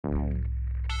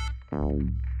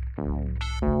Welcome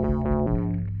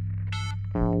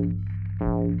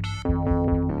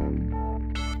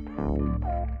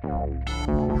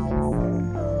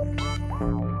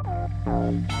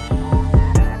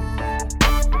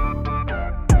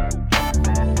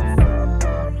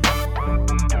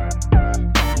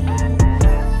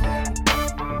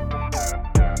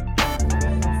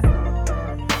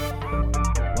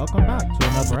back to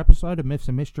another episode of Myths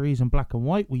and Mysteries in Black and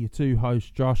White with your two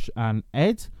hosts, Josh and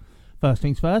Ed. First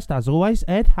things first, as always,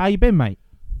 Ed, how you been, mate?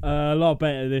 A lot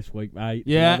better this week, mate.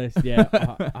 Yeah. To be honest,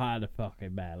 yeah. I had a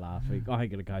fucking mare last week. I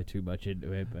ain't going to go too much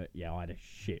into it, but yeah, I had a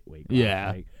shit week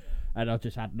last week. And I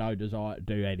just had no desire to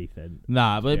do anything.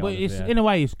 Nah, but it's, in a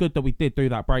way, it's good that we did do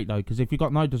that break, though, because if you've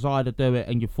got no desire to do it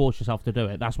and you force yourself to do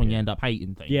it, that's when you end up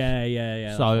hating things.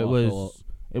 Yeah. So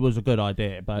it was a good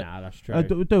idea, but nah, that's true. I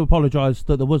do apologise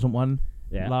that there wasn't one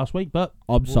last week, but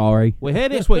I'm sorry. We're here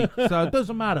this week, so it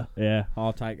doesn't matter. Yeah,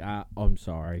 I'll take that. I'm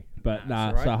sorry. But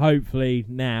That's all right. So hopefully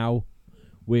now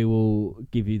we will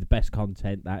give you the best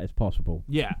content that is possible.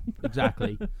 Yeah,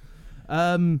 exactly.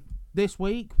 This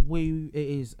week it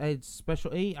is Ed's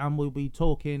specialty, and we'll be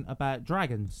talking about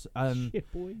dragons. Shit,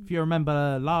 boy. If you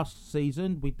remember last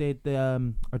season, we did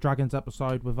a dragons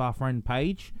episode with our friend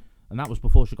Paige, and that was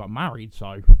before she got married,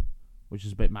 so which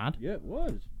is a bit mad. Yeah, it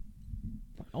was.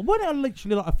 I went out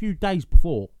literally like a few days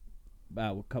before.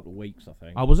 About a couple of weeks, I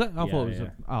think. Oh, was it? I Yeah, thought it was.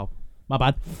 yeah. My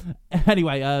bad.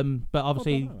 Anyway, but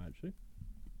obviously, I don't know,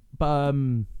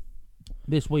 actually.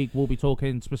 this week we'll be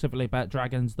talking specifically about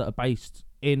dragons that are based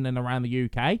in and around the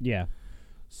UK. Yeah.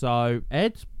 So,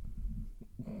 Ed,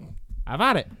 have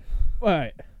at it.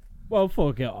 Right. Well, before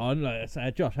we get on, like I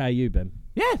said, Josh, how you been?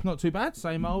 Yeah, not too bad.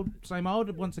 Same old.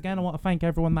 Once again, I want to thank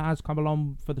everyone that has come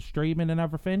along for the streaming and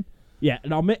everything. Yeah,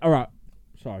 and I'll all right.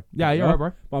 Sorry. Yeah, you're right,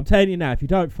 bro. But I'm telling you now, if you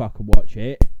don't fucking watch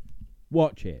it.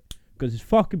 Because it's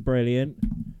fucking brilliant,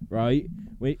 right?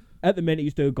 At the minute,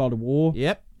 he's doing God of War.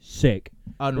 Yep. Sick.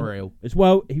 Unreal. As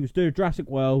well, he was doing Jurassic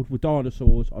World with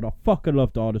dinosaurs, and I fucking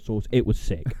love dinosaurs. It was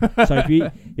sick. So if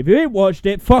you ain't watched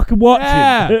it, fucking watch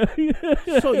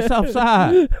it. Sort yourself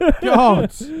out.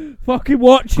 God. Fucking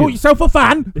watch Call it. yourself a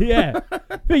fan. Yeah.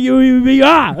 For you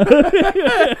are.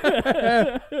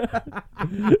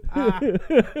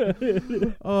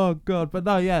 Oh, God. But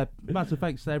no, yeah. Massive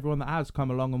thanks to everyone that has come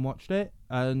along and watched it.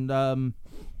 And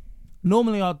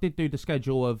normally I did do the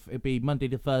schedule of it'd be Monday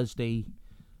to Thursday,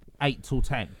 8 till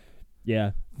 10.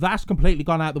 Yeah. That's completely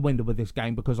gone out the window with this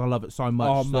game because I love it so much.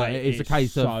 Oh, that mate, it's a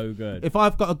case of so good. if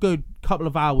I've got a good couple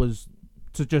of hours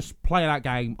to just play that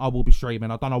game, I will be streaming.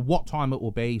 I don't know what time it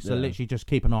will be, so literally just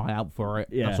keep an eye out for it.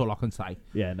 Yeah. That's all I can say.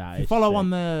 Yeah, no. If you follow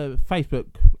on the Facebook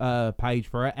page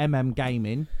for it, MM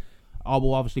Gaming, I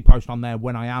will obviously post on there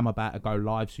when I am about to go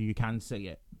live so you can see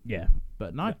it. Yeah.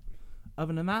 But no,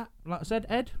 other than that, like I said,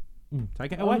 Ed,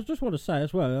 take it I away. just want to say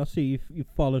as well, I see you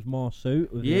followed my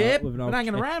suit. With Yep, with an been old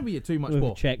hanging check, around with you too much with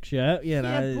more. a check shirt. You know,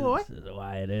 Yeah, boy. This is the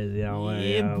way it is. You know,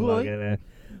 Yeah, boy.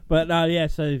 But no, yeah.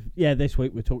 So yeah, this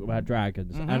week we're talking about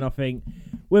dragons, Mhm. and I think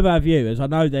with our viewers, I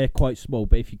know they're quite small,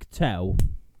 but if you could tell,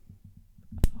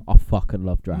 I fucking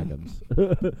love dragons.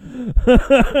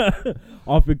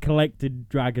 I've been collecting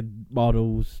dragon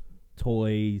models,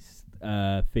 toys,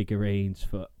 figurines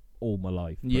for all my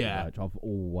life. Pretty much. I've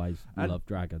always loved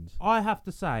dragons. I have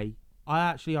to say, I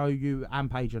actually owe you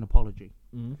and Paige an apology.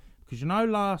 Because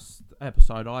last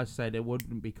episode I said it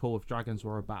wouldn't be cool if dragons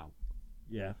were about.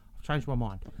 Yeah. I've changed my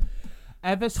mind.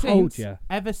 Ever Told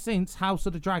since House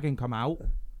of the Dragon come out,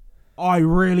 I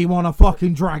really want a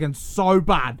fucking dragon so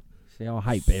bad. See, I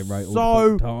hate being right all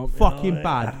So the time. fucking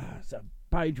bad. So,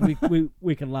 Paige,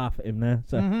 we can laugh at him there.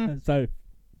 So, so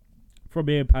from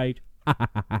me and Paige,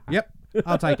 Yep,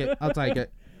 I'll take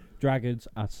it. dragons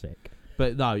are sick.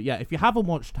 But no, yeah, if you haven't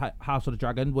watched House of the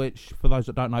Dragon, which for those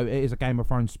that don't know, it is a Game of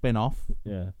Thrones spin-off,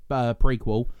 Yeah.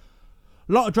 Prequel,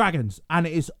 a lot of dragons, and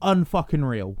it is unfucking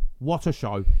real. What a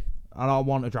show. And I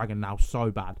want a dragon now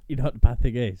so bad. You know what the bad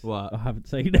thing is? What? I haven't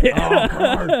seen it. Oh,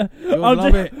 bro. You'll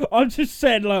love it. I'm just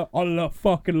saying, like, I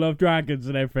fucking love dragons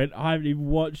and everything. I haven't even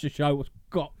watched the show that's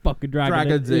got fucking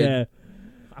dragons in. Yeah.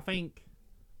 I think,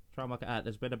 try and work it out,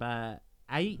 there's been about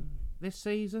 8 this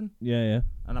season, Yeah.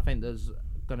 and I think there's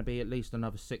going to be at least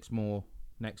another 6 more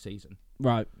next season.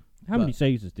 Right. How many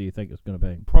seasons do you think it's going to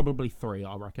be? Probably 3,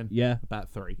 I reckon. Yeah. About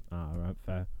 3. Oh, right,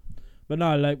 fair. But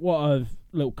no, like, what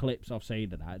little clips I've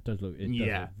seen of that, it does look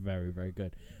very, very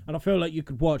good. And I feel like you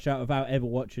could watch that without ever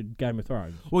watching Game of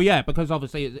Thrones. Well, yeah, because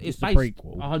obviously it's a based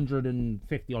prequel.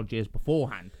 150 odd years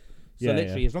beforehand. So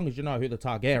literally, as long as you know who the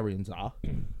Targaryens are,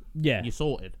 Yeah. you're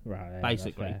sorted. Right, yeah,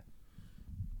 basically.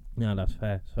 No, that's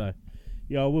fair. So,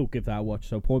 yeah, I will give that a watch at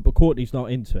some point, but Courtney's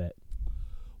not into it.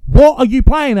 What are you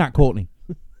playing at, Courtney?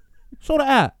 Sort it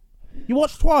out. You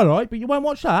watch Twilight, but you won't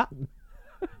watch that?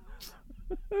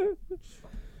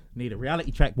 Need a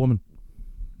reality check, woman.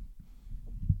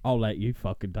 I'll let you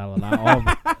fucking tell her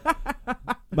that.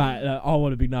 Mate, I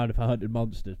want to be known for hunting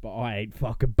monsters, but I ain't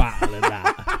fucking battling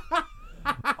that.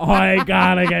 I ain't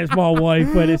going against my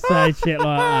wife when it says shit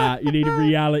like that. You need a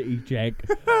reality check.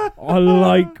 I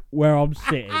like where I'm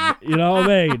sitting. You know what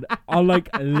I mean? I like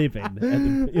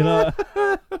living. You know?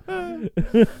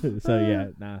 So, yeah,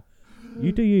 nah.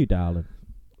 You do you, darling.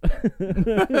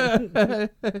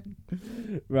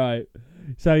 Right.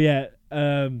 So, yeah.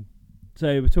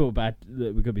 So, we're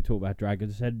going to be talking about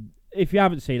dragons. And if you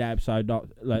haven't seen that episode, not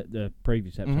like the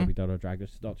previous episode we done on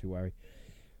dragons, not to worry.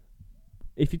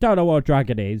 If you don't know what a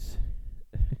dragon is,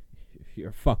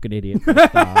 you're a fucking idiot for a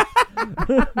start.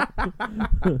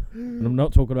 And I'm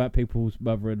not talking about people's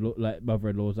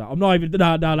mother-in-laws. I'm not even.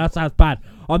 No, that sounds bad.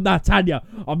 I'm not Tanya.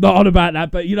 I'm not on about that.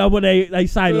 But you know when they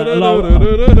say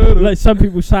like some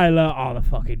people say like, oh, the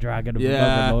fucking dragon of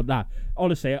mother-in-law. Nah,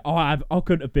 honestly, I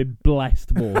couldn't have been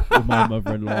blessed more with my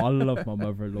mother-in-law. I love my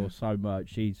mother-in-law so much.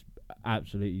 She's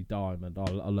absolutely diamond. I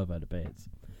love her to bits.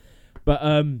 But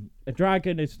a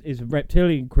dragon is a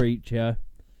reptilian creature.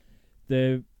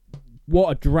 What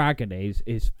a dragon is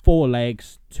 4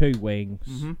 legs, 2 wings,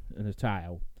 and a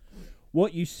tail.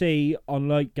 What you see on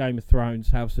like Game of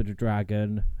Thrones, House of the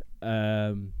Dragon,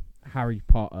 Harry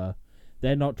Potter,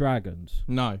 they're not dragons.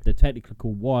 No. They're technically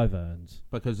called wyverns.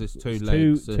 Because it's 2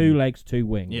 legs. 2 legs, 2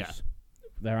 wings. Yeah.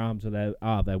 Their arms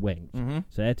are their wings.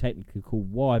 So they're technically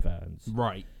called wyverns.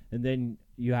 Right. And then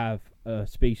you have a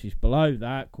species below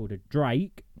that called a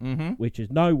drake, which is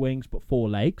no wings but 4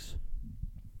 legs.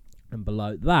 And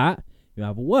below that, you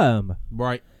have a worm.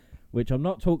 Right. Which I'm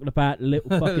not talking about little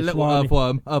fucking little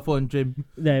slimy. earthworm, Jim.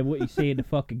 Yeah, what you see in the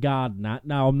fucking garden.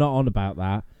 No, I'm not on about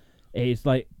that. It's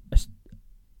like,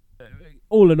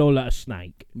 all in all, a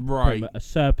snake. Right. A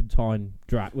serpentine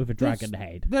with a dragon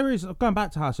head. There is, going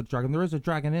back to House of the Dragon, there is a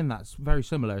dragon in that's very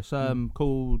similar. It's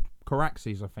called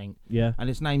Caraxes, I think. Yeah. And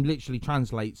its name literally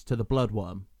translates to the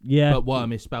bloodworm. Yeah. But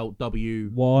worm is spelled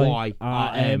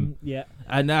W-Y-R-M. Yeah.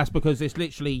 And that's because it's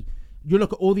literally... You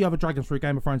look at all the other dragons through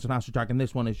Game of Thrones and House of Dragon,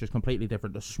 this one is just completely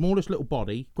different. The smallest little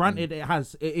body. Granted, it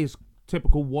is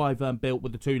typical wyvern built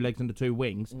with the 2 legs and the 2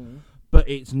 wings. But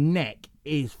its neck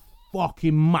is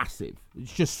fucking massive.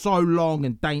 It's just so long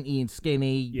and dainty and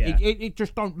skinny. Yeah. It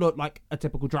just don't look like a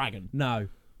typical dragon. No.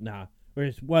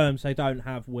 Whereas worms, they don't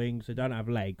have wings, they don't have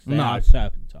legs. They No. are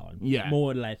serpentine. Yeah.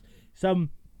 More or less. Some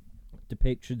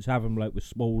depictions have them like with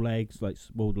small legs, like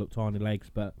small little tiny legs,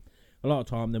 but a lot of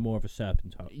time they're more of a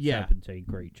serpentine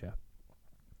creature.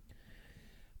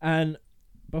 And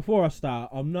before I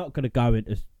start, I'm not going to go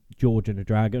into George and the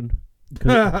Dragon.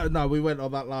 No, we went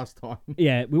on that last time.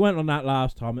 Yeah, we went on that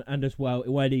last time, and as well, it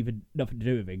weren't even nothing to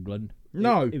do with England.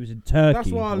 No. It was in Turkey.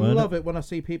 That's why I love it when I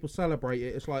see people celebrate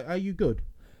it. It's like, are you good?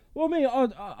 Well, I mean,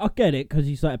 I get it, because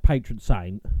he's like a patron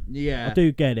saint. Yeah. I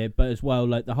do get it, but as well,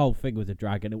 like the whole thing with the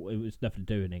dragon, it was nothing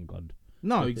to do in England.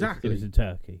 No, exactly. It was in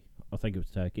Turkey. I think it was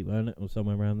Turkey, wasn't it? Or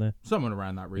somewhere around there. Somewhere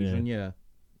around that region, yeah.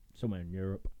 Somewhere in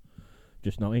Europe.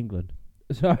 Just not England.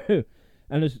 So,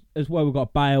 and as well, we've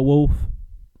got Beowulf.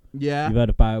 Yeah. You've heard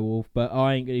of Beowulf, but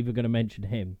I ain't even going to mention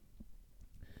him.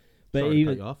 But Sorry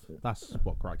even to cut you off. That's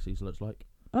what Caraxes looks like.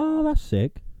 Oh, that's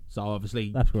sick. So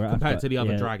obviously, that's where compared to the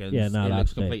other dragons, it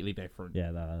looks completely different.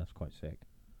 Yeah, that's quite sick.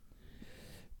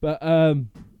 But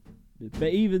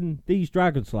even these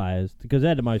dragon slayers, because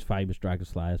they're the most famous dragon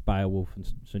slayers, Beowulf and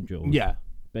St. George. Yeah.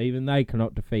 But even they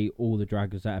cannot defeat all the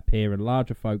dragons that appear in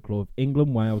larger folklore of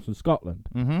England, Wales, and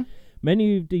Scotland.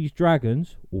 Many of these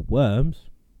dragons, or worms,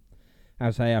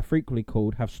 as they are frequently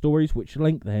called, have stories which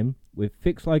link them with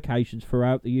fixed locations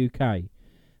throughout the UK.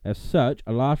 As such,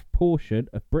 a large portion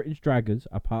of British dragons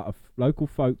are part of local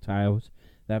folk tales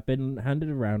that have been handed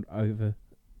around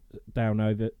down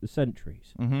over the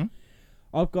centuries.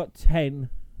 I've got 10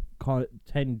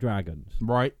 dragons.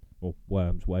 Right. Or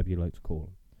worms, whatever you like to call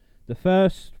them. The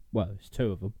first, well, there's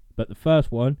 2 of them, but the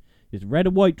first one is red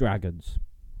and white dragons.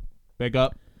 Big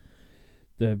up.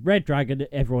 The red dragon,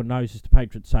 everyone knows, is the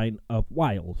patron saint of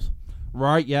Wales.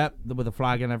 Right, yeah, with the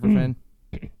flag and everything.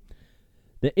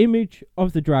 The image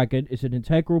of the dragon is an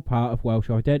integral part of Welsh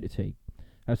identity.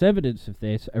 As evidence of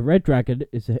this, a red dragon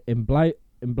is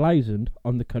emblazoned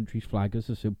on the country's flag as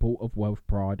a symbol of Welsh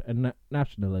pride and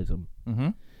nationalism.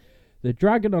 The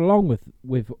dragon,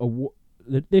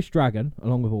 this dragon,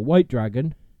 along with a white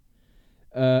dragon,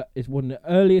 is one of the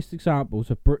earliest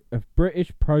examples of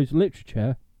British prose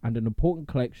literature and an important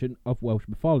collection of Welsh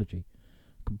mythology,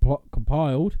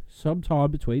 compiled sometime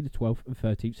between the 12th and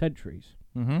 13th centuries.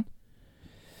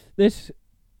 This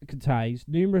contains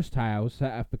numerous tales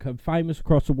that have become famous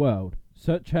across the world,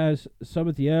 such as some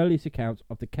of the earliest accounts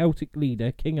of the Celtic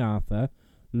leader King Arthur,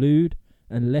 Lludd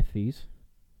and Leffys.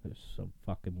 There's some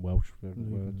fucking Welsh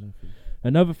words.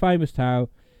 Another famous tale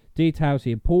details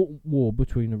the important war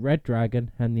between the Red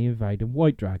Dragon and the invading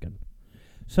White Dragon.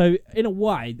 So, in a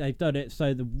way, they've done it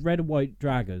so the red and white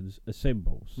dragons are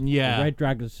symbols. Yeah. The red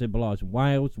dragons symbolise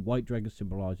Wales, the white dragons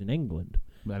symbolise England.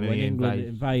 When England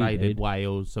invaded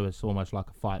Wales, so it's almost like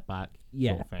a fight back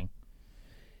sort of thing.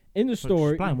 In the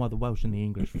story, explain why the Welsh and the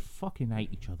English fucking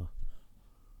hate each other.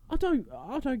 I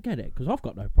don't get it, because I've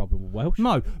got no problem with Welsh.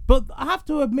 No, but I have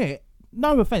to admit,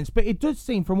 no offence, but it does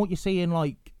seem from what you see in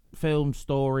like film,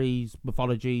 stories,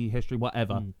 mythology, history,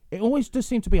 whatever, it always does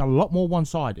seem to be a lot more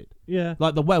one-sided. Yeah.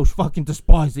 Like the Welsh fucking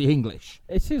despise the English.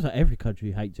 It seems like every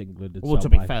country hates England in Well, to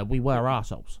some be way. fair, we were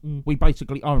arseholes. We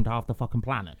basically owned half the fucking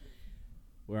planet.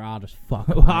 We're hard as fuck.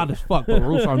 We're hard as fuck, but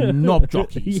we're also knob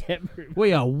jockeys. Yeah,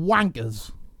 We are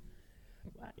wankers.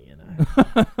 you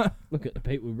know. Look at the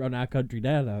people who run our country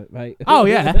now, though, mate. Oh,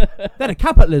 yeah. They're the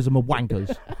capitalism of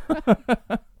wankers.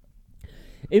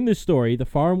 In the story, the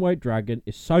fire and white dragon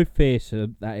is so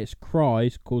fearsome that its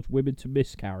cries cause women to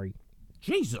miscarry,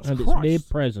 Jesus and Christ. its mere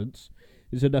presence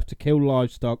is enough to kill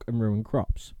livestock and ruin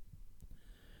crops.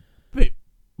 Bit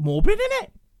morbid, innit?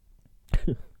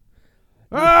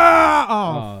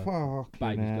 Fuck.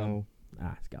 Baby's gone.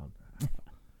 It's gone.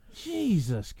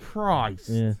 Jesus Christ.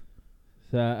 Yeah.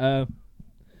 So,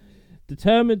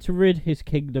 determined to rid his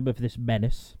kingdom of this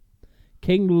menace,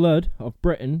 King Lludd of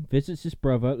Britain visits his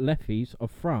brother Leffys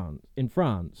of France. In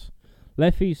France,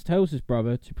 Leffys tells his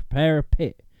brother to prepare a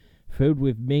pit filled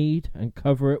with mead and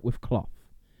cover it with cloth.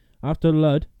 After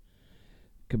Lludd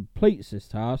completes this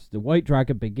task, the white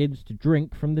dragon begins to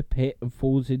drink from the pit and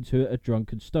falls into a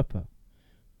drunken stupor.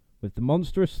 With the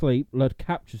monster asleep, Lludd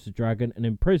captures the dragon and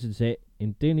imprisons it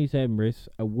in Dinas Emrys,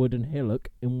 a wooden hillock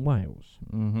in Wales.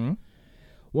 Mm-hmm.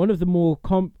 One of the more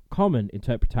common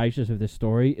interpretations of this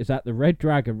story is that the red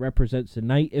dragon represents the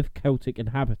native Celtic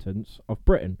inhabitants of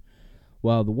Britain,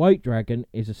 while the white dragon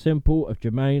is a symbol of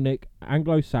Germanic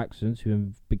Anglo-Saxons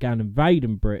who began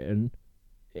invading Britain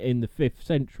in the 5th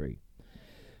century.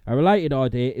 A related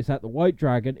idea is that the white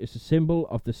dragon is a symbol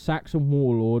of the Saxon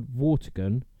warlord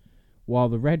Vortigern, while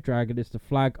the red dragon is the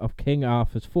flag of King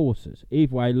Arthur's forces.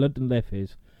 Either way, Lludd and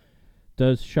Leffys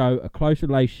does show a close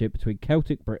relationship between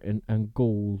Celtic Britain and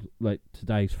Gaul, like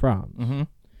today's France,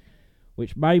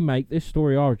 which may make this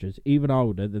story origins even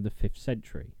older than the 5th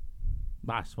century.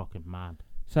 That's fucking mad.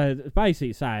 So it's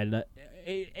basically saying that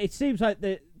it seems like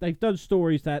they've done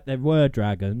stories that there were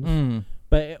dragons,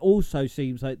 but it also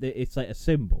seems like it's like a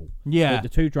symbol. Yeah. Like the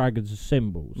two dragons are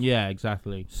symbols. Yeah,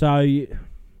 exactly. So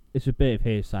it's a bit of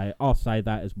hearsay. I'll say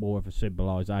that as more of a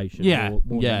symbolisation. Yeah,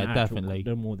 more yeah, than actual, definitely.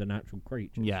 Than more than actual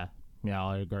creatures. Yeah, yeah,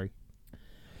 I agree.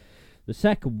 The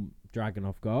second dragon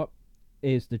I've got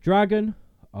is the Dragon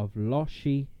of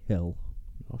Lochie Hill.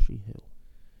 Lochie Hill.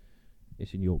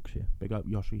 It's in Yorkshire. Big up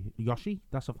Yoshi. Yoshi?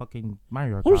 That's a fucking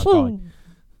Mario Kart guy.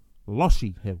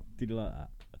 Lochie Hill. Did you like that?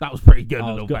 That was pretty good.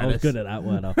 I was good at that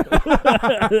word.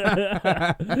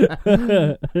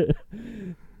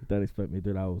 Don't expect me to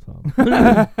do that all the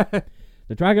time.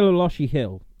 The Dragon of Lochie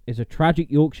Hill is a tragic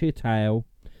Yorkshire tale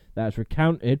that is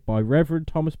recounted by Reverend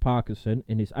Thomas Parkinson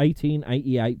in his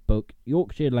 1888 book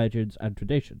Yorkshire Legends and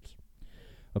Traditions.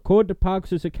 According to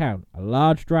Parkinson's account, a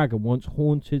large dragon once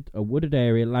haunted a wooded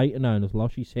area later known as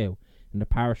Lochie's Hill in the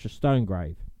parish of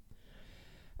Stonegrave.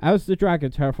 As the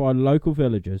dragon terrified local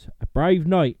villagers, a brave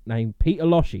knight named Peter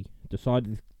Lochie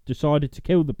decided to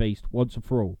kill the beast once and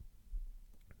for all.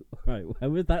 Right,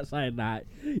 with that saying that,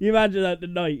 you imagine that the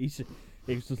night he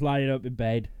was just lying up in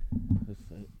bed.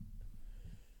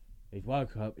 He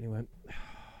woke up and he went,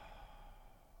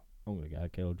 I'm going to go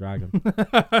kill a dragon.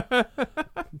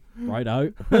 Right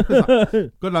out.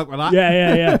 Good luck with that.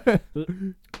 Yeah.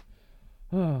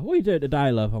 Oh, what are you doing today,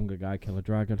 love? I'm going to go kill a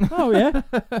dragon. Oh, yeah?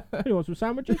 You want some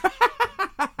sandwiches?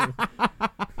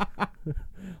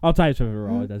 I'll take some of a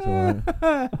ride, that's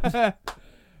alright.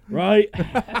 Right.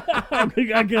 I'm going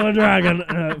to go kill a dragon.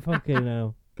 Fucking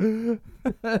hell.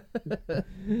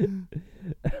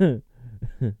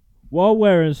 While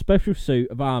wearing a special suit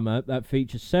of armour that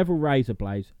features several razor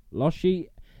blades, Lochie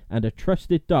and a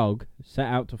trusted dog set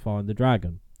out to find the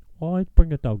dragon. Why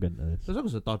bring a dog into this? As long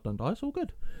as the dog don't die, it's all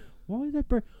good.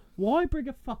 Why bring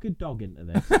a fucking dog into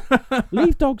this?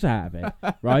 Leave dogs out of it,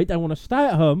 right? They want to stay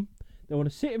at home. They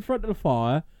want to sit in front of the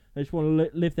fire. They just want to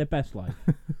live their best life.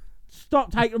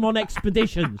 Stop taking them on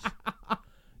expeditions.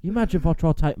 You imagine if I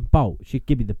tried to take them bolt, she'd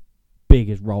give me the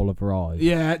biggest roll of her eyes.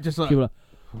 Yeah, just like... She'd be like,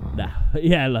 nah.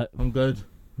 Yeah, look. I'm good.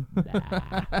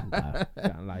 Nah,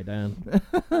 can't lay down.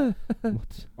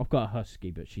 I've got a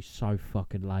husky, but she's so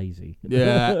fucking lazy.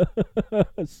 Yeah.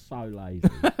 So lazy.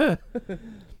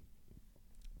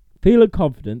 Feeling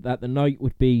confident that the night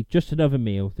would be just another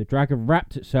meal, the dragon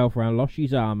wrapped itself around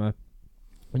Loshie's armour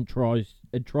and tried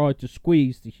to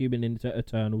squeeze the human into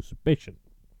eternal submission.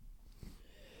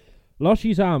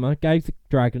 Loshie's armour gave the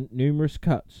dragon numerous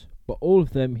cuts, but all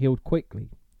of them healed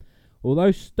quickly.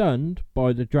 Although stunned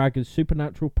by the dragon's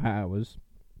supernatural powers,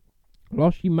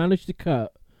 Loshie managed to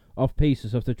cut off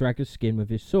pieces of the dragon's skin with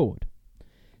his sword.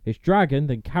 His dragon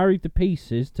then carried the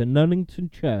pieces to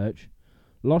Nunnington Church.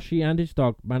 Loshie and his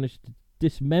dog managed to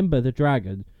dismember the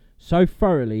dragon so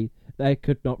thoroughly that it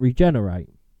could not regenerate.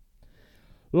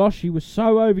 Loshie was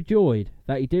so overjoyed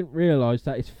that he didn't realise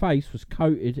that his face was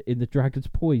coated in the dragon's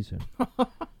poison.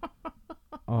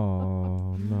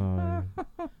 Oh no.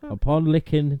 Upon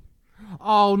licking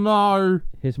Oh no.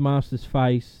 his master's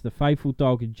face, the faithful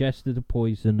dog ingested the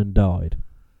poison and died.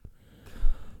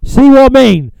 See what I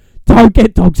mean? Don't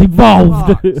get dogs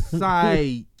involved! Fuck's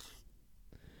sake.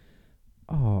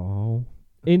 Oh.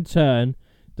 In turn,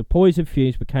 the poison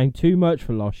fumes became too much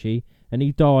for Loshie, and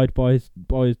he died by his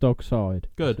dog's side.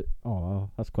 Good. Oh,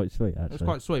 that's quite sweet, actually. That's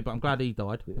quite sweet, but I'm glad he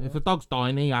died. If the dog's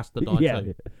dying, he has to die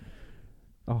too.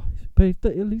 Oh, but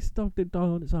at least the dog didn't die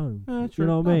on its own. You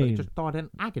know what I mean? He just died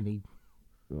in agony.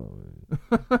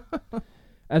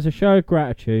 As a show of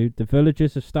gratitude, the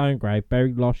villagers of Stonegrave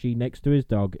buried Loshie next to his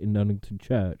dog in Nunnington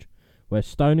Church, where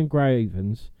stone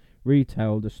engravings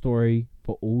retell the story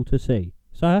for all to see.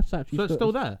 So that's actually So it's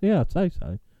still there? Yeah, I'd say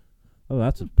so. Oh,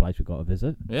 that's a place we've got to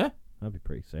visit. Yeah? That'd be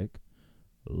pretty sick.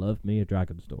 Love me a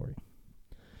dragon story.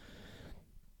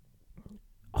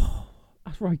 Oh,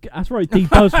 that's right. Deep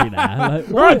does me now. Like,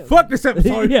 Right, fuck this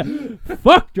episode. yeah,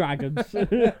 fuck dragons.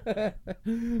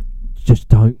 Just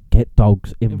don't get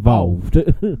dogs involved.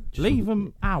 Leave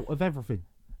them out of everything.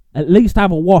 At least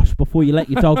have a wash before you let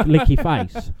your dog lick your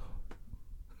face.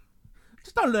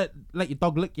 Just don't let your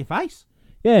dog lick your face.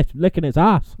 Yeah, it's licking its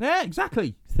ass. Yeah,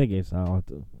 exactly. Thing is, I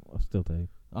still do.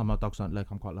 Oh, my dogs don't lick.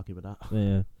 I'm quite lucky with that.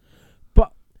 Yeah.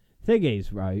 But thing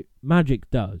is, right, Magic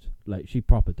does. Like, she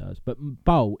proper does. But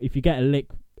Bolt, if you get a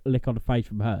lick on the face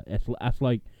from her, that's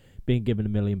like being given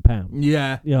 £1 million.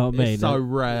 Yeah. You know what I mean? It's so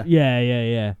rare.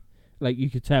 Yeah. Like, you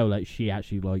could tell, like, she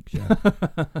actually likes you.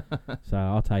 So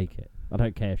I'll take it. I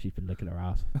don't care if she's been licking her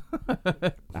ass.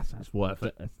 That's worth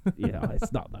it. Yeah,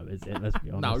 it's not though, is it? Let's be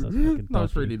No, honest. That's fucking no,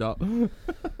 it's dodgy. really not.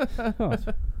 Oh, it's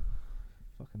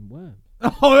fucking worm.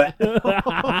 Oh,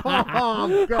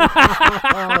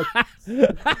 God.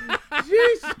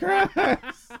 Jesus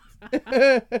Christ.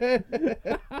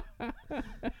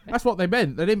 That's what they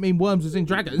meant. They didn't mean worms as in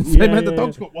dragons. They meant the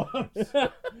dog's got worms.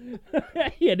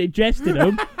 He had ingested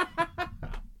them.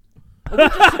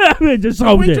 We just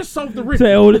solved it. Just solved the riddle.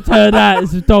 So all it turned out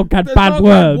is the dog had The bad dog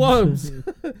worms. had worms.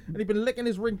 And he'd been licking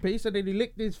his ring piece, and then he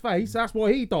licked his face. That's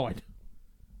why he died.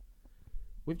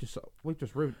 We've just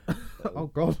ruined. Oh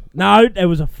God! No, there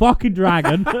was a fucking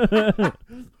dragon. How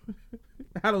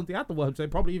long did he have the worms? They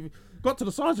probably even got to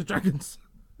the size of dragons.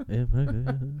 Yeah,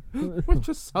 maybe. We've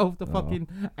just solved the fucking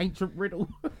ancient riddle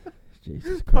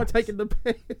Jesus by Christ. taking the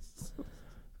piss.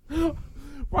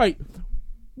 Right.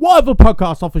 What other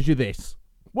podcast offers you this?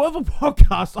 What other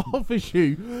podcast offers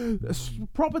you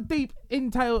proper deep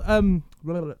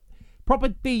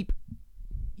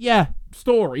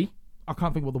story? I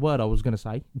can't think what the word I was going to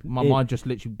say. My mind just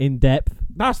literally... In depth.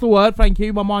 That's the word, thank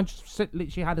you. My mind just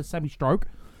literally had a semi-stroke.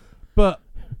 But...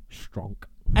 Strong.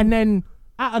 And then,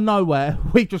 out of nowhere,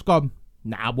 we've just gone,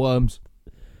 nah, worms.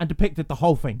 And depicted the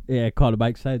whole thing. Yeah, it kind of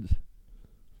makes sense.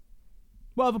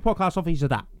 What other podcast offers you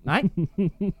that, eh?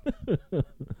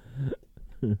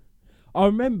 I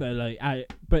remember,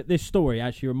 but this story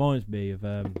actually reminds me of,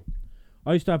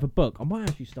 I used to have a book. I might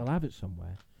actually still have it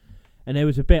somewhere. And there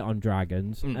was a bit on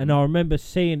dragons. Mm. And I remember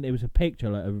seeing, it was a picture,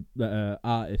 like a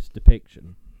artist's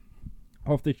depiction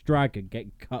of this dragon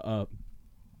getting cut up.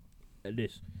 And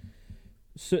this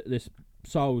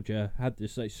soldier had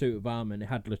this like suit of armor, and it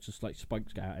had just like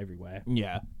spikes go out everywhere.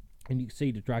 Yeah. And you can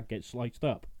see the dragon get sliced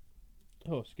up.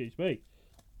 Oh, excuse me.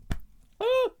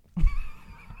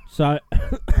 So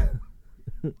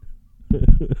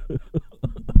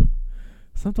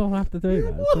sometimes I have to do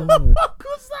that. What the fuck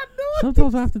was that noise?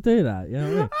 Sometimes I have to do that, you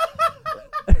know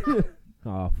what I mean?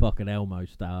 Oh, fucking Elmo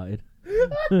started.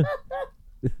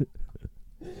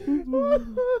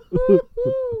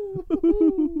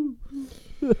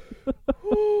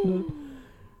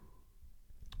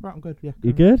 Right, I'm good, yeah.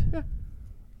 You good? Yeah.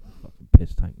 Fucking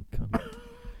piss tank cunt.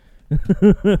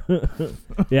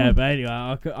 Yeah, but anyway,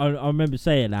 I remember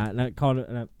saying that, and that kind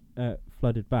of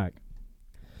flooded back.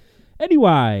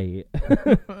 Anyway,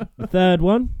 the third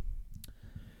one.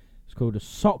 It's called a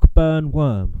sockburn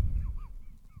worm.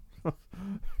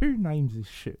 Who names this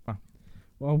shit, man?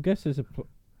 Well, I guess there's a...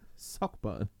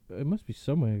 Sockburn. It must be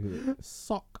somewhere.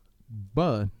 Sock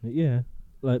burn. Yeah,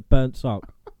 like burnt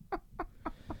sock.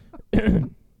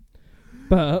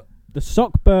 But the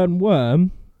sockburn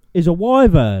worm is a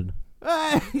wyvern,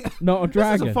 not a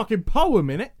dragon. This is a fucking poem,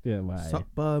 innit? Yeah, mate.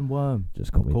 Sockburn worm.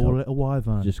 Just call me Call it a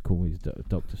wyvern. Just call me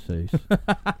Dr. Seuss.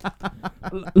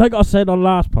 Like I said on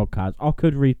last podcast, I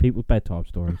could read people's bedtime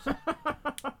stories.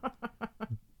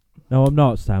 No, I'm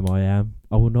not, Sam. I am.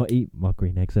 I will not eat my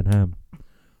green eggs and ham.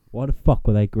 Why the fuck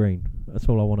were they green? That's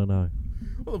all I want to know.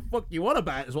 What the fuck you want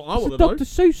about? Is what I It's want a to know. Dr.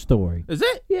 Seuss story. Is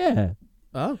it? Yeah.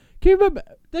 Oh. Can you remember?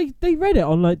 They read it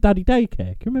on like Daddy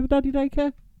Daycare. Can you remember Daddy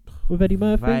Daycare with Eddie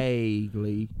Murphy?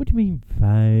 Vaguely. What do you mean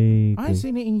vaguely? I ain't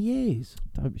seen it in years.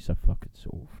 Don't be so fucking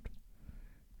soft.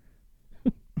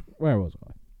 Where was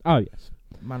I? Oh yes.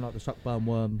 Man like the sockburn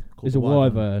worm. Is a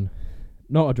wyvern,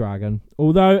 not a dragon.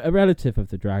 Although a relative of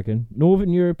the dragon,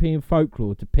 Northern European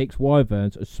folklore depicts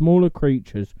wyverns as smaller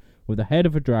creatures with the head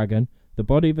of a dragon, the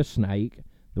body of a snake,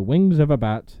 the wings of a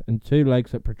bat, and 2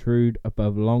 legs that protrude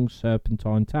above a long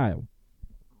serpentine tail.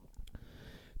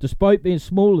 Despite being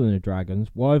smaller than the dragons,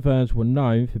 wyverns were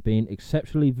known for being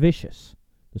exceptionally vicious.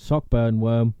 The sockburn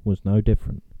worm was no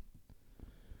different.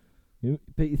 But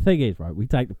the thing is, right, we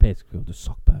take the piss called the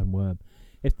sockburn worm.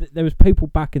 If there was people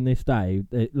back in this day,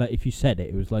 like if you said it,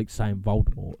 it was like saying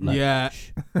Voldemort. Like, Yeah.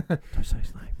 Shh, don't say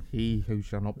his name. He who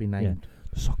shall not be named.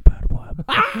 The sockburn worm.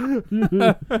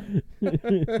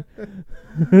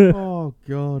 Oh,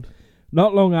 God.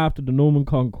 Not long after the Norman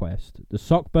conquest, the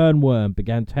sockburn worm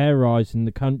began terrorising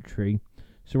the country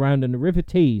surrounding the River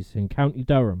Tees in County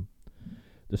Durham.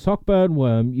 The sockburn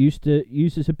worm used to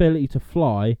use its ability to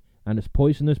fly and its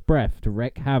poisonous breath to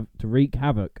wreak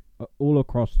havoc all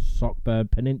across the Sockburn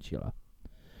Peninsula.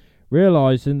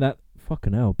 Realising that...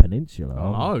 Fucking hell, peninsula.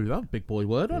 Oh, that's a big boy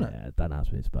word, isn't it? Yeah, don't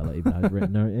ask me to spell it, even though it's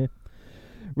written out here.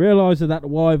 Realising that the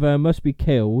wyvern must be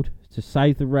killed to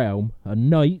save the realm, a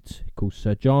knight called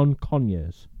Sir John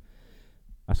Conyers.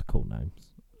 That's a cool name.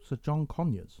 Sir John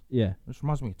Conyers. Yeah. This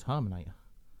reminds me of Terminator.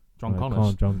 John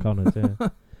Connors. John Connors, yeah.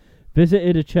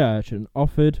 Visited a church and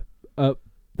offered up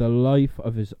the life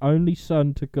of his only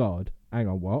son to God. Hang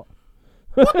on, what?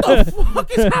 What the fuck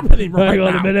is happening right Hang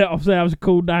on now? a minute. I'll say that was a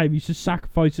cool name. He's just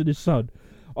sacrificing his son.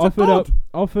 Offered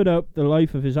up the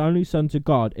life of his only son to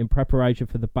God in preparation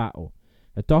for the battle.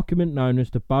 A document known as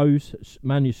the Bowes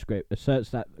Manuscript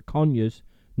asserts that the Conyers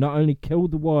not only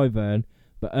killed the wyvern,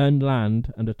 but earned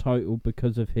land and a title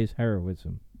because of his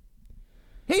heroism.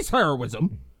 His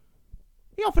heroism?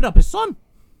 He offered up his son.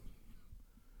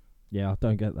 Yeah, I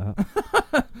don't get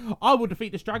that. I will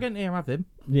defeat this dragon. Here, have him.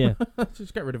 Yeah.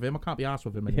 Just get rid of him. I can't be arsed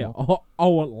with him Yeah, anymore. I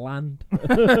want land.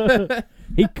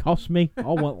 He cost me. I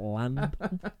want land.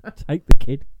 Take the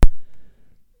kid.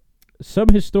 Some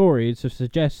historians have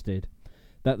suggested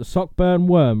that the sockburn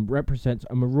worm represents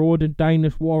a marauding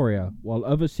Danish warrior, while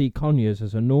others see Conyers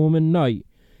as a Norman knight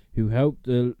who helped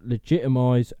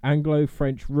legitimise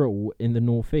Anglo-French rule in the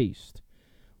northeast.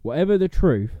 Whatever the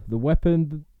truth, the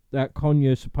weapon that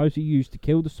Conyers supposedly used to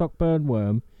kill the sockburn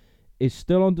worm is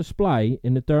still on display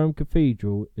in the Durham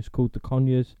Cathedral. It's called the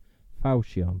Conyers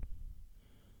Falchion.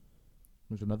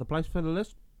 There's another place for the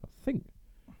list. I think.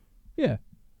 Yeah.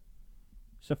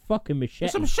 It's a fucking machete.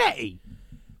 It's a machete.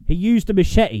 He used a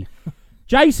machete.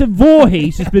 Jason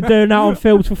Voorhees has been doing that on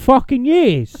films for fucking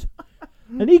years.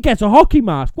 And he gets a hockey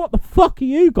mask. What the fuck have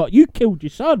you got? You killed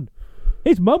your son.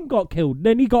 His mum got killed. And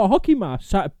then he got a hockey mask.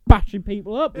 Started bashing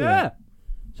people up with Yeah. it.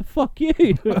 So fuck you.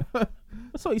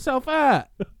 Sort yourself out.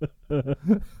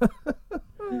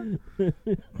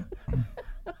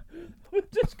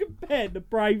 Just compared the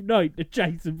Brave Knight to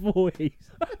Jason Voorhees.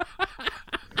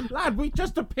 Lad, we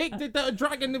just depicted that a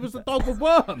dragon was the dog with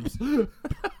worms.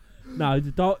 No,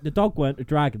 the dog weren't the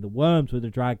dragon. The worms were the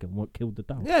dragon. What killed the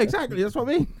dog? Yeah, exactly. That's what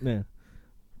I mean. Yeah.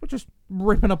 We're just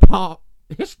ripping apart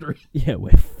history. Yeah,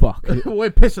 we're fucked. We're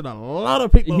pissing a lot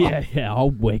of people off. Yeah, oh,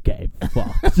 we're getting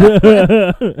fucked.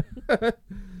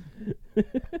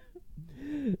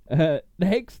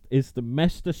 Next is the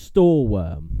Mester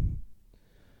Storeworm.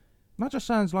 That just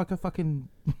sounds like a fucking,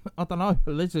 I don't know,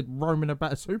 a lizard roaming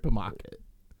about a supermarket.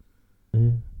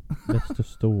 Mester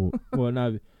Store. Well,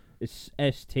 no, it's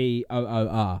Stoor.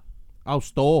 Oh,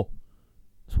 store.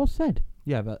 That's what I said.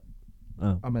 Yeah, but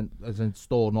Oh. I meant as in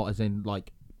store, not as in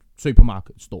like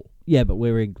supermarket store. Yeah, but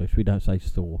we're English. We don't say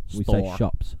store. We say Store.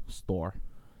 shops. Store.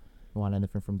 You want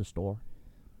anything from the store?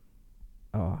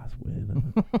 Oh, that's weird.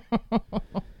 Isn't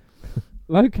it?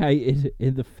 Located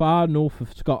in the far north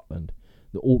of Scotland,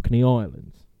 the Orkney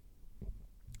Islands,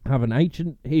 have an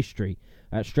ancient history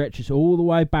that stretches all the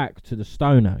way back to the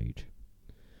Stone Age.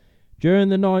 During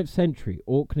the 9th century,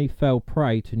 Orkney fell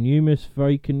prey to numerous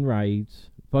Viking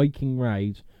raids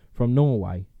from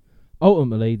Norway.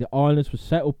 Ultimately, the islands were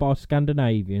settled by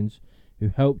Scandinavians who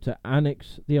helped to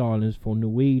annex the islands for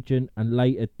Norwegian and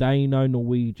later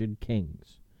Dano-Norwegian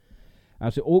kings.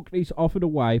 As the Orkneys offered a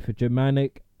way for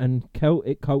Germanic and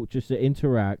Celtic cultures to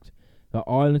interact, the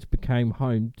islands became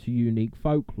home to unique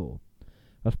folklore.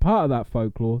 As part of that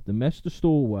folklore, the Mester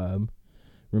Storworm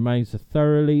remains a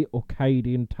thoroughly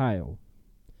Orcadian tale.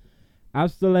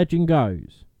 As the legend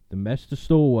goes, the Mester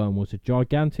Storworm was a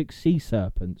gigantic sea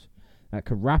serpent that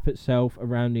could wrap itself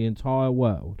around the entire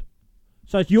world.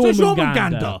 So it's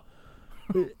Jormungandr.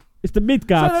 It's the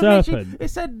Midgard serpent. It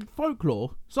said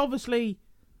folklore. So obviously,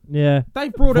 yeah,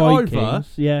 they've brought Vikings, it over.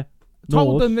 Yeah, Told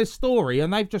Norse. them this story,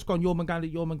 and they've just gone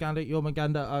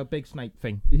Jormungandr, a big snake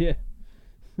thing. Yeah.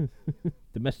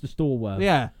 The Mester Storworm.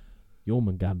 Yeah.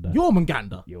 Jormungandr.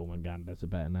 Jormungandr's a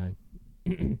better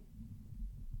name.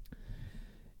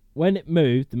 When it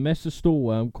moved, the Mester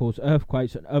Storworm caused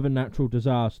earthquakes and other natural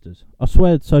disasters. I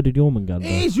swear, so did Jormungandr.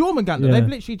 It is Jormungandr. Yeah. They've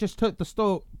literally just took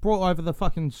brought over the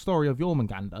fucking story of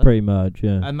Jormungandr, Pretty much,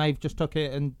 yeah. and they've just took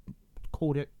it and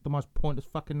called it the most pointless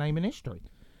fucking name in history.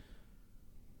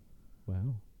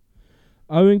 Wow.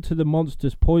 Owing to the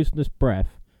monster's poisonous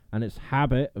breath and its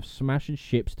habit of smashing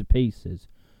ships to pieces,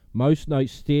 most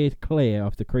knights steered clear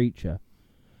of the creature.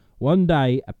 One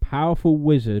day, a powerful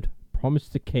wizard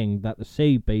promised the king that the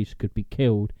sea beast could be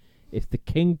killed if the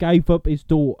king gave up his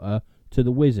daughter to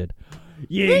the wizard.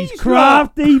 You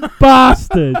crafty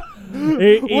bastard!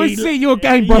 We see your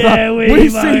game, brother. Yeah, we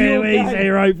see your we game. see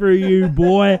right through you,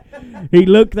 boy. He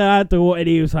looked at her daughter and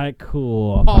he was like,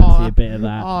 cool, I fancy a bit of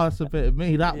that. Oh, that's a bit of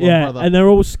me, that one, Yeah, brother. and they're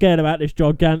all scared about this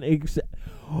gigantic...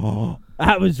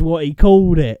 That was what he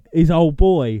called it, his old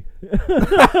boy.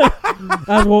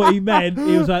 That's what he meant.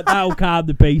 He was like, that'll calm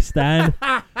the beast, Dan.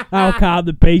 That'll calm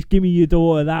the beast. Give me your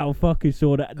daughter. That'll fucking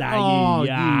sort it. Nah, you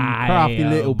crafty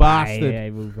little bastard. Yeah,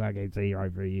 we'll fucking see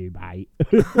right through you, mate.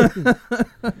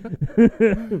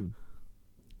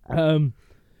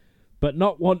 But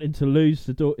not wanting to lose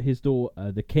his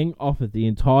daughter, the king offered the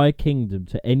entire kingdom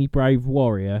to any brave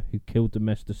warrior who killed the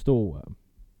Mester Storworm.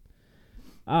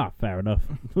 Ah, fair enough.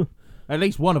 At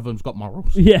least one of them's got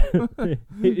morals. Yeah. The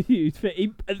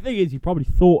thing is, he probably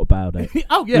thought about it.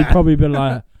 Oh, yeah. He'd probably been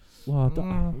like, well,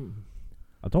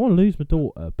 I don't want to lose my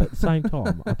daughter, but at the same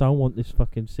time, I don't want this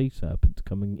fucking sea serpent to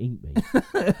come and eat me.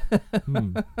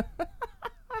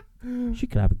 She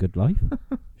could have a good life.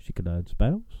 She could learn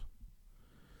spells.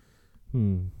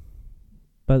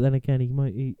 But then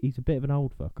again, he's a bit of an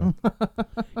old fucker.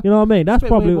 You know what I mean? That's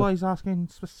probably why he's asking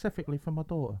specifically for my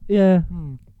daughter. Yeah.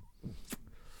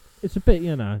 It's a bit,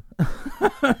 you know.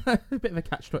 A bit of a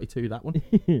catch-22, that one.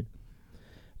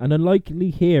 An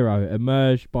unlikely hero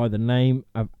emerged by the name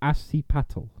of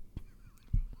Assi-Patel.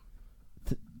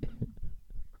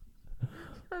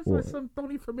 Sounds like some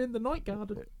Donny from In the Night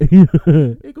Garden.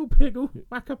 Iggle Piggle,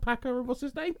 Macca Packer, and what's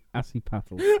his name?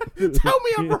 Assi-Patel. Tell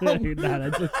me I'm wrong. No,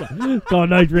 just got a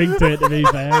nice ring to it, to be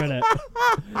fair, innit?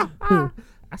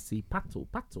 Assi-Patel,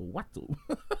 Patel, Wattle.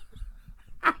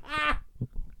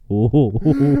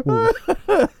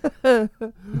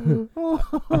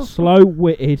 A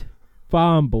slow-witted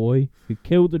farm boy who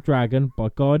killed the dragon by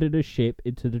guiding a ship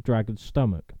into the dragon's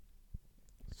stomach.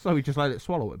 So he just let it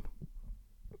swallow him.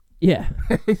 Yeah.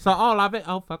 He's like, I'll have it.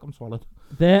 Oh, fuck, I'm swallowed.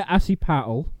 There,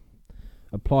 Assi-Patel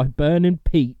applied burning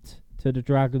peat to the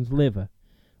dragon's liver,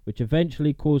 which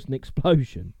eventually caused an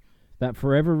explosion that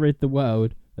forever rid the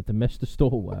world of the Mester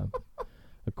Storworm.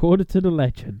 According to the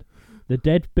legend, the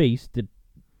dead beast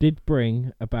did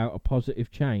bring about a positive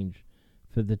change,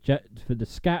 for the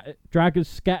dragon's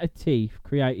scattered teeth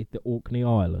created the Orkney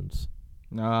Islands.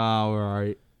 Oh,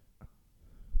 right.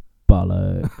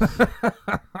 Bollocks.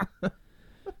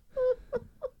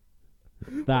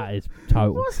 That is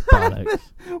total bollocks.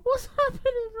 What's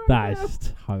happening right That now? is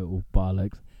total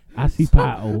bollocks.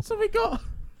 Assi-Patel. So we got...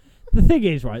 The thing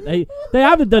is, right, they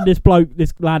haven't done this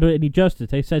lad any justice.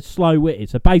 They said slow-witted,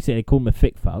 so basically they call him a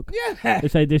thick fuck. Yeah. They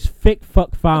say this thick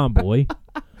fuck farm boy.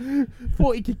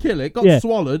 Thought he could kill it, got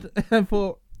swallowed, and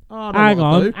thought, oh, I don't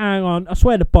know what to do. hang on. I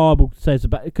swear the Bible says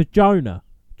about it, because Jonah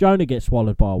gets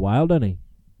swallowed by a whale, doesn't he?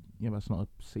 Yeah, but it's not a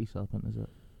sea serpent, is it?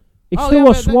 He Oh, still yeah,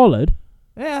 was but swallowed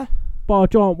Yeah. by a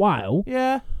giant whale,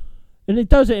 Yeah. and it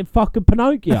does it in fucking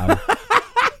Pinocchio.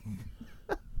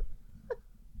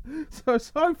 So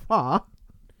far,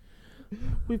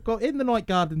 We've got in the night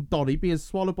garden Donny being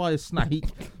swallowed by a snake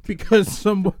because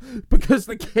some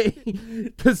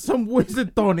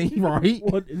wizard Donny, right?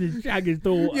 Wanted to shag his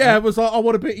daughter. Yeah, it was like, I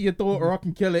want a bit of your daughter, I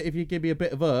can kill it if you give me a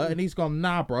bit of her. And he's gone,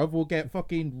 nah, bruv, we'll get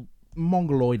fucking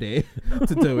Mongoloid here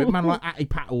to do it. Man like Auntie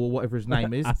Pat or whatever his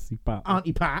name is.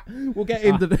 Auntie Pat. We'll get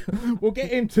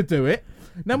him to do it.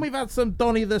 Then we've had some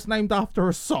Donny that's named after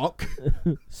a sock.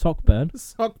 Sockburn.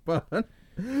 Sockburn.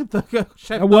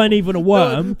 It weren't even a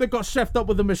worm. They got chefed up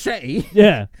with a machete.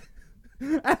 Yeah.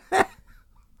 We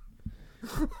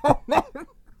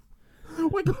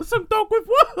got some dog with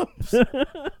worms.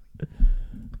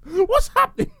 What's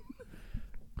happening?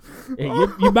 Yeah,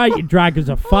 you making dragons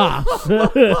a farce.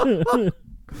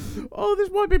 Oh, this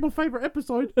might be my favourite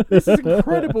episode. This is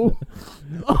incredible.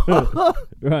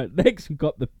 Right, next we've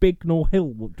got the Bignor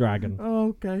Hill dragon. Oh,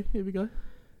 okay, here we go.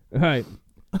 Right.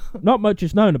 Not much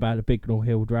is known about the Bignor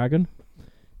Hill dragon.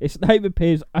 Its name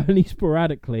appears only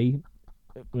sporadically.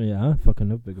 Yeah, I fucking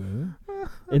love Bignor Hill.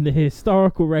 In the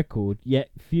historical record, yet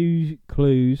few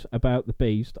clues about the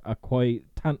beast are quite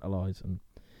tantalising.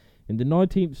 In the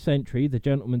 19th century, the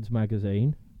Gentleman's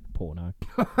Magazine, porno,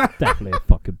 definitely a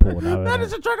fucking porno. That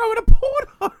is a dragon with a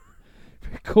porno.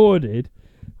 Recorded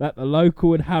that the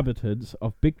local inhabitants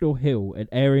of Bignor Hill, an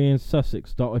area in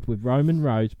Sussex dotted with Roman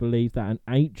roads, believed that an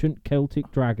ancient Celtic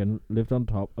dragon lived on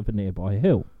top of a nearby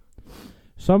hill.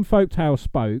 Some folk tales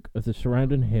spoke of the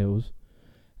surrounding hills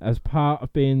as part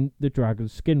of being the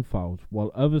dragon's skin folds,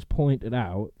 while others pointed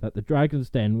out that the dragon's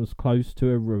den was close to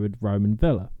a ruined Roman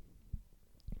villa.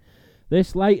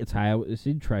 This later tale is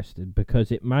interesting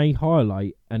because it may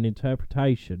highlight an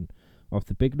interpretation of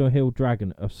the Bignor Hill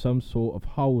dragon of some sort of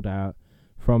holdout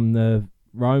from the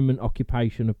Roman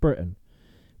occupation of Britain,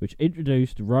 which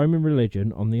introduced the Roman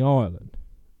religion on the island.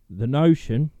 The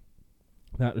notion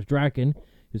that the dragon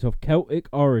is of Celtic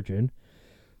origin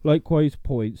likewise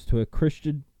points to a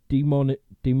Christian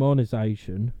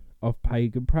demonization of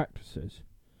pagan practices.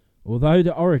 Although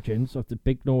the origins of the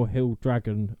Bignor Hill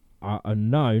dragon are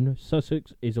unknown,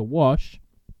 Sussex is awash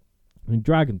in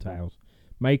dragon tales,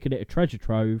 making it a treasure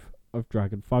trove of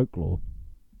dragon folklore.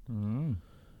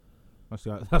 That's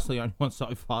the only one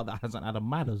so far that hasn't had a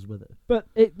manners with it. But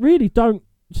it really don't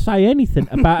say anything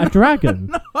about a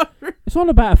dragon. No. It's all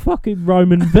about a fucking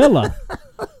Roman villa.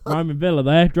 Roman villa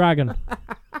there, dragon.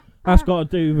 That's got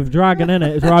to do with dragon,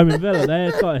 innit? It's Roman villa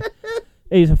there.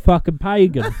 He's a fucking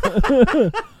pagan.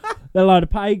 They're a load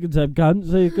of pagans, them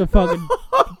cunts. He's got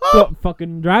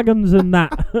fucking dragons and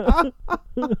that.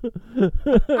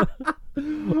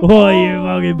 What are you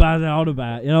fucking buzzing on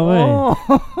about? You know what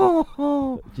I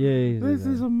mean? Jesus. This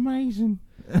is amazing.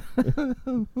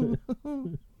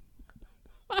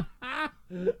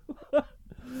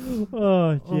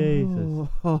 Oh, Jesus.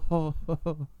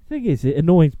 Thing is, it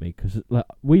annoys me because like,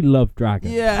 we love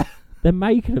dragons. Yeah. They're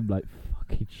making them like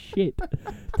fucking shit.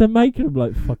 They're making them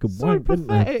like fucking So wank,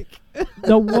 pathetic.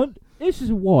 No one. This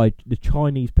is why the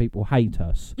Chinese people hate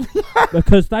us.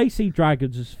 Because they see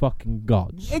dragons as fucking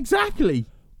gods. Exactly.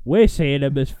 We're seeing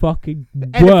them as fucking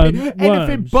Anything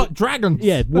worms. but dragons.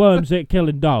 Yeah, worms that are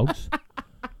killing dogs.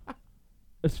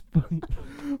 It's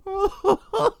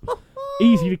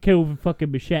easy to kill with a fucking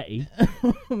machete.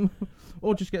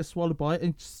 Or just get swallowed by it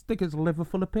and stick its liver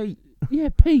full of peat. Yeah,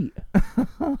 Pete.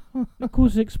 It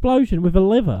causes an explosion with a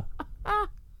liver.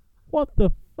 What the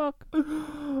fuck?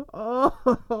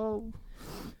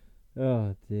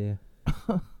 Oh dear.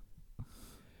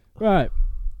 Right.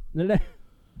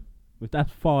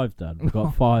 That's 5 done. We've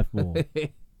got 5 more.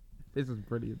 This is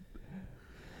brilliant.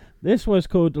 This was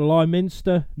called the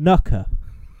Lyminster Knucker.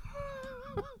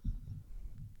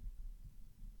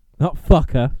 Not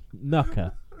fucker,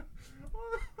 Knucker.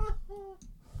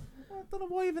 I don't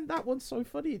know why even that one's so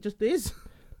funny. It just is.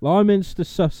 Lyminster,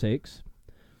 Sussex,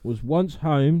 was once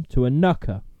home to a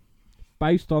knucker,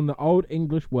 based on the Old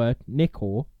English word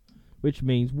nichor, which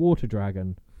means water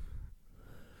dragon.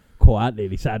 Cool, that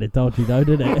nearly sounded dodgy though,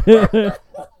 didn't it?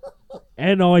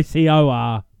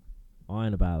 Nicor. I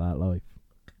ain't about that life.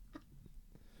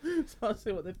 So I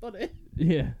see what they've done here.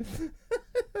 Yeah.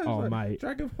 Oh, mate.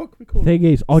 Dragon fuck we call Thing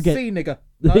is, I get... sea nigger.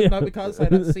 No, we can't say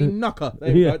that. Sea knucker.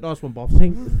 There you go. Nice one, boss.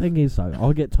 Thing is, though,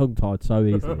 I get tongue-tied so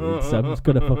easily. It's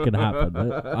going to fucking happen.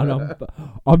 And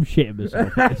I'm shitting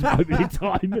myself at this moment in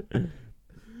time.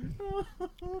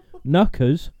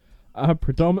 Knuckers are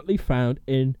predominantly found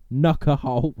in knucker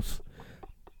holes,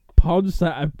 ponds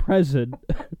that are present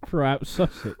throughout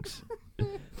Sussex.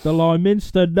 The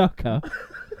Lyminster knucker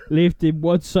lived in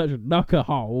one such knucker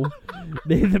hole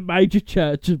near the major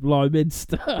church of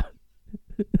Lyminster.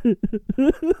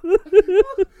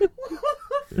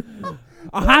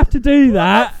 I have to do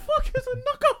that. What the fuck is a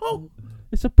knucker hole?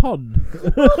 pond.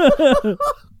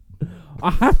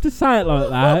 I have to say it like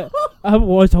that,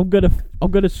 otherwise I'm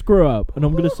gonna screw up and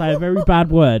I'm gonna say a very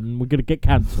bad word and we're gonna get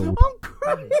cancelled. I'm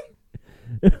crying.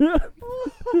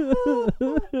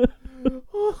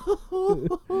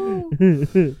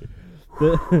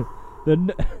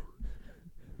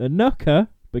 The Nucker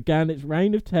began its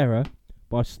reign of terror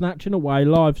by snatching away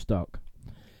livestock.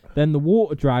 Then the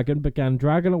water dragon began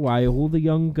dragging away all the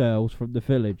young girls from the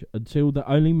village until the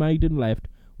only maiden left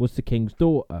was the king's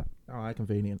daughter. Oh,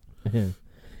 convenient.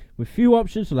 With few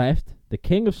options left, the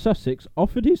King of Sussex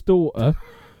offered his daughter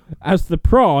as the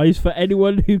prize for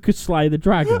anyone who could slay the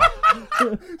dragon.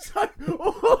 So,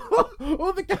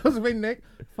 all the girls have been Nick.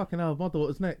 Fucking hell, my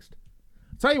daughter's next.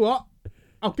 Tell you what,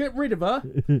 I'll get rid of her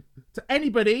to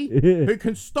anybody who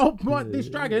can stop this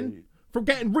dragon from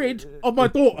getting rid of my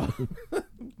daughter.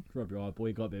 Rub your eye, boy.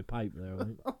 You got a bit of paper there, I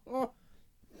think.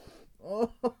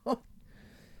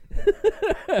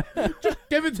 Just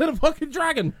give it to the fucking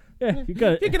dragon. Yeah, you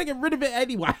got it. You're gonna get rid of it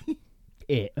anyway.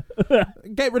 It.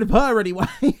 Get rid of her anyway.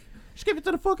 Just give it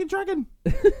to the fucking dragon.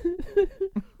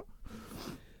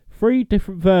 3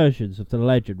 different versions of the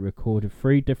legend recorded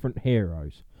 3 different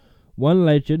heroes. One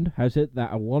legend has it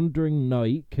that a wandering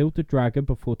knight killed the dragon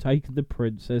before taking the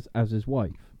princess as his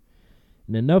wife.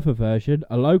 In another version,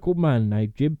 a local man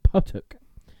named Jim Puttock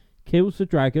kills the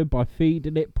dragon by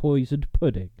feeding it poisoned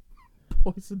pudding.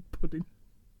 Poisoned pudding.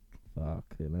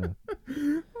 Fucking hell.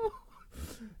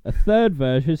 A third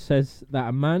version says that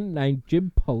a man named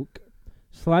Jim Polk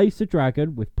slays the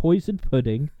dragon with poisoned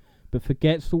pudding but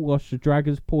forgets to wash the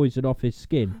dragon's poison off his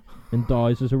skin and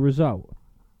dies as a result.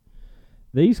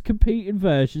 These competing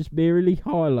versions merely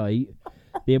highlight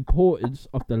the importance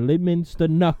of the Lyminster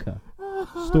Nucker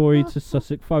story to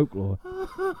Sussex folklore.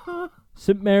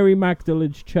 St Mary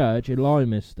Magdalene's Church in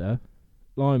Lyminster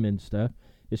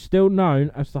is still known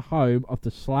as the home of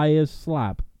the Slayer's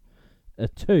Slab, a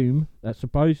tomb that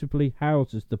supposedly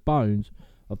houses the bones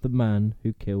of the man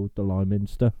who killed the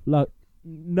Lyminster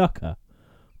Nucker.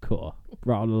 Cool.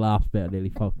 Right on the last bit, I nearly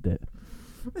fucked it.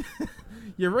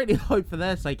 You really hope for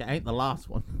their sake it ain't the last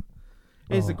one.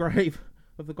 Here's the grave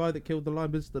of the guy that killed the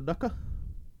Lyminster Nucker.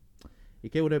 He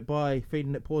killed it by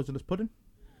feeding it poisonous pudding.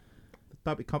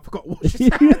 Don't be can't forgot to wash his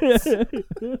hands.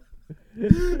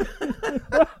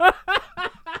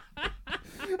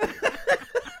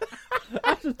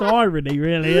 That's just irony,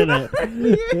 really, isn't it?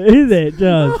 Is it,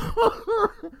 just?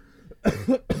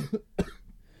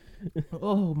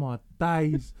 Oh my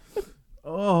days!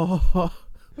 Oh,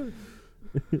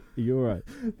 You're right.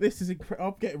 this is incredible.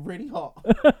 I'm getting really hot.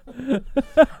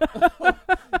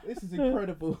 This is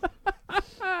incredible.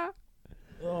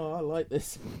 Oh, I like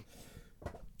this.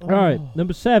 All right,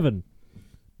 number 7,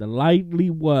 the Laidley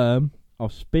Worm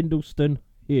of Spindleston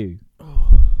Heugh.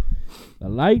 The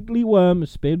Laidley Worm of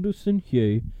Spindleston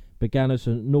Heugh began as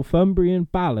a Northumbrian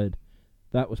ballad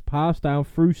that was passed down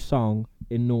through song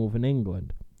in northern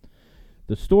England.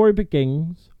 The story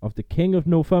begins of the King of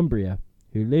Northumbria,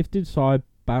 who lived inside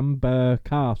Bamburgh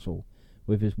Castle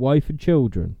with his wife and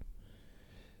children.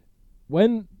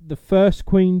 When the first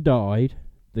queen died,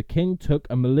 the king took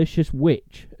a malicious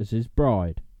witch as his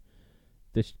bride.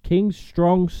 The king's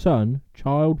strong son,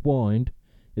 Childwind,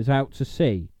 is out to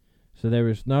sea, so there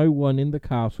is no one in the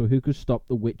castle who could stop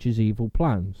the witch's evil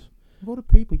plans. What are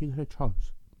people you could have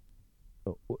chose?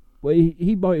 Well,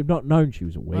 he might have not known she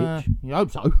was a witch. You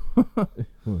hope so.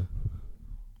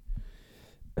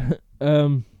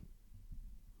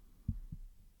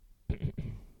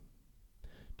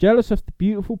 Jealous of the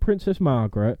beautiful Princess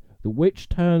Margaret, the witch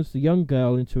turns the young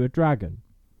girl into a dragon.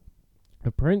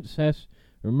 The princess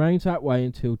remains that way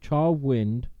until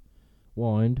Childwind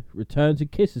returns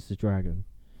and kisses the dragon.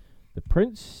 The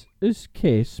prince's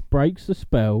kiss breaks the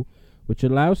spell, which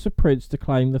allows the prince to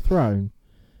claim the throne.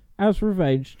 As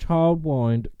revenge,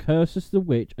 Childwind curses the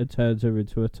witch and turns her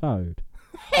into a toad.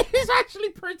 It's actually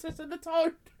Princess and the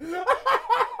Toad.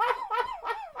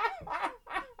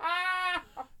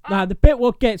 Now, the bit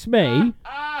what gets me,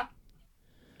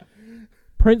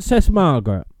 Princess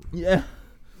Margaret. Yeah.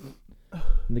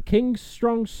 And the king's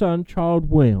strong son,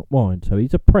 Childwind, so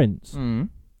he's a prince.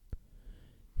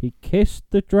 He kissed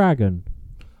the dragon.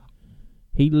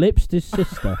 He lipsed his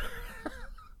sister.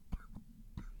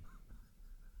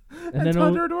 And then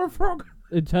turned her into a frog.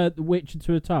 And turned the witch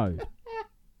into a toad.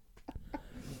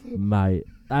 Mate,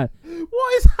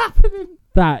 what is happening?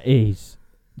 That is,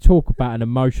 talk about an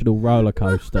emotional roller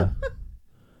coaster.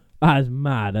 That is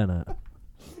mad, isn't it?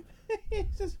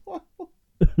 It's just horrible.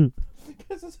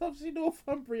 Because it's obviously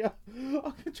Northumbria.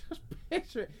 I can just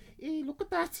picture it. Hey, look at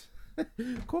that.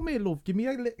 Come here, love. Give me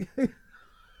a lick.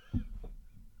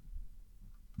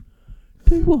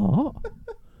 Do what?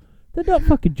 They're not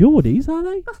fucking Geordies, are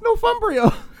they? That's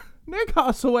Northumbria.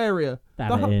 Newcastle area.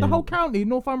 Damn The whole county,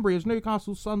 Northumbria, is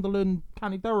Newcastle, Sunderland,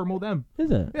 County Durham, all them.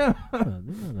 Is it? Yeah. Oh, I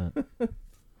didn't know that.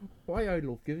 Why, oh,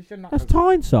 Lord, give us your That's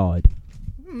Tyneside.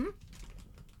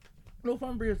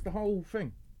 Northumbria's the whole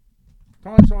thing.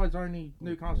 Tyneside's only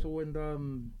Newcastle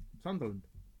and Sunderland.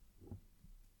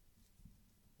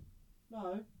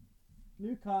 No.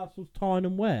 Newcastle's Tyne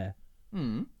and where?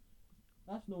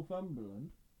 That's Northumberland.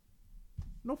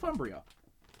 Northumbria.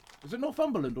 Is it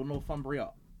Northumberland or Northumbria?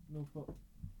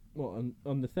 What,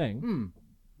 on the thing?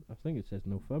 I think it says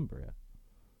Northumbria.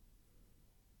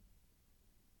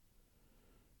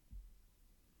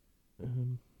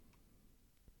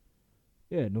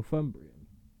 Yeah, Northumbrian.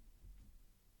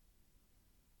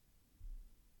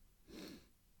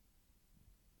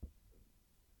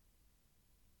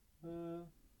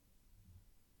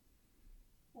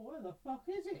 Where the fuck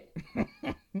is it?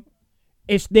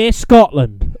 It's near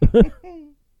Scotland. Sure,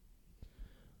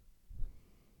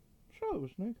 it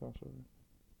was Newcastle.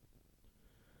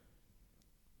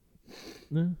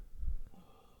 No.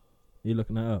 You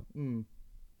looking that up? I don't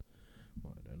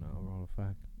know. I'll roll a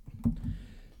fact.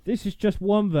 This is just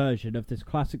one version of this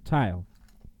classic tale.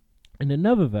 In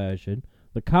another version,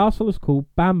 the castle is called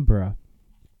Bamborough,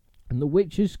 and the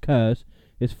witch's curse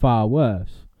is far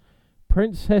worse.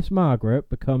 Princess Margaret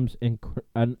becomes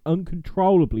an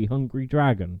uncontrollably hungry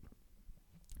dragon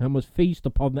and must feast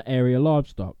upon the area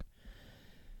livestock.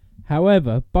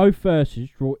 However, both verses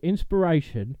draw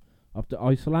inspiration of the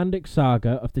Icelandic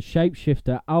saga of the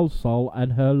shapeshifter Alsol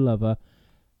and her lover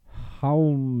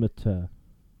Halmter.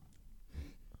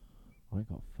 I ain't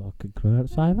got a fucking clue how to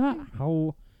say that.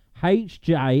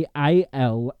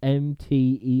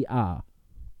 Hjalmter.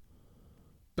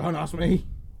 Don't ask me.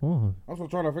 Oh, I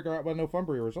was trying to figure out where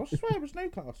Northumbria is. I swear it was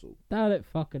Newcastle. damn it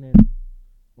fucking in.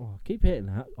 Oh, I keep hitting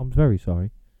that. I'm very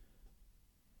sorry.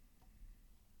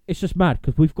 It's just mad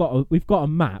because we've got a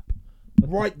map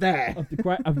Right there.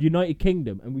 of the United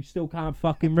Kingdom and we still can't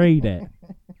fucking read it.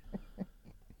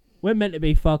 We're meant to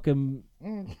be fucking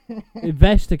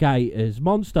investigators,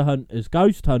 monster hunters,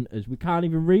 ghost hunters. We can't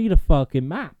even read a fucking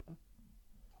map.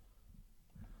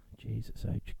 Jesus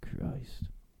H. Christ.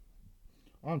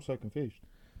 I'm so confused.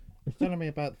 It's telling me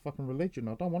about the fucking religion.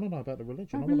 I don't want to know about the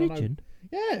religion. Religion?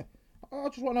 Yeah. I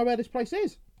just want to know where this place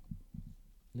is.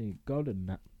 Need God and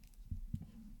that.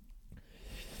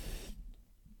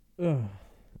 Oh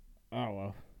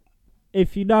well.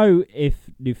 If you know if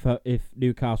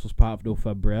Newcastle's part of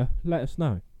Northumbria, let us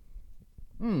know.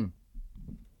 No,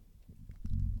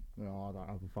 I don't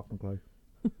have a fucking clue.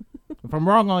 If I'm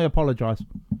wrong, I apologise.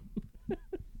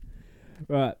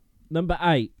 Right, number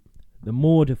 8, the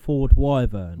Mordeford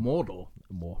Wyvern. Mordor.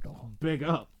 Big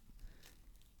up.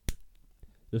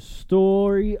 The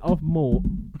story of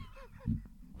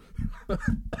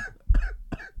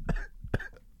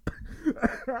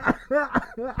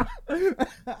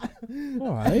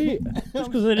Alright.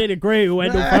 Just because I didn't agree with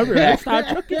Wendell Northumbria,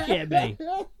 start looking at me.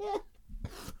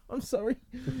 I'm sorry.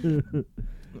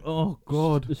 Oh,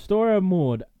 God. The story of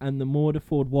Mord and the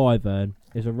Mordeford Wyvern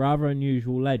is a rather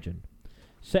unusual legend,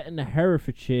 set in the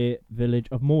Herefordshire village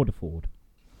of Mordeford.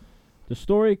 The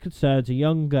story concerns a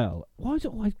young girl. Why is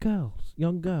it always girls?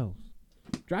 Young girls.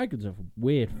 Dragons are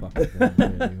weird fucking things,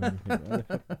 really, when you think about it.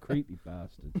 They're fucking creepy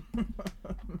bastards.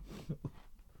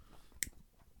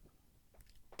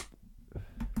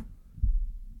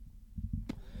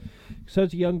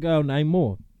 Concerns a young girl named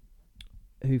Maud,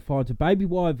 who finds a baby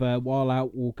wyvern while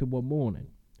out walking one morning.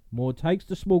 Maud takes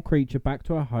the small creature back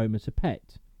to her home as a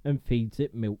pet and feeds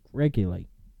it milk regularly.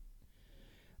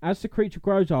 As the creature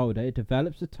grows older, it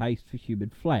develops a taste for human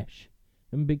flesh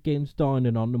and begins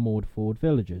dining on the Mordeford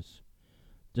villagers.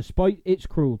 Despite its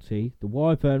cruelty, the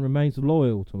wyvern remains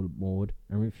loyal to Maud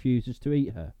and refuses to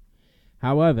eat her.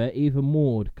 However, even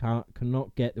Maud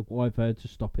cannot get the wyvern to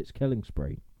stop its killing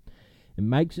spree. It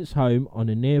makes its home on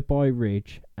a nearby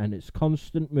ridge, and its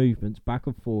constant movements back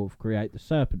and forth create the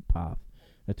Serpent Path,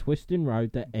 a twisting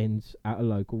road that ends at a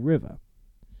local river.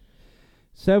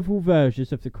 Several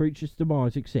versions of the creature's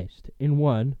demise exist. In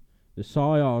one, the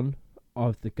scion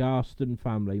of the Garston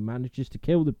family manages to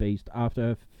kill the beast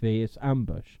after a fierce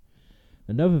ambush.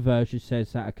 Another version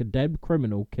says that a condemned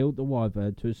criminal killed the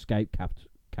wyvern to escape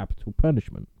capital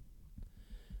punishment.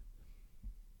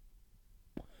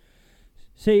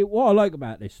 See, what I like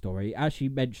about this story, it actually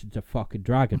mentions a fucking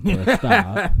dragon for a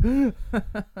start.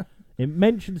 It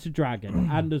mentions a dragon,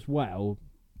 and as well,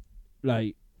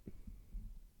 like,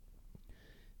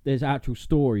 there's actual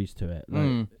stories to it.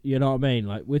 Like, you know what I mean?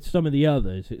 Like, with some of the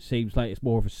others, it seems like it's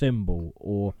more of a symbol,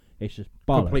 or it's just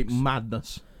bollocks. Complete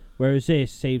madness. Whereas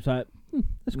this seems like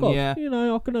it's got, Yeah.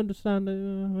 I can understand it. I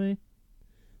mean,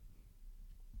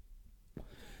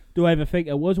 do I ever think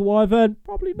it was a wyvern?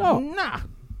 Probably not. Nah.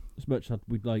 As much as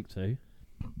we'd like to,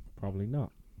 probably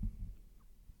not.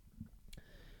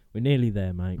 We're nearly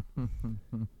there, mate.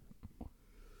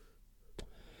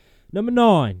 Number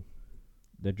 9,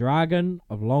 the Dragon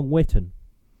of Long Whitton.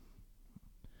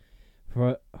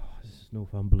 This is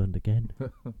Northumberland again.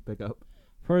 Big up.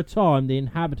 For a time, the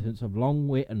inhabitants of Long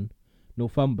Whitton,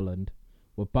 Northumberland,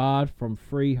 were barred from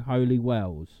 3 holy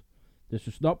wells. This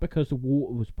was not because the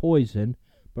water was poison,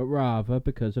 but rather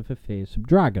because of a fearsome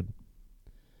dragon.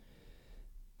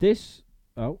 Because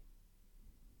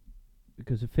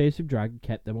a fearsome dragon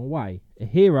kept them away. A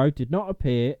hero did not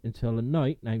appear until a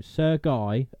knight named Sir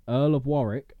Guy, Earl of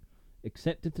Warwick,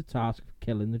 accepted the task of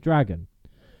killing the dragon.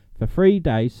 For 3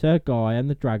 days, Sir Guy and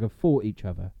the dragon fought each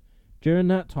other. During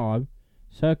that time,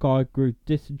 Sir Guy grew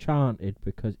disenchanted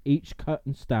because each cut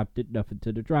and stab did nothing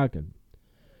to the dragon.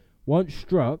 Once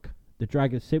struck, the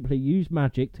dragon simply used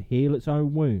magic to heal its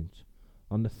own wounds.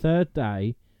 On the 3rd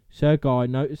day, Sir Guy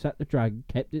noticed that the dragon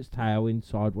kept its tail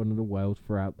inside one of the wells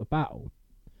throughout the battle.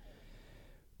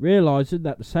 Realising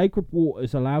that the sacred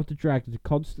waters allowed the dragon to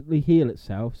constantly heal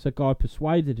itself, Sir Guy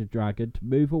persuaded the dragon to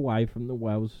move away from the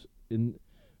wells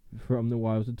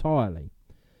entirely,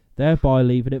 thereby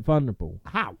leaving it vulnerable.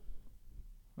 How?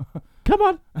 Come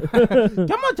on!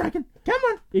 Come on, dragon! Come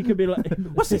on! He could be like,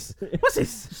 What's this? What's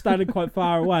this? standing quite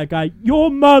far away, going,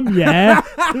 "Your mum, yeah."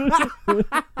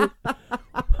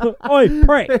 Oi,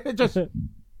 prick! Just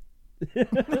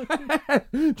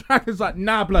dragon's like,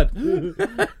 nah, blood.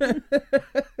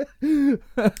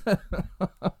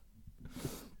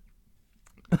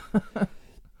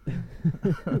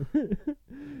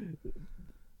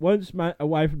 Once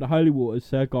away from the holy waters,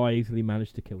 Sir Guy easily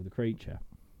managed to kill the creature.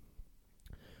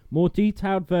 More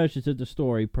detailed versions of the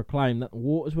story proclaim that the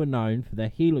waters were known for their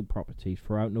healing properties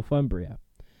throughout Northumbria,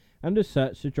 and as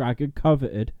such the dragon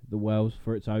coveted the wells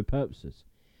for its own purposes.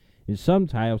 In some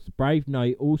tales, the brave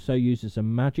knight also uses a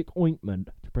magic ointment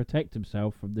to protect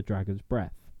himself from the dragon's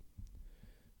breath.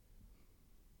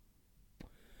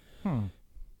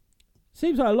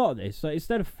 Seems like a lot of this, so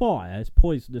instead of fire, it's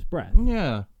poisonous breath.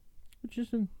 Yeah. Which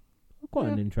is quite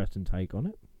an interesting take on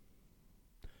it.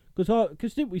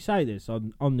 Because didn't we say this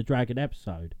on the Dragon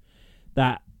episode?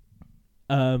 That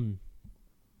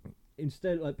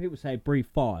instead, like, people say breathe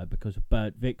fire because of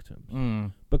burnt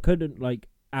victims. But couldn't, like,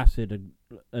 acid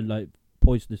and like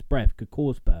poisonous breath could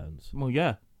cause burns? Well,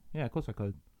 yeah. Yeah, of course I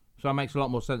could. So it makes a lot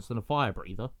more sense than a fire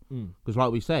breather. Because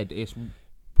like we said, it's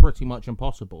pretty much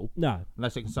impossible. No.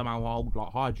 Unless it can somehow hold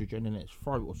like hydrogen in its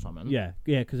throat or something. Yeah,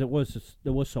 because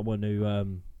there was someone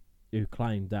who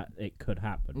claimed that it could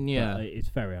happen. Yeah. But it's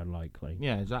very unlikely.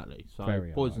 Yeah, exactly. So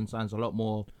Very poison sounds a lot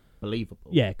more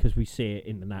believable. Yeah, because we see it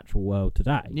in the natural world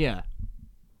today. Yeah.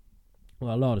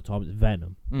 Well, a lot of times it's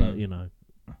venom, but you know.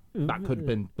 That could have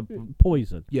been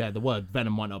poison. Yeah, the word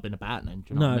venom might not have been a bad name.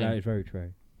 Do you know what I mean? That is very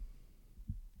true.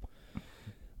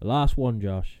 The last one,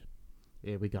 Josh.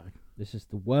 Here we go. This is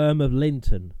the Worm of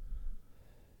Linton.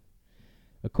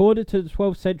 According to the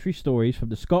 12th century stories from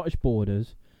the Scottish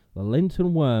borders, the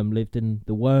Linton worm lived in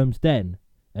the Worm's Den,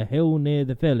 a hill near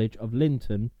the village of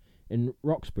Linton in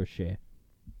Roxburghshire.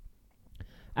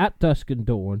 At dusk and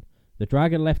dawn, the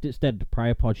dragon left its den to prey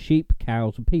upon sheep,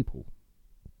 cows, and people.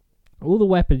 All the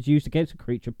weapons used against the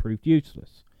creature proved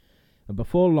useless, and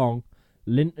before long,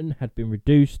 Linton had been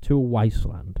reduced to a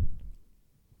wasteland.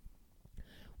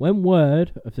 When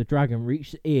word of the dragon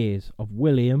reached the ears of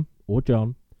William, or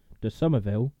John, de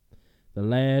Somerville, the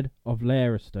Laird of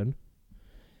Lauriston,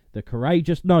 the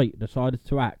courageous knight decided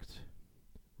to act.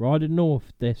 Riding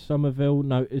north, de Somerville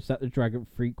noticed that the dragon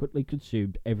frequently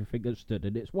consumed everything that stood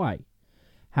in its way.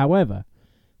 However,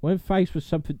 when faced with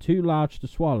something too large to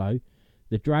swallow,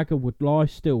 the dragon would lie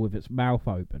still with its mouth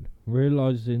open,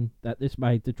 realising that this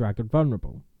made the dragon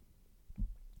vulnerable.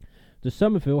 De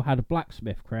Somerville had a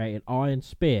blacksmith create an iron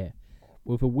spear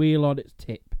with a wheel on its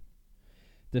tip.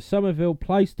 De Somerville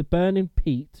placed burning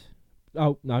peat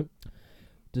on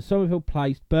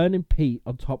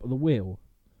top of the wheel.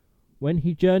 When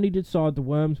he journeyed inside the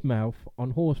worm's mouth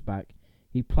on horseback,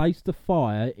 he placed the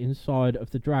fire inside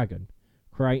of the dragon,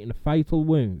 creating a fatal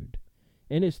wound.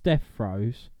 In its death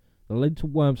throes, the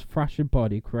Linton worm's thrashing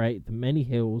body created the many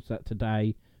hills that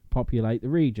today populate the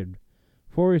region.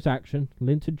 For his action,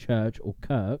 Linton Church, or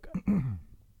Kirk,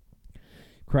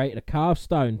 created a carved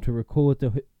stone to record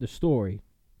the story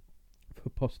for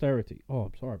posterity. Oh,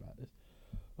 I'm sorry about this.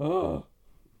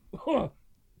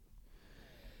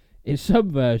 In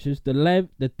some versions,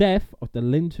 the death of the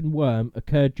Linton worm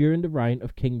occurred during the reign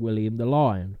of King William the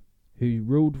Lion, who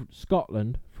ruled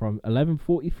Scotland from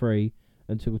 1143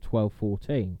 until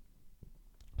 1214.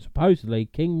 Supposedly,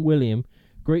 King William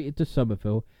greeted the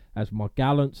Somerville as my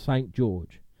gallant St.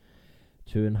 George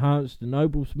to enhance the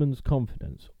nobleman's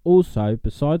confidence. Also,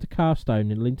 beside the carstone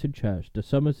in Linton Church, the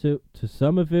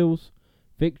Somerville's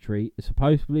victory is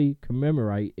supposedly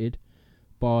commemorated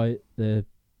by the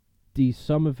De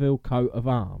Somerville coat of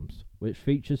arms, which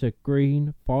features a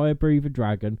green fire-breather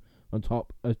dragon on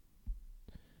top of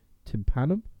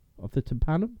tympanum. Of the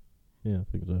tympanum? Yeah, I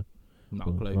think so. Not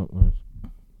a clue. Not nice.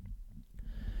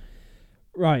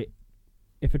 Right.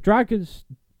 If a dragon's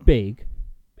big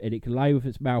and it can lay with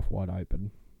its mouth wide open,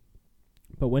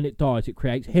 but when it dies it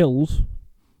creates hills,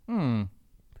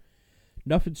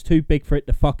 nothing's too big for it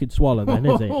to fucking swallow then,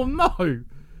 is it? Oh no!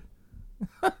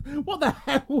 What the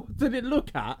hell did it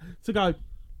look at to go,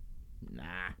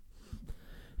 nah?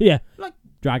 Yeah, Like,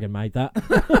 dragon made that.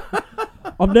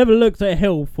 I've never looked at a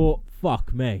hill and thought,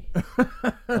 fuck me.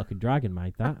 Fucking dragon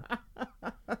made that.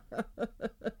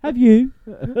 Have you?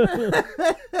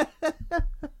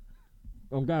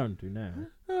 I'm going to now.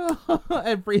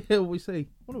 every hill we see.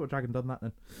 Wonder what dragon done that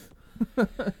then.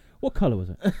 What colour was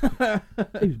it?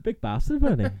 He was a big bastard,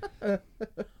 wasn't he?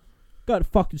 Got to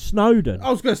fucking Snowdon. I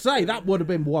was going to say, that would have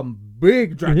been one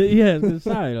big dragon. Yeah, I was going to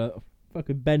say, like,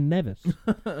 fucking Ben Nevis.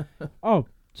 Oh,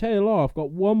 tell you a lie, I've got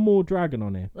one more dragon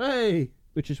on here, Hey!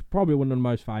 which is probably one of the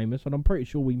most famous, and I'm pretty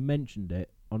sure we mentioned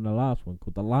it on the last one,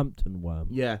 called the Lambton Worm.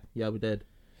 Yeah, we did.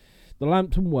 The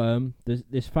Lambton Worm,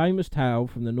 this famous tale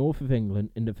from the north of England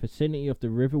in the vicinity of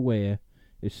the River Wear,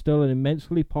 is still an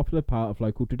immensely popular part of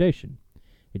local tradition.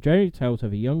 It generally tells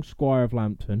of a young squire of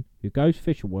Lambton who goes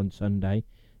fishing one Sunday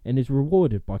and is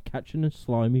rewarded by catching a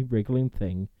slimy, wriggling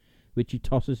thing which he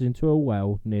tosses into a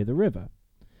well near the river,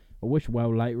 a which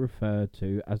well later referred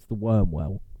to as the Worm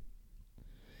Well.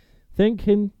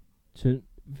 Thinking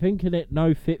it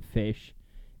no fit fish,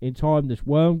 in time this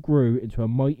worm grew into a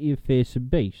mighty and fearsome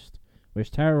beast, which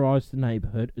terrorised the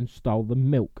neighbourhood and stole the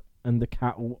milk and the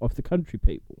cattle of the country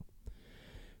people.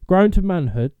 Grown to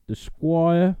manhood, the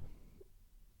squire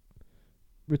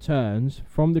returns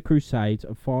from the crusades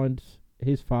and finds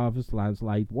his father's lands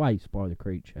laid waste by the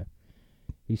creature.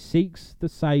 He seeks the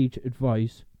sage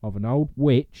advice of an old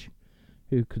witch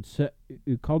who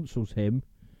counsels him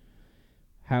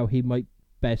how he might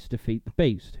best defeat the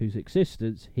beast, whose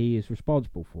existence he is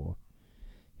responsible for.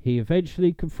 He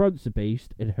eventually confronts the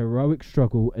beast in a heroic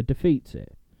struggle and defeats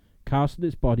it, casting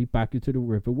its body back into the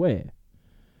River Wear.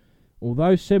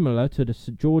 Although similar to the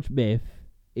St. George myth,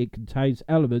 it contains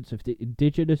elements of the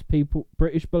indigenous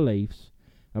British beliefs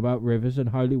about rivers and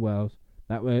holy wells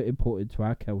that were imported to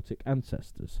our Celtic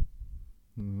ancestors.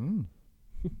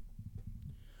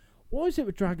 What is it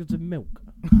with dragons and milk?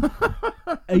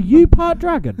 Are you part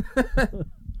dragon?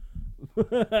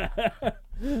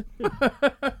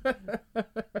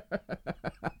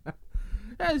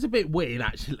 That is a bit weird,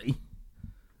 actually.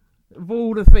 Of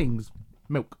all the things,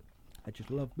 milk. I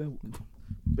just love milk.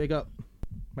 Big up.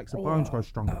 Makes the bones grow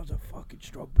stronger. That was a fucking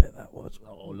strong bit, that was.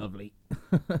 Oh, lovely.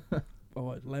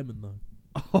 Oh, it's lemon, though.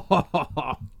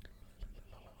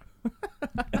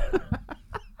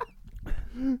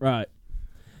 Right.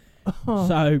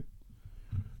 So,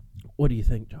 what do you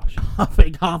think, Josh? I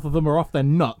think half of them are off their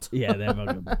nut. Yeah, they're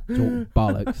fucking talking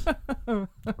bollocks.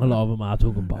 A lot of them are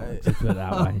talking bollocks, let's put it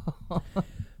that way.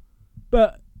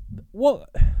 But what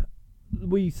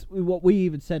we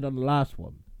even said on the last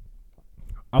one,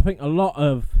 I think a lot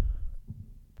of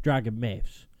dragon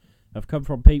myths have come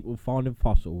from people finding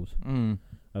fossils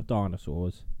of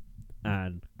dinosaurs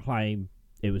and claim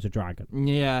it was a dragon.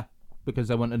 Yeah, because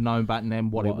they wouldn't have known back then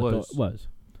what it was.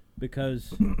 Because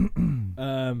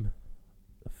the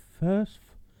first...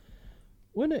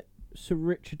 When it... Sir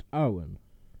Richard Owen...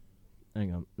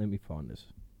 Hang on, let me find this.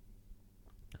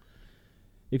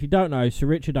 If you don't know, Sir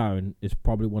Richard Owen is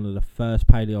probably one of the first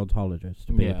paleontologists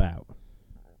to be about.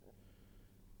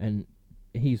 And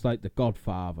he's like the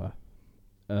godfather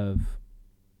of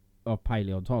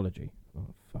paleontology.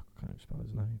 Oh, fuck, I can't spell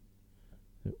his name.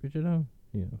 Is it Richard Owen?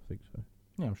 Yeah, I think so.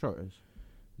 Yeah, I'm sure it is.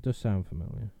 It does sound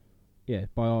familiar. Yeah,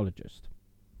 biologist.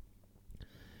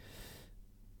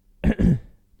 To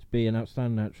be an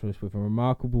outstanding naturalist with a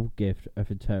remarkable gift of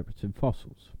interpreting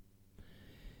fossils.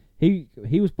 He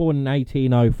was born in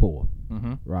 1804,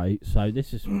 right? So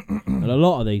this is, and a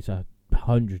lot of these are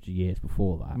hundreds of years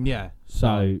before that. Yeah.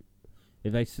 So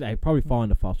if they probably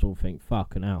find a fossil and think,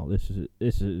 fucking hell, this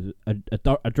is a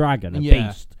dragon, a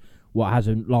beast, what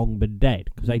hasn't long been dead,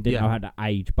 because they didn't know how to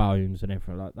age bones and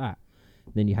everything like that.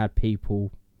 Then you had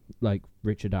people like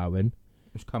Richard Owen.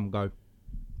 Just come and go.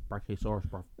 Brachiosaurus,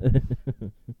 bro.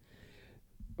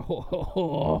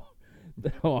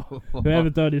 Oh, whoever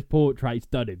done his portrait's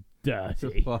done him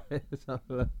dirty.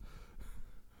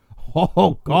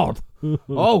 Oh God!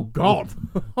 Oh God!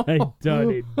 They done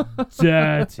him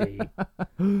dirty.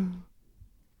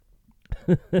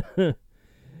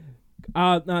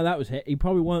 No, that was it. He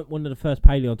probably weren't one of the first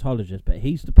paleontologists, but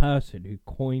he's the person who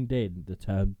coined in the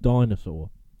term dinosaur.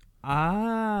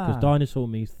 Because dinosaur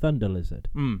means thunder lizard.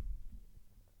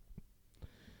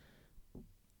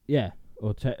 Yeah,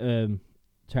 or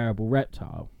terrible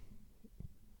reptile.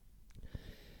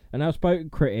 An outspoken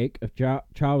critic of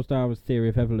Charles Darwin's theory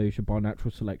of evolution by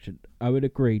natural selection, Owen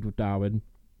agreed with Darwin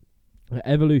that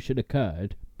evolution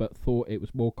occurred, but thought it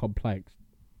was more complex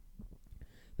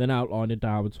than outlined in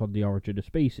Darwin's On the Origin of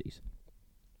Species.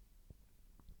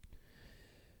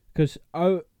 Because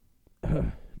I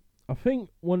think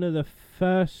one of the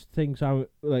first things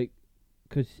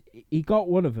because he got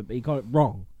one of them, but he got it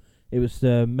wrong. It was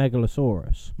the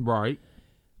Megalosaurus, Right.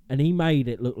 and he made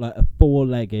it look like a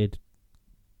four-legged,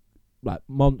 like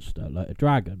monster, like a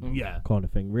dragon, kind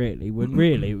of thing. Really, when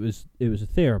really it was a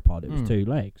theropod. It was 2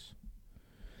 legs.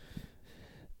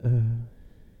 Hang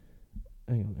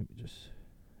on, let me just.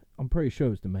 I'm pretty sure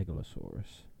it was the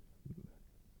Megalosaurus.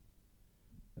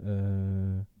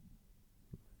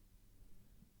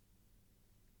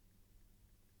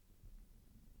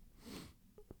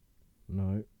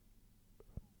 No.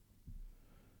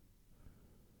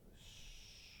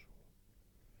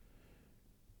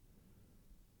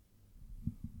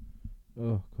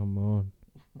 Oh, come on.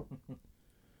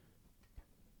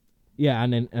 Yeah,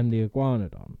 and the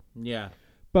Iguanodon. Yeah.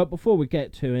 But before we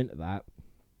get too into that,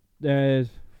 there's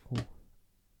 4,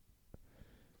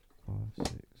 5, 6,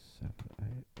 7,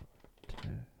 8,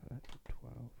 10, 11,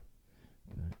 12,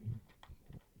 13,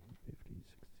 14, 15,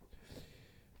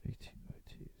 16, 18,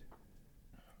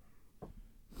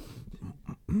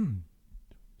 19.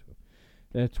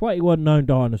 There are 21 known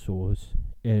dinosaurs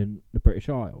in the British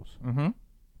Isles. Mm-hmm.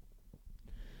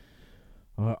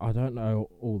 I don't know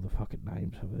all the fucking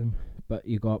names of them, but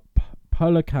you got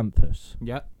Polacanthus,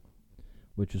 Yep.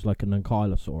 which is like an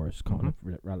Ankylosaurus kind of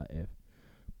relative.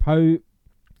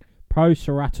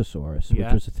 Proceratosaurus,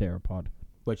 which was a theropod.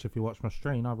 Which, if you watch my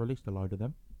stream, I released a load of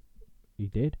them. You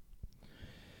did?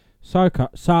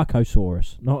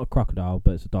 Sarcosaurus, not a crocodile,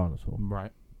 but it's a dinosaur.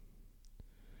 Right.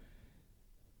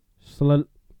 Scelidosaurus.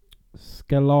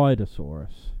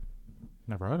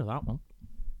 Never heard of that one.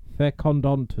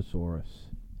 Fecundontosaurus.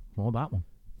 More that one.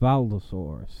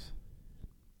 Valdosaurus.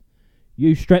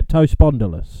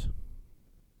 Eustreptospondylus,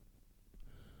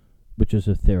 which is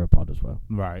a theropod as well.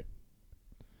 Right.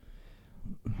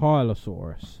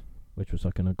 Hylosaurus, which was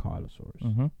like an Ankylosaurus.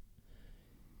 Mm-hmm.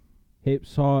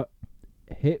 Hips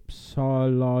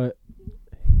don't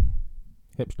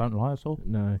lie at all.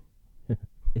 No.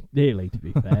 Nearly, to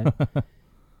be fair.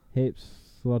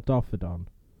 Hypsilophodon.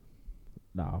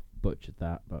 No, I've butchered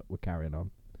that, but we're carrying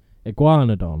on.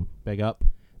 Iguanodon. Big up.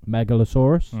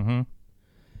 Megalosaurus. Mm-hmm.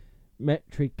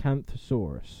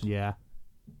 Metricanthosaurus. Yeah.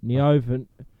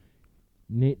 Neovenator.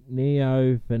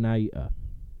 Neovenator.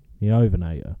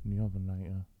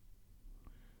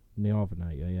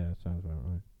 Neovenator, yeah, sounds about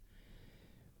right.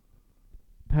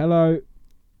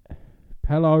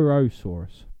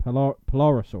 Pelorosaurus.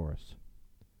 Pelorosaurus.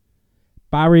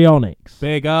 Baryonyx.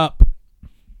 Big up.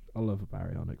 I love a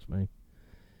Baryonyx, mate.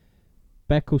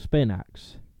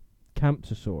 Beckelspinax.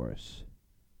 Camptosaurus.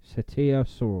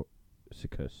 Cetiosaurus.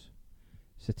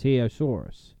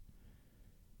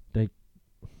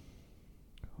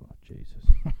 Oh, Jesus.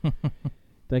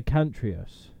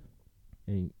 Decantrius.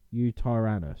 And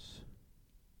Eutyrannus.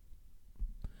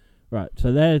 Right,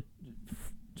 so they're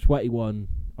 21.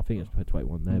 I think it's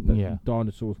 21 there, but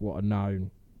dinosaurs what are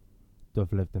known to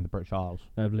have lived in the British Isles.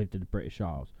 They've lived in the British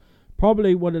Isles.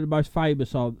 Probably one of the most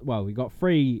famous on. Well, we got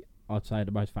 3. I'd say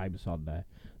the most famous on there: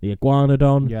 the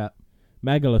Iguanodon,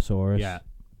 Megalosaurus,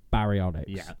 Baryonyx.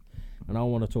 Yeah, and I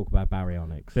want to talk about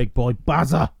Baryonyx. Big boy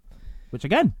Bazza, which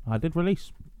again I did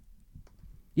release.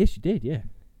 Yes, you did. Yeah,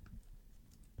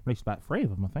 released about 3 of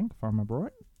them, I think, if I remember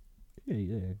right. Yeah, you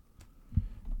did.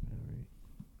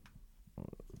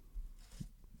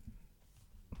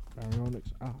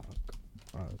 Baryonyx arc.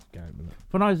 Oh, it's game, isn't it?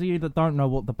 For those of you that don't know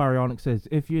what the Baryonyx is,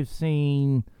 if you've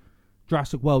seen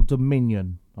Jurassic World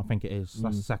Dominion, I think it is.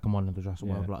 That's the second one of the Jurassic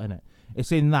World lot, isn't it?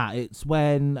 It's in that. It's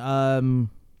when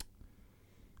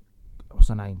what's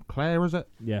her name? Claire, is it?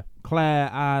 Yeah. Claire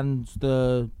and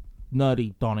the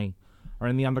nerdy Donnie are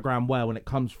in the underground well and it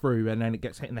comes through and then it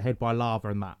gets hit in the head by lava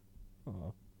and that.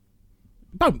 Oh.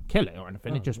 Don't kill it or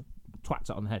anything, it just twats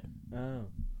it on the head. Oh.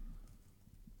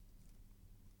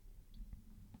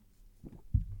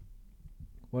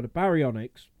 Well, the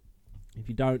Baryonyx If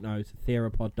you don't know, it's a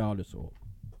theropod dinosaur.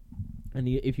 And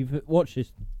if you've watched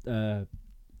this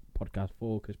podcast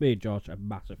before, because me and Josh are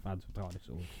massive fans of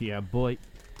dinosaurs. Yeah, boy.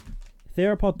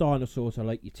 Theropod dinosaurs are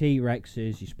like your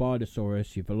T-Rexes, your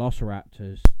Spinosaurus, your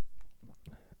Velociraptors.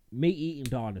 Meat-eating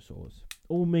dinosaurs.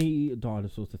 All meat-eating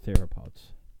dinosaurs are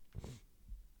theropods.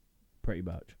 Pretty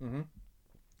much. Mm-hmm.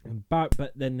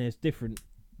 But then there's different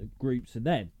groups of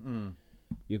them.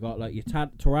 You've got like your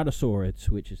Tyrannosaurids,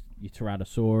 which is your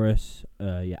Tyrannosaurus,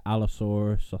 your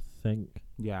Allosaurus, I think.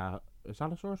 Yeah. Is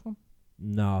Allosaurus one?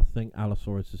 No, I think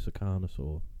Allosaurus is a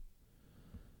carnosaur.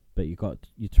 But you got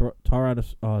your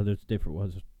Tyrannosaurus. Oh, there's different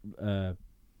ones.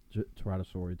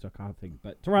 Tyrannosaurids, I can't think.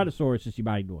 But Tyrannosaurus is your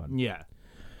main one. Yeah.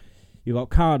 You got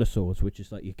Carnosaurs, which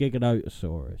is like your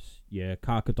Giganotosaurus, your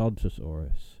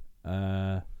Carcharodontosaurus,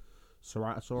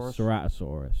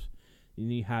 Ceratosaurus.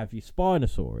 And you have your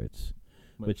Spinosaurids,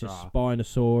 which is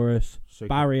Spinosaurus,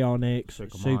 Baryonyx,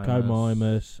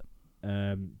 Suchomimus,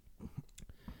 and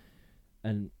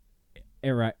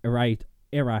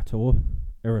Irator.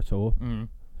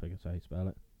 If I can say spell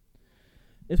it.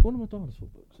 It's one of my dinosaur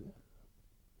books.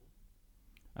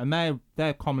 And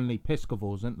they're commonly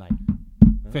piscivores, aren't they?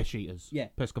 Fish eaters. Yeah.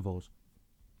 Piscivores.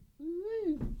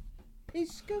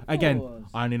 Piscivores. Again,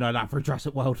 I only know that for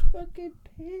Jurassic World. Fucking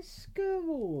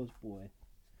piscivores, boy.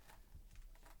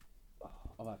 Oh,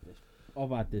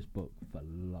 I've had this book for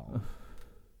long.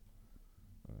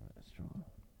 Alright, let's try.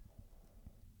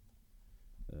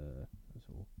 That's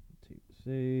all.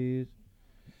 T's.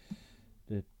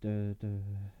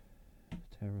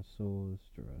 Pterosaurs.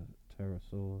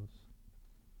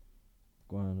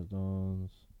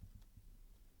 Guanodons.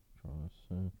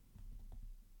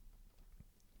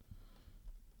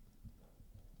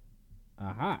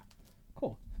 Aha!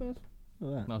 Cool. First,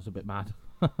 look at That was a bit mad.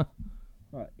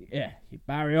 Right, yeah, your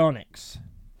Baryonyx.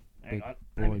 Big Hang on.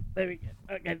 boy. There we go.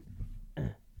 Okay.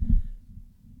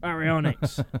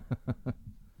 Baryonyx.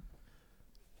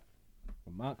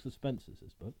 Marks and Spencer's,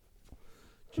 this book.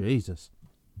 Jesus.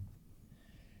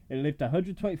 It lived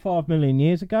 125 million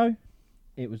years ago.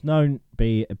 It was known to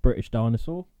be a British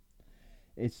dinosaur.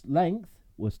 Its length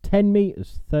was 10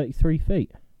 metres, 33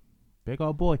 feet. Big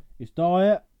old boy. Its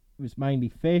diet was mainly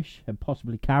fish and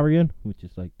possibly carrion, which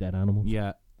is like dead animals.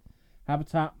 Yeah.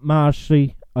 Habitat,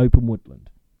 marshy, open woodland.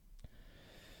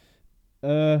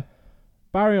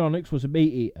 Baryonyx was a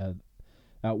meat eater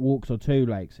that walks on two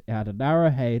legs. It had a narrow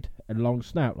head and long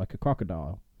snout like a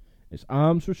crocodile. Its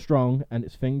arms were strong and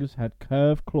its fingers had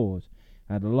curved claws.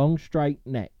 It had a long straight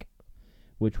neck,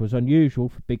 which was unusual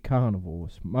for big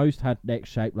carnivores. Most had necks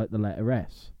shaped like the letter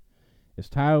S. Its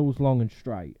tail was long and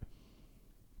straight.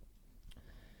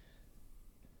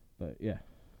 But yeah,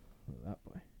 that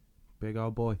boy. Big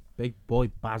old boy. Big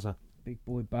boy Bazza. Big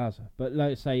boy Bazza. But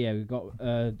let's say, yeah, we've got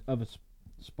other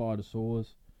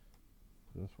Spinosaurs.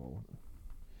 That's what I want.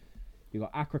 You've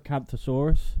got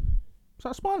Acrocanthosaurus. Is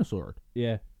that a Spinosaurus?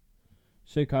 Yeah.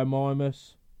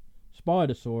 Suchomimus,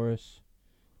 Spinosaurus,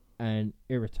 and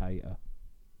Irritator.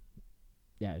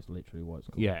 Yeah, it's literally what it's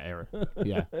called. Yeah, Eric.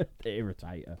 Yeah. The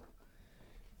Irritator.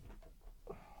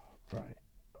 Right.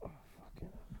 Oh,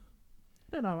 fucking.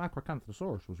 I didn't know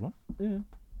Acrocanthosaurus was one. Yeah.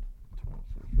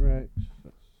 Rex.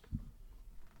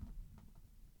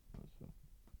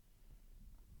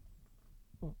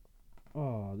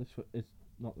 Oh, this is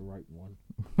not the right one.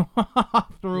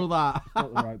 After all that. It's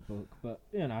not the right book, but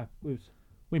you know,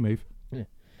 we move. Yeah.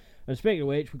 And speaking of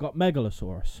which, we've got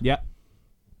Megalosaurus. Yeah.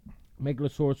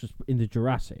 Megalosaurus was in the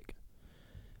Jurassic.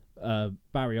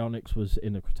 Baryonyx was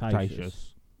in the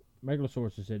Cretaceous.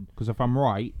 Megalosaurus is in. Because if I'm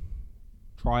right,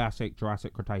 Triassic,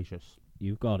 Jurassic, Cretaceous.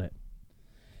 You've got it.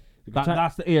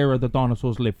 That's the era the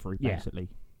dinosaurs lived through, basically.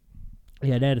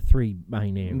 Yeah, they're the three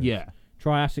main eras. Yeah.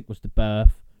 Triassic was the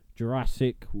birth.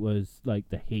 Jurassic was like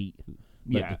the heat,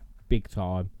 like the big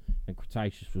time, and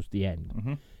Cretaceous was the end.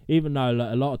 Mm-hmm. Even though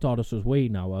like, a lot of dinosaurs we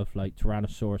know of, like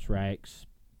Tyrannosaurus Rex,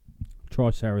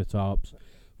 Triceratops,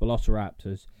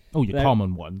 Velociraptors, Oh, your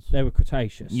common ones. they were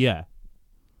Cretaceous. Yeah.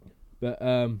 But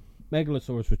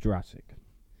Megalosaurus was Jurassic.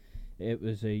 It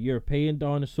was a European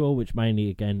dinosaur, which mainly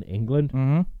again England.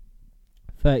 Mm-hmm.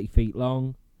 30 feet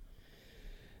long.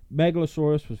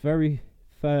 Megalosaurus was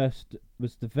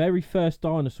the very first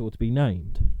dinosaur to be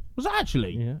named. Was it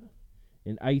actually? Yeah.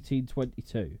 In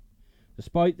 1822.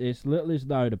 Despite this, little is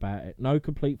known about it. No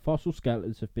complete fossil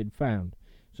skeletons have been found.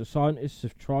 So scientists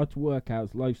have tried to work out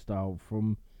its lifestyle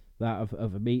from that of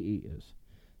other meat eaters.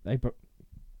 They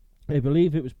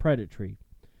believe it was predatory.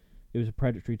 It was a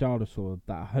predatory dinosaur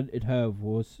that hunted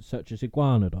herbivores such as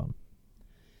Iguanodon.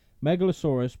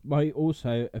 Megalosaurus might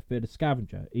also have been a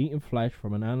scavenger, eating flesh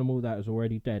from an animal that is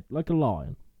already dead, like a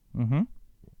lion. Mm-hmm.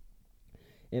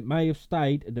 It may have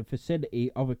stayed in the vicinity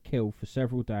of a kill for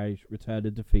several days,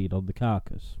 returning to feed on the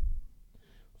carcass.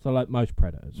 So, like most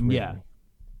predators, really. Yeah.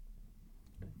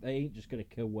 They ain't just going to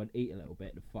kill one, eat a little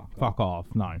bit, and Fuck off,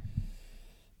 no.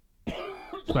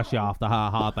 Especially after how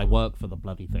hard they work for the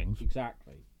bloody things.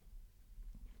 Exactly.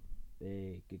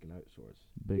 Big Giganotosaurus.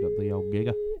 Big up the old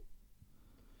Giga.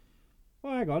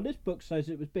 Oh, hang on. This book says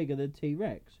it was bigger than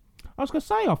T-Rex. I was going to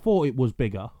say, I thought it was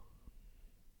bigger.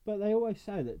 But they always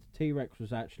say that the T-Rex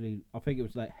was actually, I think it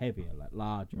was like heavier, like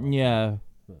larger. Yeah.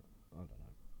 But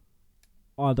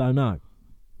I don't know.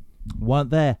 Weren't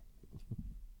there.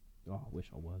 Oh, I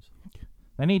wish I was.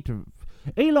 They need to...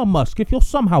 Elon Musk, if you're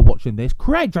somehow watching this,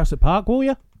 create Jurassic Park, will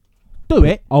you? Do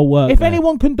it. I'll work If there.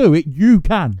 anyone can do it, you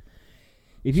can.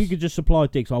 If you could just supply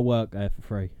digs, I'll work there for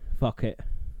free. Fuck it.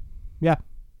 Yeah.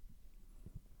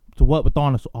 To work with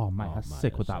dinosaurs. Oh, mate, Oh, how mate,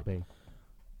 sick would that's that be?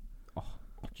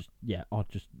 I'll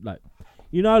just like,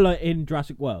 you know, like in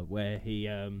Jurassic World where he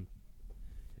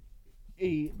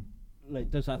like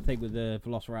does that thing with the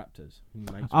Velociraptors.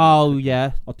 Oh,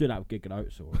 yeah. I'll do that with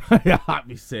Giganotosaurus. Yeah, that'd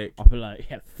be sick. I'll be like,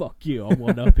 yeah, fuck you, I'm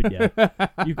one upping you.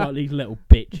 You got these little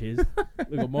bitches.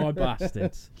 Look at my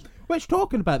bastards. Which,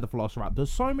 talking about the Velociraptors,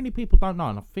 so many people don't know,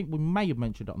 and I think we may have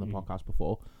mentioned it on the podcast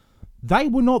before, they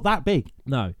were not that big.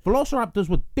 No, Velociraptors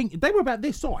were they were about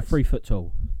this size. 3 foot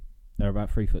tall. They're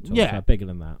about 3 foot tall. Yeah. So bigger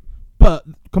than that. But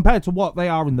compared to what they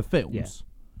are in the films,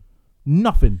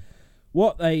 nothing.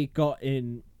 What they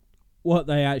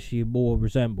actually more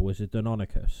resemble is a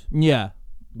Deinonychus, Yeah.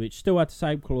 which still had the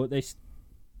same claw. They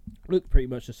look pretty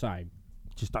much the same.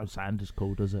 Just don't sound as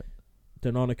cool, does it?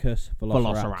 Deinonychus,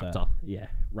 Velociraptor. Yeah,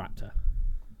 raptor.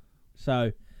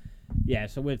 So, yeah,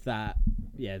 so with that,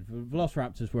 yeah, the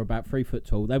Velociraptors were about 3 foot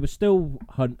tall. They were still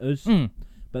hunters,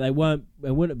 but they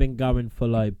wouldn't have been going for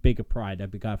like bigger prey.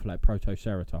 They'd be going for like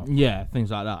Protoceratops. Yeah,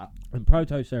 things like that. And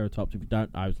Protoceratops, if you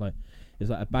don't know, is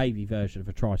like a baby version of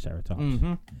a Triceratops.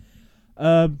 Mm-hmm.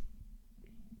 Do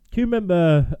you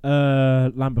remember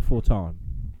Land Before Time?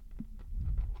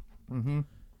 Mm-hmm.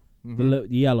 The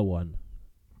yellow one.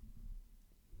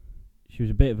 She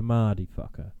was a bit of a mardy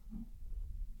fucker.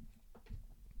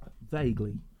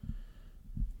 Vaguely.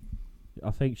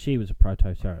 I think she was a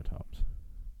Protoceratops.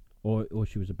 Or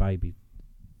she was a baby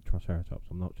Triceratops.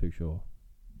 I'm not too sure.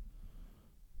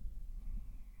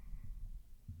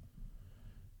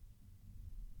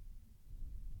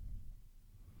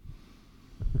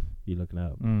 You looking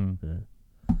up?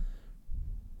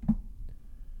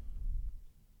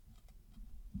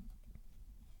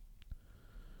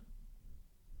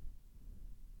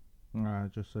 Yeah.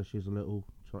 Just so she's a little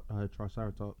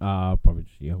Triceratops. Probably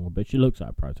just a young one, but she looks like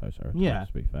a Protoceratops. Yeah.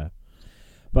 To be fair.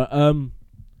 But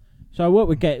so what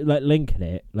we get, like linking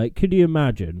it, like, could you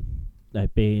imagine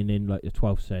like being in like the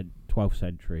 12th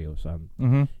century or something?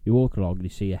 Mm-hmm. You walk along and you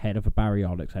see a head of a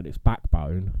Baryonyx and its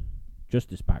backbone,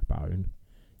 just its backbone.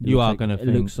 You are going to It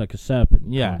think... looks like a serpent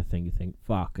Yeah. kind of thing. You think,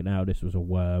 fuck, and now this was a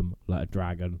worm, like a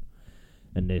dragon,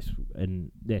 and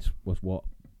this was what,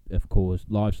 of course,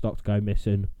 livestock to go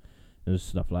missing and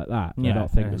stuff like that. Yeah, I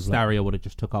don't think Hysteria would have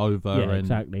just took over. yeah, and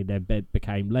exactly. They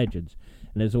became legends.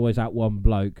 And there's always that one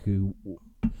bloke who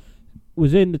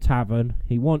was in the tavern.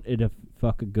 He wanted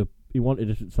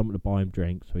someone to buy him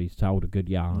drinks, so he's told a good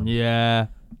yarn Yeah.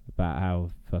 about how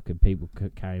fucking people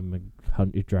came and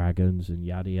hunted dragons and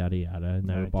yada yada yada, and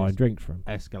they Yeah, were it buying just drinks from.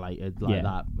 Escalated like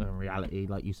that. In reality,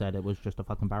 like you said, it was just a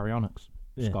fucking Baryonyx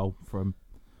skull from...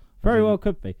 Very well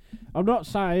could be. I'm not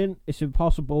saying it's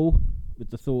impossible with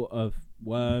the thought of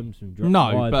worms and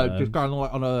No, but just going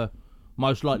like on a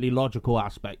most likely logical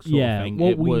aspect sort of thing.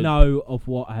 What we know of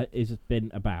what it's been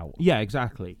about. Yeah,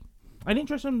 exactly. And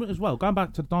interesting as well, going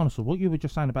back to the dinosaur, what you were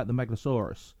just saying about the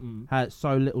Megalosaurus, had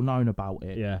so little known about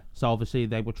it. Yeah. So obviously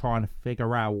they were trying to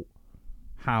figure out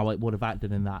how it would have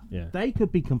acted in that. Yeah. They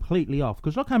could be completely off,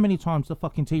 because look how many times the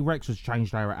fucking T-Rex has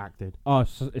changed how it acted. Oh,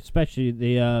 especially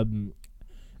the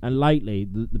and lately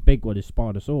the big one is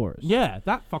Spinosaurus. Yeah,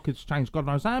 that fucker's changed God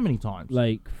knows how many times.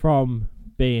 Like from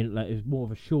being like it's more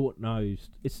of a short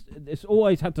nosed. It's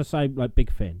always had the same like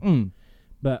big fin,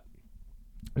 but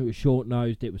it was short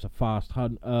nosed. It was a fast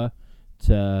hunter.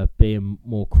 To being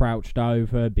more crouched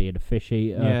over, being a fish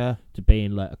eater, to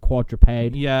being like a quadruped,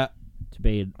 to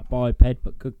being a biped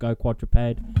but could go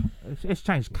quadruped. It's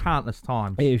changed countless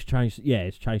times. It has changed. Yeah,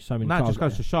 it's changed so many And that times. just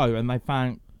goes to show, and they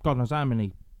found God knows how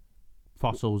many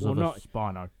fossils of a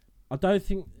Spino. I don't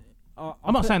think.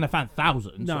 I'm not saying they found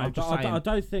thousands. No, I'm just but saying I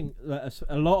don't think that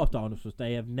a lot of dinosaurs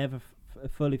they have never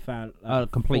fully found a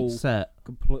complete set,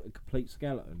 complete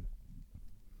skeleton.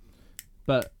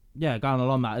 But yeah, going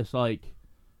along that, it's like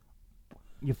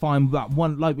you find that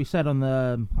one, like we said on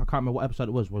the, I can't remember what episode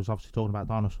it was obviously talking about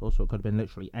dinosaurs, so it could have been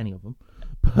literally any of them.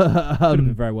 But, Could have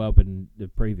been very well been the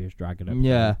previous dragon episode.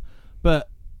 yeah, but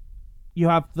you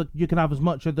can have as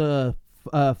much of the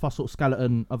fossil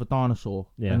skeleton of a dinosaur,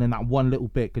 and then that one little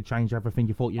bit could change everything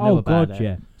you thought you knew about it.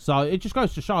 Yeah. So it just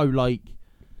goes to show, like,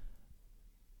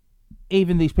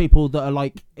 even these people that are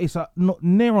like, it's not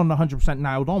near on 100%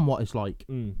 nailed on what it's like.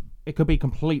 It could be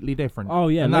completely different. Oh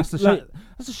yeah, and that's a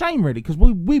shame, really, because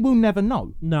we will never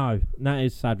know. No, that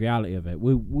is the sad reality of it.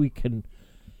 We can.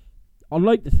 I'd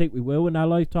like to think we will in our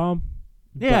lifetime.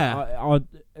 Yeah, I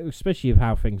especially of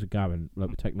how things are going,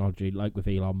 like with technology, like with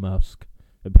Elon Musk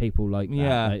and people like that.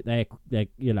 Yeah,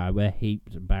 they're we're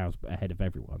heaps and barrels ahead of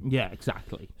everyone. Yeah,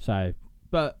 exactly. So,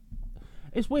 but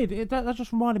it's weird. That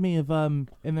just reminded me of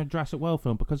in the Jurassic World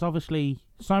film, because obviously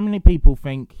so many people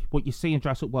think what you see in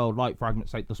Jurassic World, like for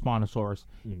argument's sake, the Spinosaurus,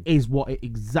 is what it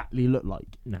exactly looked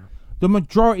like. No. The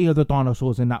majority of the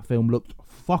dinosaurs in that film looked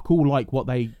fuck all like what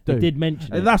they do. They did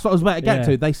mention it. That's what I was about to get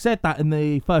to. They said that in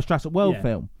the first Jurassic World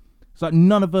film. So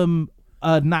none of them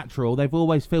are natural. They've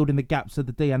always filled in the gaps of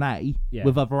the DNA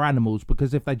with other animals,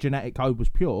 because if their genetic code was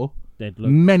pure,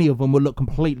 many of them would look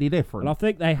completely different. Well, I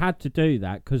think they had to do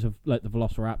that because of like the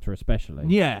Velociraptor, especially.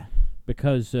 Yeah,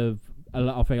 because of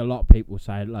I think a lot of people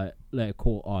say like they're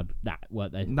caught on that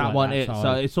weren't they? That one it.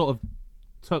 So it sort of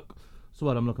took. That's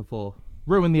what I'm looking for.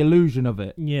 Ruin the illusion of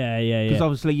it. Yeah. Because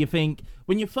obviously you think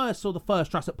when you first saw the first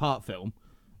Jurassic Park film,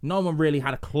 no one really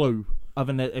had a clue,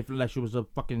 other than unless you was a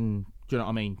fucking, do you know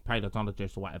what I mean,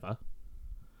 paleontologist or whatever,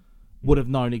 would have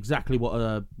known exactly what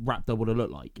a raptor would have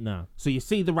looked like. No. So you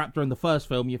see the raptor in the first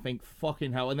film, you think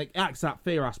fucking hell, and it acts that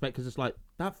fear aspect because it's like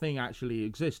that thing actually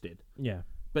existed. Yeah.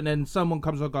 But then someone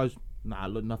comes and goes, nah,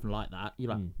 look, nothing like that. You're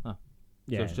like, oh.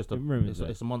 Yeah. So it's just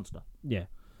it's a monster. Yeah.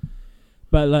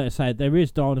 But like I said, there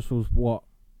is dinosaurs what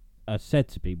are said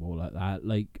to be more like that,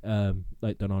 like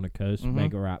Deinonychus,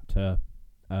 Megaraptor,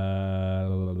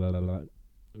 Oviraptor,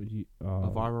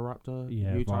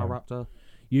 Utahraptor.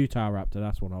 Utahraptor,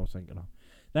 that's what I was thinking of.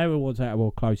 They were ones that are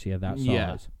more closely at that size.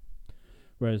 Yeah.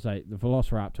 Whereas like the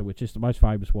Velociraptor, which is the most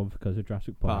famous one because of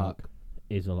Jurassic Park,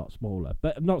 is a lot smaller.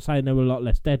 But I'm not saying they were a lot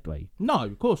less deadly. No,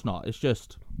 of course not. It's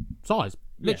just size.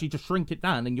 Literally just shrink it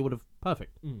down and you would have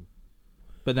perfect.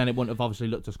 But then it wouldn't have obviously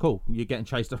looked as cool. You're getting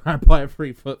chased around by a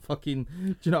 3-foot fucking...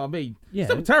 Do you know what I mean? Yeah.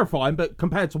 It's still terrifying, but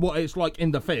compared to what it's like in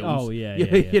the films...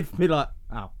 You'd be like,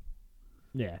 oh.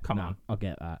 Yeah. Come on. I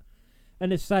get that.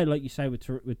 And it's so, like you say, with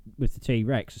the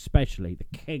T-Rex, especially, the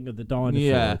king of the dinosaurs.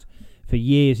 Yeah. For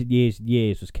years and years and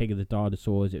years was king of the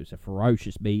dinosaurs. It was a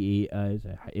ferocious meat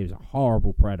eater. It was a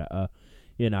horrible predator.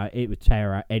 You know, it would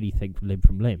tear out anything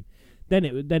from limb.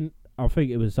 Then I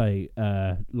think it was late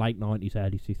 90s,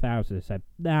 early 2000s. They said,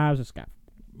 nah, it was a scavenger.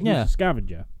 Yeah. A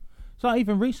scavenger. So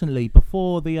even recently,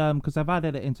 before the... Because they've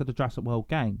added it into the Jurassic World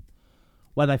game,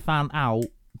 where they found out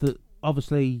that,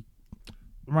 obviously,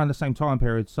 around the same time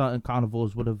period, certain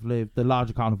carnivores would have lived... The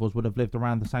larger carnivores would have lived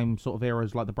around the same sort of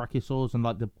eras, like the brachiosaurs and,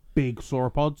 like, the big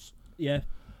sauropods. Yeah.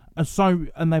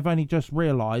 And they've only just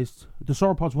realised the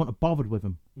sauropods wouldn't have bothered with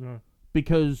them. No.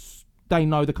 Because... They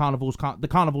know the carnivores can't. The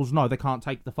carnivores know they can't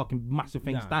take the fucking massive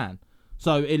things down.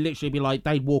 So it literally be like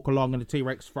they'd walk along and the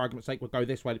T-Rex, for argument's sake, would go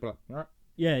this way. They'd be like, all right.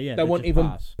 Yeah. They wouldn't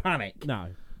even panic. No.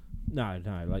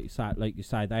 Like you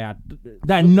say, they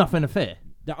had nothing to fear.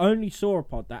 The only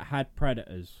sauropod that had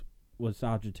predators was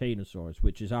Argentinosaurus,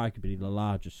 which is arguably the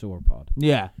largest sauropod.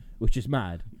 Yeah. Which is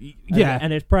mad. Yeah.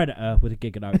 And its predator was a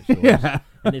Giganotosaurus. Yeah.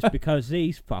 And it's because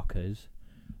these fuckers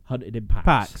hunted in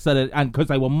packs. So and because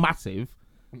they were massive,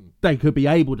 they could be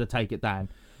able to take it down.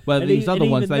 Where these other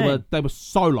ones, they were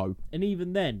solo. And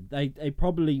even then, they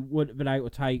probably wouldn't have been able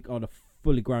to take on a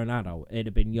fully grown adult. It'd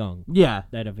have been young. Yeah.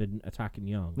 They'd have been attacking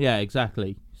young. Yeah,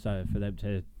 exactly. So for them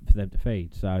to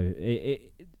feed. So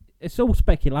it's all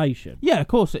speculation. Yeah, of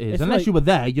course it is. It's Unless you were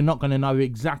there, you're not going to know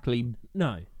exactly.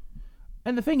 No.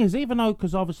 And the thing is, even though,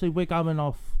 because obviously we're going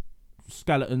off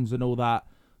skeletons and all that,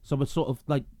 so we're sort of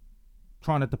like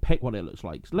trying to depict what it looks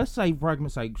like. So let's say, for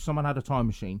argument's sake, someone had a time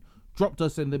machine, dropped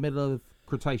us in the middle of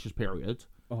Cretaceous period.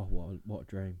 Oh, what a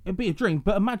dream. It'd be a dream,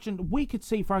 but imagine we could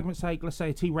see, for argument's sake, let's say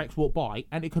a T-Rex walk by,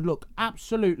 and it could look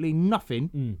absolutely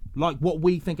nothing like what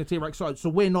we think a T-Rex is. So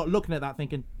we're not looking at that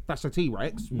thinking, that's a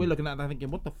T-Rex. We're looking at that thinking,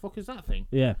 what the fuck is that thing?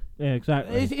 Yeah,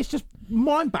 exactly. It's just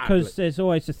mind-boggling. Because there's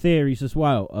always the theories as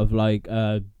well of like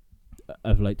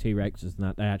T-Rexes and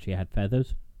that they actually had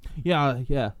feathers.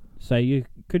 Yeah. So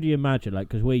could you imagine, like,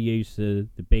 because we're used to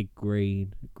the big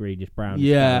greenish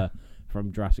brownish colour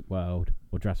from Jurassic World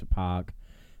or Jurassic Park,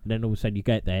 and then all of a sudden you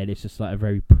get there and it's just like a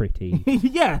very pretty...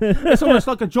 Yeah, it's almost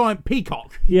like a giant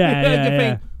peacock. Yeah.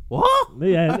 Think, What?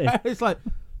 Yeah. It's like,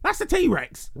 that's the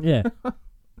T-Rex. Yeah.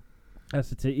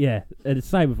 That's yeah. And the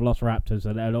same with Velociraptors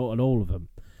and all of them.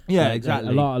 Yeah, Like,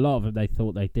 exactly. A lot of them, they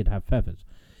thought they did have feathers.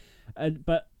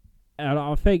 But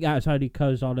I think that's only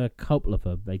because on a couple of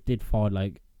them, they did find,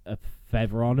 like, a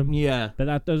feather on them. Yeah. But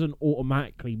that doesn't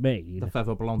automatically mean... The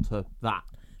feather belonged to that.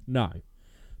 No.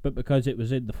 But because it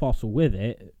was in the fossil with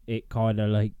it, it kind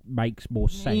of, like, makes more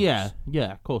sense. Yeah,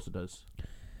 of course it does.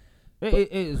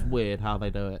 It is weird how they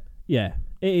do it. Yeah,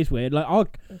 it is weird. Like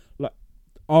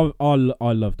I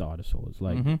love dinosaurs.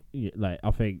 Like, like I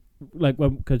think, like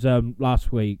because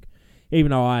last week,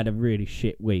 even though I had a really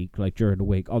shit week, like during the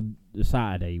week on the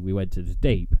Saturday, we went to the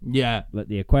Deep. Yeah, like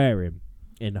the aquarium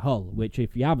in Hull. Which,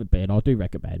 if you haven't been, I do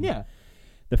recommend. Yeah,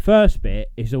 the first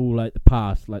bit is all like the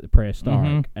past, like the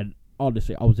prehistoric, and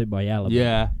honestly, I was in my element.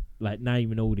 Yeah, like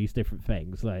naming all these different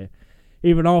things, like.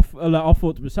 Even I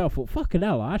thought to myself, fucking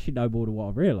hell, I actually know more than what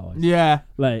I realised. Yeah.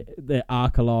 Like, the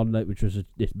Archelon, like, which was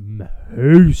this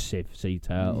massive sea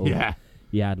turtle. Yeah.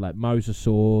 You had, like,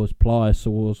 mosasaurs,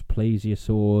 pliosaurs,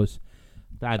 plesiosaurs.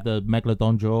 They had the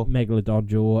megalodon jaw.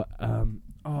 I'm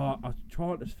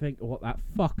trying to think of what that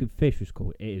fucking fish was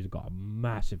called. It has got a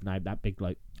massive name, that big,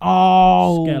 like,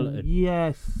 skeleton.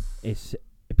 Yes. It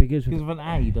begins with an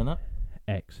A, doesn't it?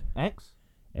 X. X?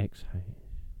 X.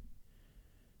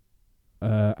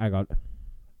 Hang on.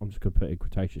 I'm just going to put in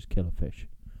Cretaceous killer fish.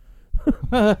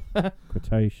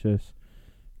 Cretaceous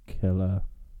killer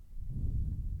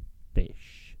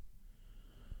fish.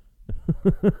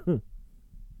 It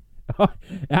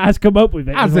has come up with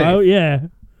it as well, yeah.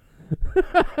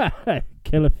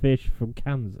 Killer fish from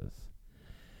Kansas.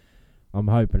 I'm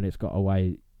hoping it's got a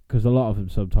way, because a lot of them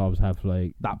sometimes have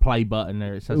like that play button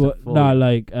there. It says well, it for no,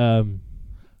 like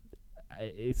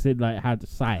it's in like how to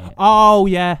say it. Oh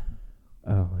yeah.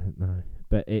 Oh no,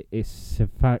 but it's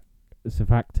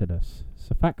Cephactinus.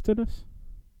 Cephactinus?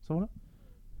 Someone?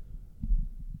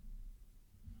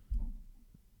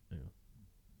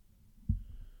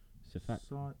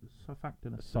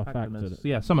 Cephactinus.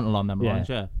 Yeah, something along them lines.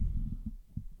 Yeah.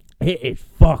 It is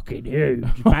fucking huge.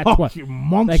 You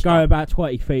monster. They go about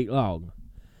 20 feet long,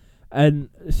 and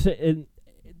it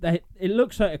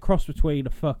looks like a cross between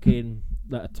a fucking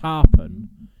like a tarpon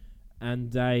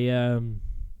and a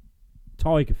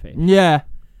tigerfish. Yeah.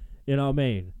 You know what I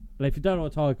mean? Like, if you don't know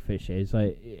what a tigerfish is,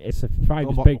 like, it's a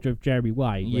famous picture of Jeremy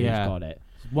Wade where he's got it.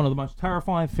 It's one of the most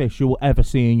terrifying fish you'll ever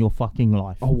see in your fucking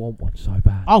life. I want one so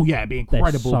bad. Oh yeah, it'd be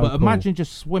incredible. So but cool. Imagine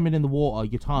just swimming in the water,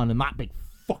 you're trying, and that big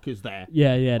fucker's there.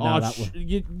 Yeah, no, that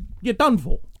one. You're done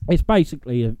for. It's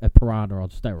basically a piranha on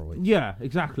steroids. Yeah,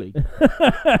 exactly.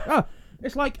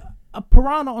 It's like a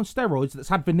piranha on steroids that's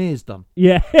had veneers done.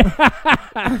 Yeah.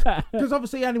 Because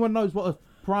obviously anyone knows what a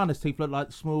piranha's teeth look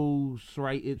like, small,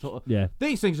 serrated sort of. Yeah.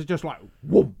 These things are just like,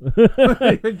 whoom.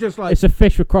 Just like, it's a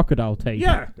fish with crocodile teeth.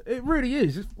 Yeah, it really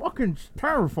is. It's fucking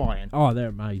terrifying. Oh, they're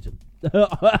amazing. They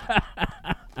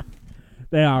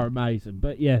are amazing.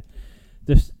 But yeah,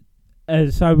 just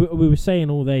so we were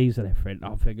seeing all these and everything.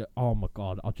 I figured, oh my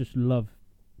god, I just love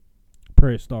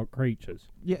prehistoric creatures.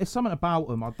 Yeah, it's something about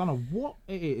them. I don't know what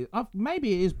it is.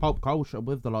 Maybe it is pop culture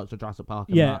with the likes of Jurassic Park.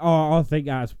 And yeah, that. I think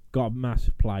that's got a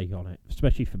massive play on it,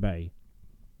 especially for me.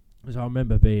 Because I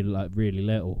remember being like really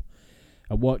little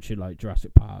and watching like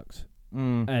Jurassic Parks,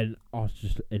 and I was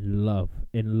just in love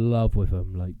with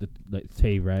them, like the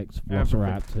T-Rex,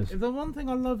 Velociraptors. The one thing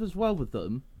I love as well with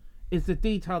them is the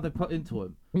detail they put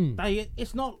into them.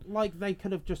 It's not like they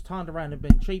could have just turned around and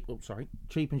been cheap and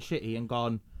shitty and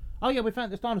gone, oh yeah, we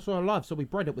found this dinosaur alive, so we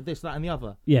bred it with this, that, and the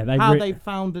other. Yeah, they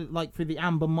found it like through the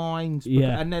amber mines.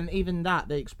 Yeah, and then even that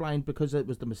they explained because it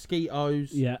was the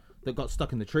mosquitoes. Yeah. That got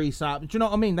stuck in the tree sap. Do you know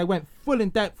what I mean? They went full in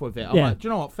depth with it. I'm yeah. like, do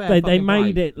you know what? Fair. They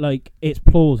made it like it's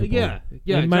plausible. Yeah,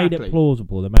 They made it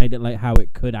plausible. They made it like how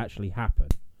it could actually happen.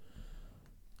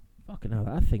 Fucking hell,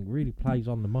 that thing really plays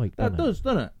on the mic. That does,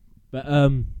 doesn't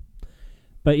it?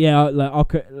 But yeah,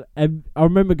 like I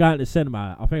remember going to the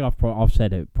cinema. I think I've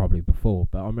said it probably before,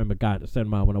 but I remember going to the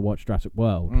cinema when I watched Jurassic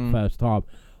World the first time.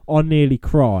 I nearly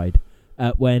cried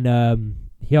when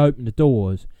he opened the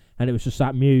doors and it was just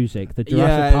that music, the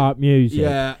Jurassic Park music.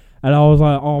 Yeah. And I was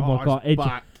like, oh my god!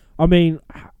 I mean,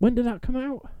 when did that come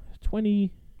out?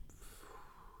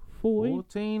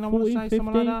 2014, I want to say 15?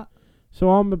 Something like that.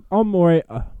 So I'm more.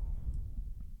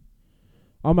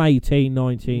 I'm 18,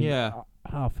 19. Yeah.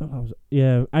 I felt I was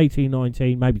 18,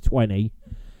 19, maybe 20.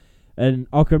 And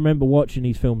I can remember watching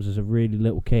these films as a really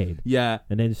little kid. Yeah.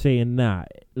 And then seeing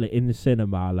that in the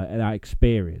cinema, like that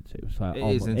experience, it was like it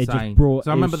is insane. It just brought.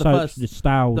 So I remember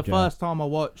nostalgia. The first time I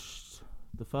watched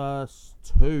the first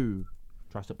two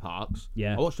Jurassic Parks.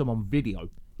 Yeah. I watched them on video.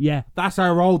 Yeah. That's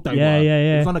how old they were.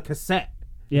 Yeah. It was on a cassette.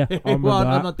 Yeah, I It remember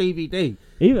wasn't that. on a DVD.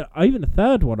 Even the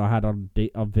third one I had on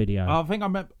video. I think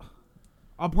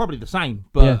I'm probably the same,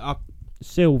 but Yeah.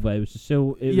 Silver. It was a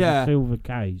silver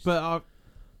case. But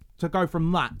to go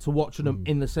from that to watching them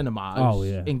in the cinema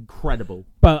is incredible.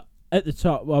 But at the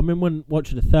top, I mean, when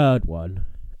watching the third one,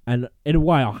 and in a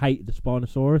way, I hated the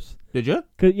Spinosaurus. Did you?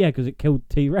 Because it killed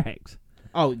T-Rex.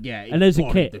 Oh yeah, And as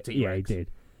a kid, yeah, he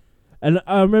did. And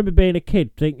I remember being a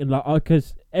kid thinking like,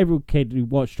 because every kid who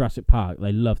watched Jurassic Park,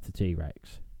 they loved the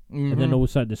T-Rex. And then all of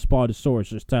a sudden, the Spinosaurus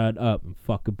just turned up and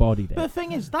fucking bodied it. But the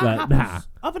thing is, that happens.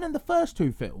 Other than the first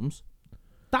two films,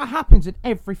 that happens in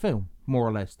every film, more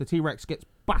or less. The T-Rex gets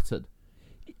battered.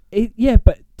 Yeah,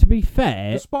 but to be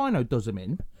fair, The Spino does him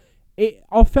in.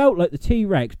 I felt like the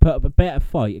T-Rex put up a better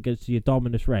fight against the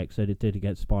Indominus Rex than it did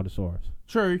against Spinosaurus.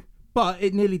 True, but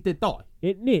it nearly did die.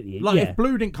 It nearly, if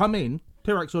Blue didn't come in,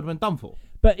 T-Rex would have been done for.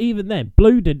 But even then,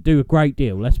 Blue didn't do a great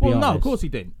deal. Let's be honest. Well, no, of course he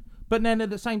didn't. But then in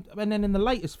the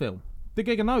latest film, the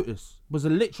Giganotosaurus was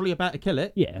literally about to kill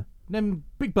it. Yeah. Then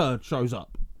Big Bird shows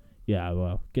up. Yeah,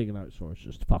 well, Giganotosaurus is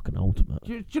just fucking ultimate.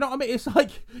 Do you know what I mean? It's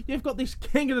like you've got this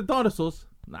king of the dinosaurs.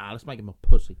 Nah, let's make him a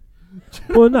pussy.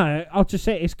 Well, no, I'll just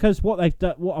say it's because what they've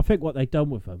done. I think what they've done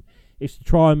with them is to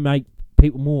try and make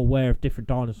people more aware of different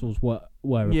dinosaurs were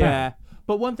about. Yeah,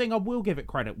 but one thing I will give it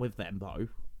credit with them though,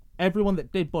 everyone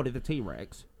that did body the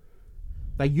T-Rex,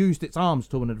 they used its arms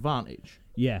to an advantage.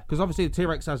 Yeah, because obviously the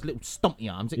T-Rex has little stumpy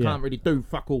arms; it can't really do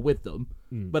fuck all with them.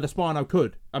 But the Spino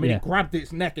could. I mean, it grabbed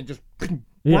its neck and just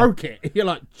broke it. You're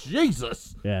like,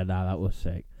 Jesus. Yeah, no, that was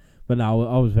sick. But no,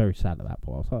 I was very sad at that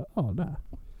point. I was like, oh no,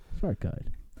 it's very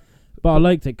good. But I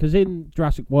liked it because in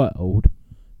Jurassic World,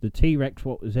 the T-Rex,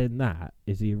 what was in that,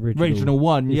 is the original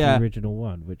one. The original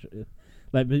one, which,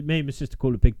 like, me and my sister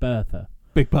call it Big Bertha.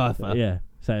 Big Bertha. Yeah,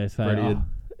 so Brilliant.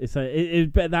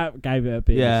 That gave it a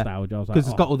bit of nostalgia. I was like, because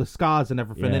it's got all the scars and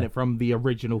everything in it from the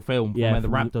original film, from when the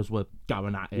raptors were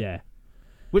going at it. Yeah.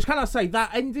 Which, can I say,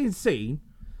 that ending scene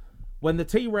when the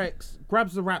T-Rex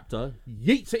grabs the raptor,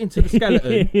 yeets it into the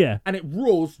skeleton, and it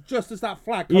roars just as that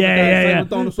flag comes down.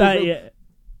 The dinosaurs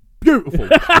beautiful.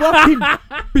 Fucking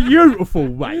beautiful,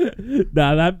 mate.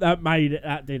 No, that made it.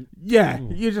 That didn't. Yeah,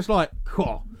 you're just like,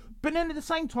 cool. But then at the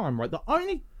same time, right, the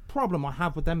only problem I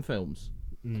have with them films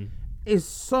is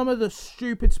some of the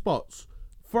stupid spots.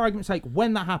 For argument's sake,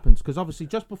 when that happens, because obviously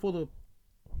just before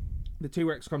the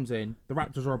T-Rex comes in, the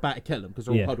raptors are about to kill them because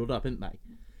they're all huddled up, aren't they?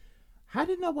 How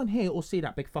did no one hear or see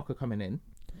that big fucker coming in?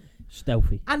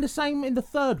 Stealthy. And the same in the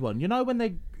third one. You know when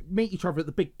they meet each other at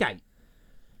the big gate?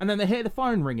 And then they hear the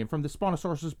phone ringing from the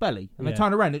Spinosaurus's belly. And they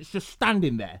turn around, it's just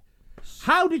standing there.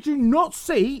 How did you not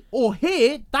see or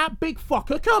hear that big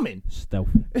fucker coming?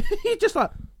 Stealthy. You're just like,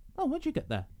 oh, where'd you get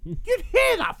there? You'd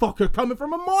hear that fucker coming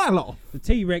from a mile off. The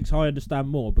T-Rex I understand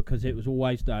more because it was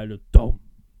always down dum.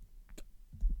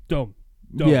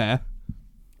 Yeah.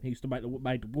 He used to made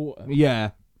the water. Yeah.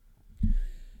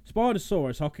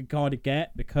 Spinosaurus I could kind of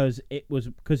get because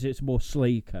it's more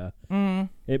sleeker.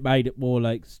 It made it more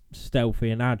like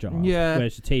stealthy and agile. Yeah.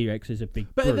 Whereas the T-Rex is a big.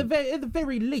 But at the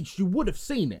very least, you would have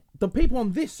seen it. The people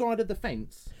on this side of the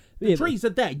fence, the trees are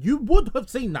there. You would have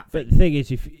seen that. But the thing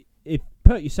is, if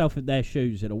put yourself in their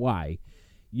shoes in a way,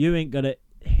 you ain't gonna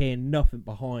hear nothing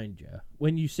behind you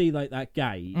when you see like that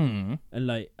gate and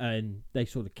they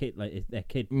saw the kid like their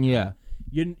kid. Yeah.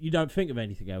 You don't think of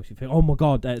anything else. You think, oh my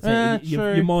god, that's it.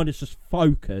 Your mind is just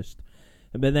focused,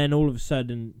 but then all of a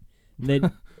sudden,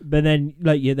 but then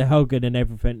like they're hugging and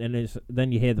everything, and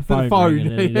then you hear the phone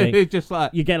ringing, and it's just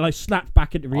like you get like snapped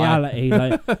back into reality.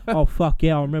 Like, oh fuck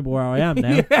yeah, I remember where I am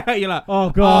now. Yeah, you're like,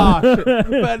 oh god. Oh, shit.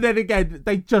 But then again,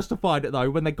 they justified it though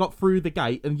when they got through the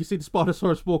gate and you see the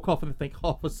Spinosaurus walk off and they think,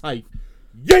 oh, we're safe.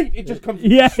 Yeet! It just comes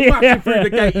smashing through the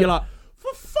gate. You're like,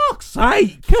 for fuck's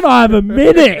sake! Can I have a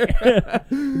minute?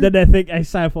 Then they think they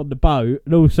safe on the boat,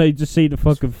 and also you just see the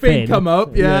fucking fin come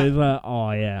up. Yeah, it's like, oh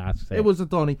yeah, that's it. It was a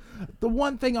Donnie. The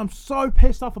one thing I'm so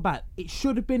pissed off about, it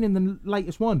should have been in the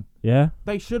latest one. Yeah,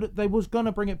 they was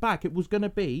gonna bring it back. It was gonna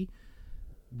be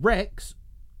Rex,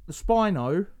 the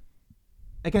Spino,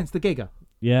 against the Giga.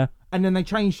 Yeah. And then they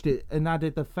changed it and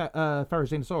added the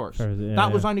Therizinosaurus.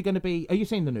 That was only going to be... Have you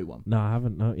seen the new one? No, I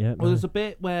haven't. Not yet. Well, there's a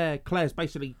bit where Claire's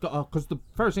basically got... Because the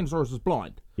Therizinosaurus is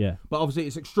blind. Yeah. But obviously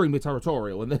it's extremely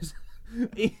territorial. And there's...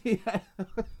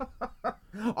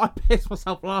 I pissed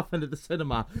myself laughing at the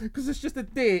cinema. Because it's just a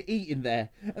deer eating there.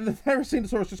 And the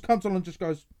Therizinosaurus just comes on and just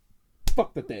goes,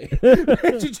 fuck the deer.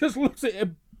 And she just looks at it,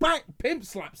 back, pimp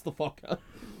slaps the fucker.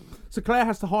 So Claire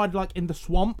has to hide, like, in the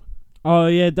swamp. Oh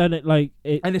yeah, done it like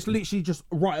it, and it's literally just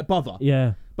right above her.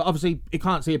 Yeah, but obviously it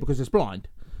can't see it because it's blind.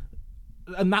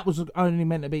 and that was only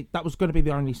meant to be. That was going to be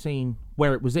the only scene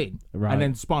where it was in. Right. And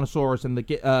then Spinosaurus and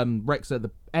the Rex at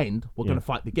the end were going to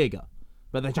fight the Giga,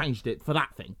 but they changed it for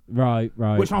that thing. Right.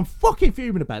 Which I'm fucking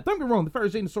fuming about. Don't get me wrong, the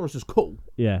Therizinosaurus is cool.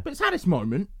 Yeah. But it's had its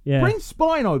moment. Yeah. Bring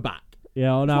Spino back.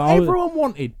 Yeah, I know. That's what everyone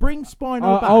wanted. Bring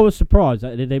Spino back. I was surprised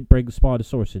that they didn't bring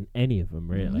Spinosaurus in any of them,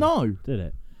 really. No. Did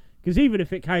it? Because even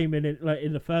if it came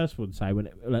in the first one, say, when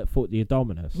it fought the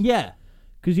Indominus. Yeah.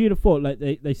 Because you'd have thought,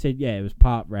 they said, yeah, it was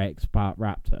part Rex, part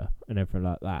Raptor, and everything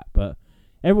like that. But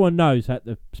everyone knows that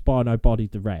the Spino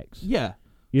bodied the Rex. Yeah.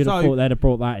 You'd have thought they'd have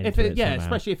brought that into it somehow.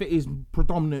 Especially if it is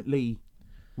predominantly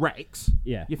Rex.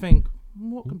 Yeah. You think,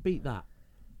 what can beat that?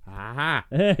 Aha.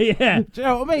 Yeah. Do you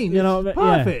know what I mean? You know It's what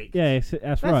I mean? perfect. Yeah,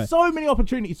 that's right. There's so many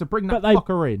opportunities to bring that But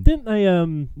fucker in. Didn't they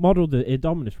model the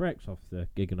Indominus Rex off the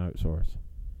Giganotosaurus?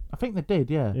 I think they did,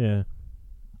 yeah. Yeah.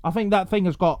 I think that thing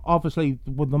has got, obviously,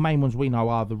 well, the main ones we know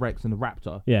are the Rex and the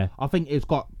Raptor. Yeah. I think it's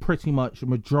got pretty much a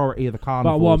majority of the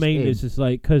carnivores. But what I mean in. is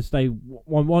like, because they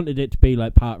wanted it to be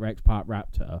like part Rex, part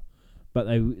Raptor, but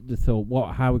they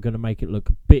thought, how are we going to make it look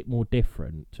a bit more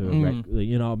different to a Rex?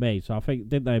 You know what I mean? So I think,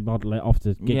 did they model it off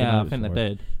the Giganotosaurus? Yeah, I think they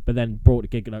did. But then brought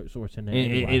the Giganotosaurus in there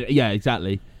anyway. Yeah,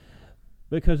 exactly.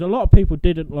 Because a lot of people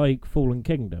didn't like Fallen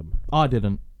Kingdom. I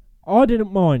didn't. I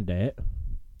didn't mind it.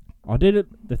 I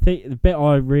didn't. The bit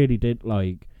I really did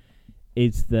like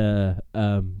is the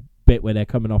bit where they're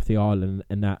coming off the island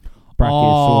and that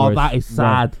Brachiosaurus. Oh, that is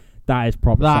sad. That is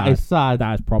proper sad. That is sad.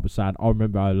 That is proper sad. I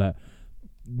remember I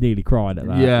nearly cried at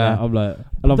that. Yeah. I'm like,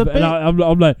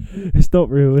 I'm like, it's not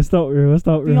real. It's not real. It's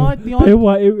not real.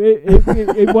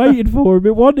 It waited for him.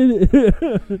 It wanted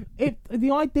it.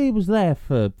 The idea was there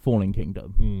for Fallen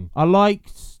Kingdom. I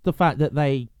liked the fact that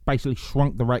they basically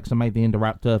shrunk the Rex and made the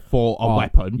Indoraptor for a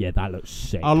weapon. Yeah, that looks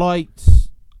sick. I liked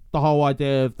the whole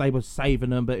idea of they were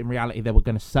saving them, but in reality they were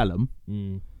going to sell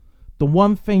them. The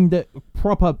one thing that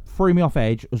proper threw me off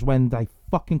edge was when they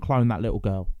fucking cloned that little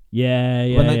girl.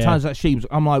 Yeah. When they turns out she was,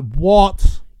 I'm like,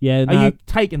 what? Yeah, are you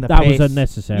taking the that piss? was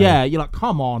unnecessary. Yeah, you're like,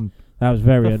 come on. That was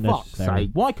very For unnecessary. fuck's sake.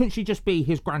 Why couldn't she just be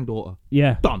his granddaughter?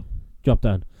 Yeah. Done. Job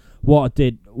done.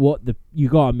 You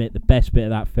gotta admit, the best bit of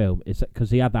that film is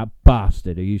because he had that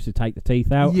bastard who used to take the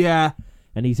teeth out. Yeah.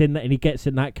 And he's in that, and he gets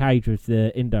in that cage with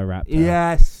the Indoraptor.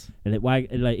 Yes. And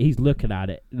he's looking at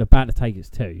it and about to take its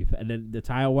tooth, and then the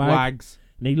tail wags.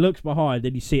 And he looks behind,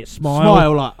 and you see it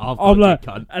smile. Like, I'm like,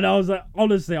 cunt. And I was like,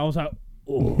 honestly, I was like,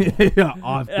 oh, I've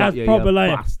got that's you, proper you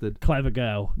like bastard. Clever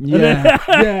girl. Yeah,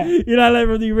 yeah. You know, like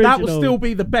from the original. That will still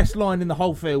be the best line in the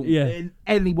whole film. Yeah. In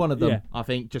any one of them, Yeah. I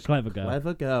think. Just Clever girl.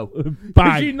 Clever girl. Bang.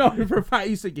 Because you know for a fact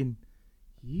he's thinking,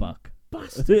 you Fuck.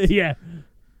 bastard. Yeah.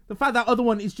 The fact that other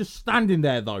one is just standing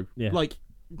there though, like,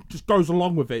 just goes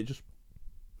along with it. Just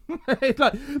it's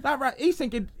like that. He's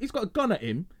thinking he's got a gun at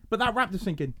him, but that raptor's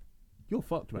thinking, "You're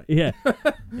fucked, mate." Yeah.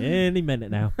 Any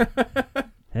minute now.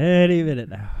 Any minute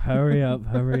now. Hurry up,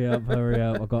 hurry up, hurry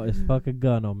up. I got this fucking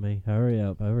gun on me. Hurry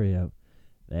up, hurry up.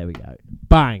 There we go.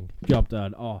 Bang. Job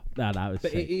done. Oh, that was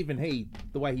But sick. even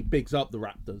the way he bigs up the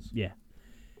raptors. Yeah.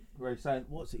 Where he's saying,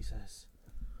 what's he says?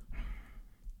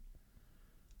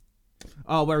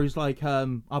 Oh, where he's like,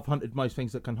 I've hunted most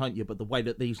things that can hunt you, but the way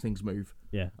that these things move.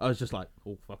 Yeah. I was just like,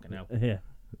 oh, fucking hell. Yeah.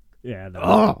 Yeah. No.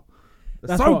 Oh,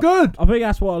 that's so good. I think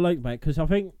that's what I like about it, because I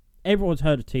think everyone's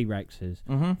heard of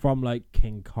T-Rexes from like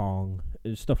King Kong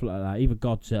and stuff like that, even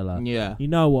Godzilla. Yeah. You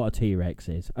know what a T-Rex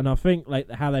is. And I think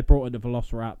like how they brought in the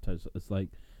Velociraptors, it's like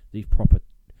these proper,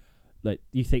 like,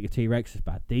 you think a T-Rex is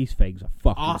bad. These things are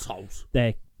fucking assholes.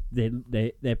 They're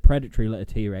predatory like a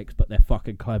T-Rex, but they're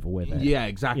fucking clever with it. Yeah,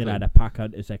 exactly. You know, they're pack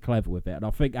hunters, they're clever with it. And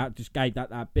I think that just gave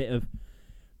that bit of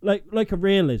like a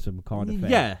realism kind of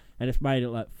thing. Yeah. And it's made it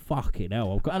like, fucking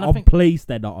hell. I'm I think, pleased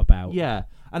they're not about. Yeah.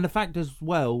 And the fact as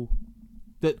well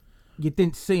that you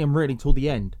didn't see him really till the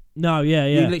end. No, yeah.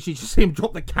 You literally just see him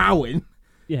drop the cow in.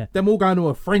 Yeah. Them all going to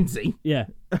a frenzy. Yeah.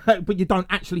 But you don't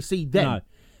actually see them. No.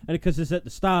 And because it's at the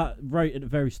start, right at the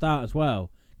very start as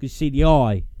well. Because you see the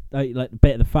eye, like the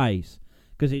bit of the face.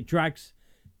 Because it drags.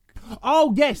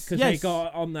 Oh, yes, Because they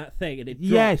got on that thing and it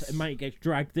drops and mate gets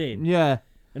dragged in. Yeah.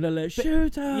 And they're like,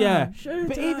 shoot her! Yeah. Shoot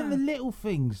But her! even the little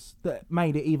things that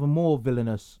made it even more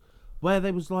villainous, where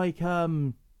there was like,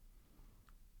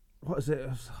 what is it?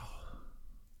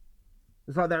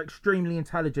 It's like they're extremely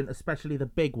intelligent, especially the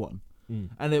big one.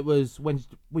 And it was when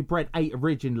we bred 8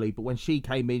 originally, but when she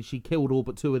came in, she killed all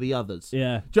but 2 of the others.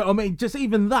 Yeah. Do you know what I mean? Just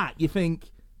even that, you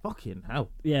think, fucking hell.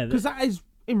 Yeah. Because that is,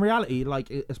 in reality, like,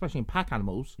 especially in pack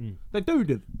animals, they do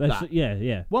that.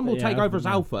 Yeah. One will take over as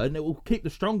alpha, and it will keep the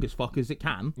strongest fuckers it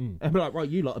can, and be like, right,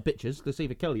 you lot are bitches. Let's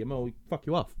either kill you or fuck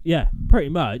you off. Yeah, pretty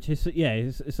much. It's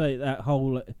like that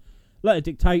whole, like a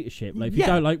dictatorship. Like if you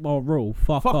don't like my rule,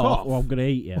 fuck off, or I'm gonna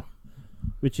eat you.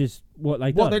 Which is what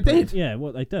they done. What they did. Yeah,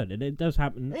 what they done, and it does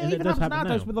happen. It and even it does happens happen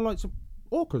nowadays now. with the likes of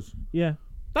orcas. Yeah,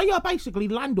 They are basically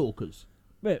land orcas.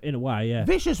 but in a way, yeah.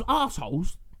 Vicious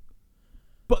assholes,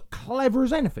 but clever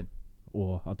as anything.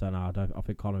 Or I don't know. I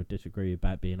think Connor would disagree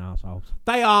about being assholes.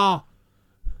 They are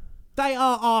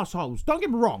assholes. Don't get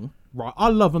me wrong, right? I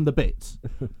love them to bits,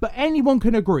 but anyone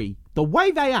can agree the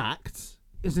way they act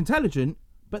is intelligent,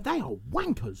 but they are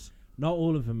wankers. Not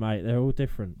all of them, mate. They're all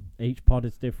different. Each pod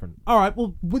is different. All right,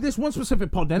 well, with this one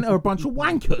specific pod, then, are a bunch of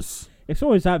wankers. It's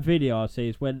always that video I see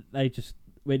is when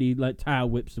he like tail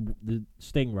whips the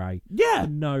stingray. Yeah, For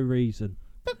no reason.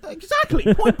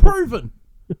 exactly. Point proven.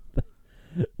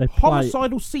 They play.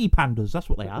 Homicidal sea pandas. That's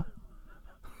what they are.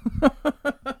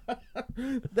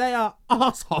 They are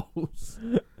assholes.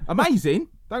 Amazing.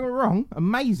 Don't get me wrong.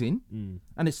 Amazing.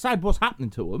 And it's sad what's happening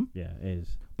to them. Yeah, it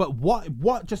is. But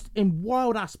what just in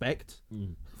wild aspect,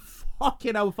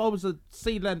 fucking hell, if I was a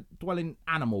sea dwelling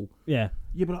animal, Yeah.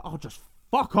 you'd be like, oh, just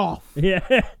fuck off. Yeah.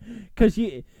 Because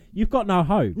you've got no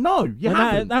hope. No, you And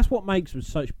haven't. that's what makes them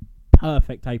such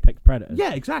perfect apex predators.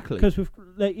 Yeah, exactly. Because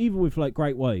even with like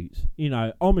great whites,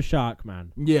 I'm a shark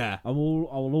man. Yeah. I will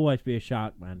always be a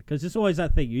shark man. Because it's always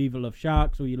that thing. You either love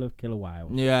sharks or you love killer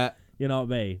whales. Yeah. You know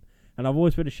what I mean? And I've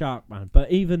always been a shark man.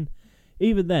 But even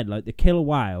then, like the killer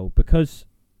whale, because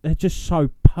they're just so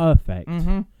perfect.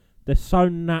 Mm-hmm. They're so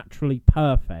naturally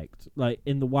perfect. Like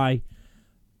in the way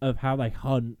of how they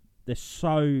hunt. They're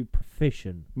so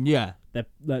proficient. Yeah. They're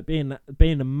like being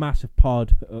a massive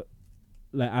pod,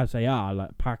 like as they are,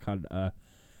 like pack hunter.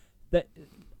 That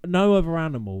no other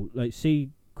animal, like sea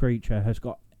creature, has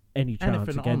got any chance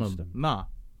Anything against on them. Nah.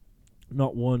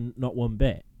 Not one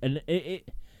bit. And it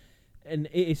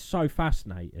is so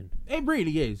fascinating. It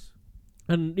really is.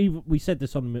 And even we said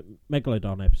this on the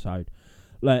Megalodon episode.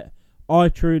 Like I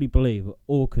truly believe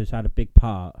orcas had a big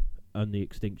part in the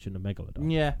extinction of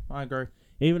Megalodon. Yeah, I agree.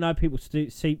 Even though people seem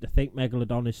to think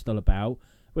Megalodon is still about,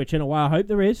 which in a way I hope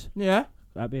there is. Yeah.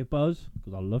 That'd be a buzz,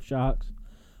 because I love sharks.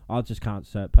 I just can't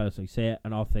personally see it,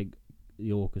 and I think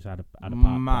the orcas had a part to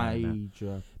play in that.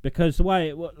 Major. Because the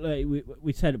way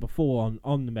we said it before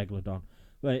on the Megalodon,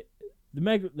 like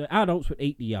the adults would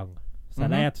eat the young, so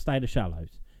they had to stay in the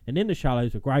shallows. And in the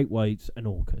shallows were great whites and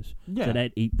orcas, Yeah. so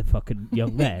they'd eat the fucking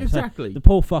young there. Exactly. So the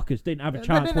poor fuckers didn't have a They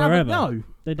chance didn't have wherever. no.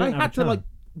 They didn't have had a to, chance.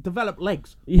 develop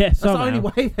legs. Yeah, That's somehow. the only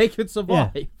way they could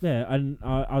survive. Yeah,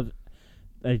 and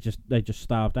they just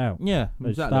starved out. Yeah,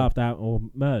 They exactly. starved out or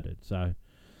murdered. So,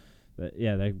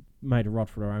 they made a rod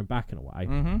for their own back in a way.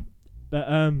 Mm-hmm. But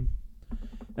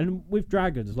and with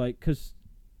dragons, like, because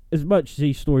as much as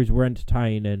these stories were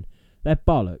entertaining, they're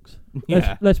bollocks.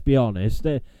 Yeah. Let's be honest,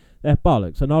 they're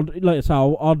bollocks. And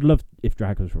I'd love if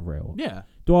dragons were real. Yeah.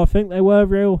 Do I think they were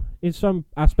real? In some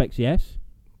aspects, yes.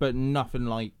 But nothing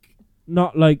like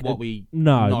Not like what we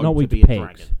no, know not we to be a depict.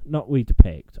 dragon. Not we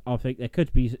depict. I think there could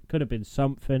have been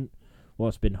something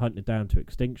what's been hunted down to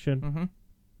extinction. Mm-hmm.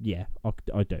 Yeah,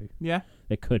 I do. Yeah.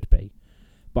 There could be,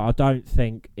 but I don't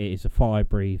think it is a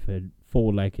fire-breathing,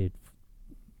 four-legged,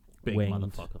 Big winged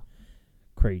motherfucker.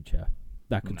 creature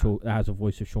that can No. talk. That has a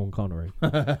voice of Sean Connery.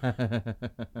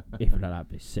 Even though that'd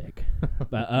be sick.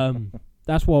 But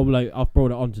that's why I've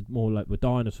brought it on to more like with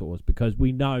dinosaurs, because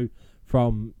we know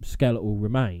from skeletal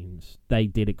remains they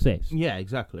did exist. Yeah,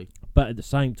 exactly. But at the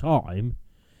same time,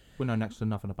 We know next to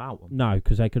nothing about them. no,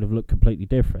 because they could have looked completely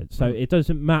different. So Mm. it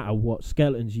doesn't matter what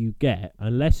skeletons you get,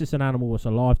 unless it's an animal that's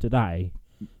alive today.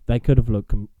 They could have looked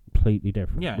completely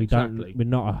different. Yeah, we exactly. We're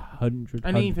not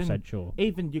 100% sure.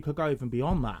 Even you could go even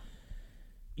beyond that.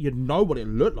 You'd know what it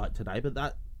looked like today, but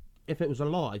that if it was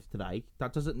alive today,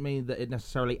 that doesn't mean that it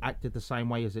necessarily acted the same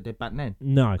way as it did back then.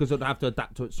 No. Because it would have to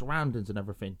adapt to its surroundings and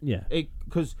everything. Yeah.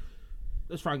 Because,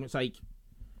 let's for argument's sake,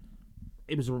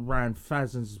 it was around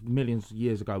thousands, millions of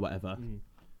years ago, whatever.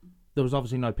 There was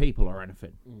obviously no people or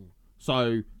anything.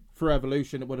 So, through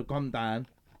evolution, it would have gone down,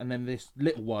 and then this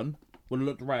little one would have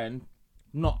looked around,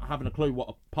 not having a clue what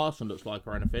a person looks like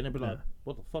or anything, and be like,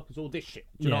 what the fuck is all this shit?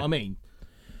 Do you know what I mean?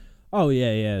 Oh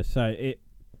yeah. So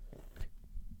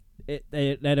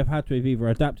they'd have had to have either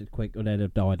adapted quick or they'd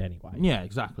have died anyway. Yeah,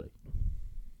 exactly.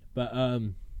 But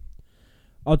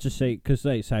I'll just say, because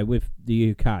they say with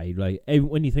the UK, like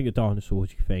when you think of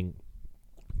dinosaurs, you think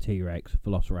T-Rex,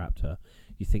 Velociraptor,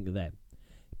 you think of them.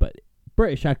 But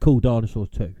British had cool dinosaurs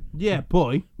too. Yeah,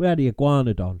 boy. We had the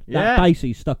iguanodon. Yeah. That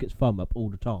basically stuck its thumb up all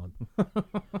the time.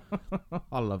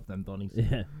 I love them, Donnies.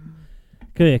 Yeah.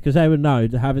 Because they were known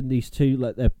to having these two,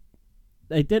 like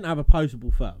they didn't have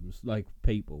opposable thumbs like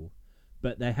people,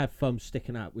 but they had thumbs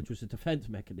sticking out, which was a defense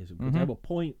mechanism because they were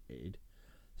pointed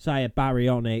say, a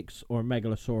Baryonyx or a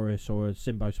Megalosaurus or a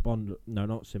Symbospondylus. No,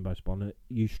 not Symbospondylus.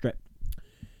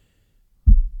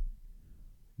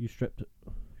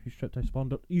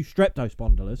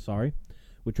 Streptospondylus, sorry,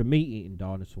 which were meat-eating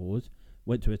dinosaurs,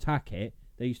 went to attack it.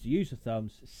 They used to use the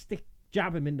thumbs,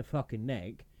 jab him in the fucking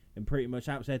neck, and pretty much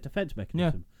that was their defense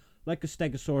mechanism. Like a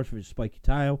Stegosaurus with his spiky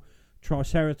tail,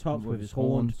 Triceratops with his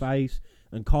horned face,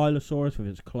 and Kylosaurus with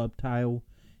his club tail.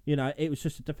 You know, it was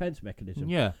just a defense mechanism.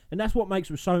 Yeah. And that's what makes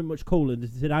them so much cooler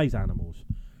than today's animals.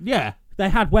 Yeah. They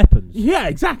had weapons. Yeah,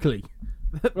 exactly.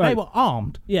 They were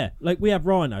armed. Yeah, like we have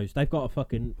rhinos. They've got a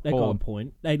fucking... They've got a Horn.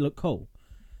 point. They look cool.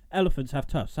 Elephants have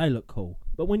tusks. They look cool.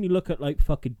 But when you look at, like,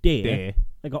 fucking deer...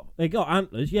 They got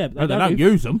antlers, yeah. But they don't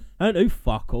use them. They don't do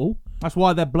fuck all. That's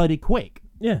why they're bloody quick.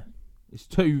 Yeah. It's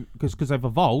because they've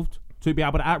evolved to be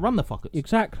able to outrun the fuckers.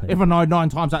 Exactly. Even though 9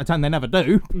 times out of 10 they never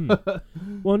do.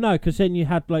 Well, no, because then you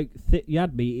had, like... you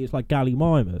had meat. It's like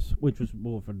Gallimimus, which was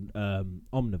more of an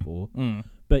omnivore.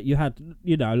 But you had,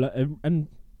 you know... Like,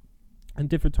 and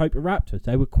different type of raptors.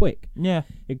 They were quick. Yeah.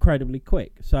 Incredibly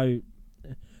quick. So,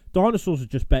 dinosaurs are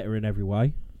just better in every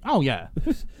way. Oh, yeah.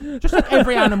 Just like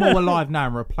every animal alive now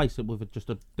and replace it with just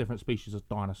a different species of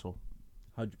dinosaur.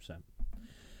 100%.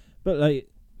 But, like,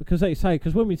 because they say,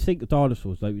 because when we think of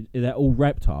dinosaurs, like, they're all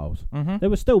reptiles. Mm-hmm. There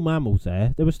were still mammals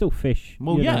there. There were still fish.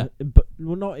 Well, yeah. But,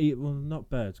 not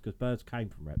birds, because birds came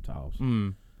from reptiles.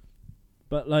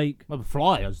 But, like... Well, the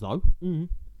flyers, though.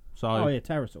 So. Oh, yeah,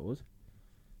 pterosaurs.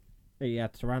 You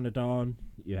had Pteranodon,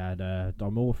 you had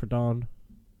Dimorphodon.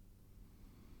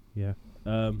 Yeah.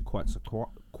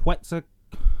 Quetzalcoatlus.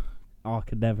 I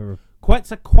could never...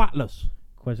 Quetzalcoatlus.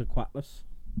 Quetzalcoatlus.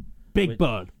 Big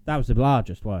bird. That was the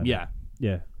largest one. Yeah.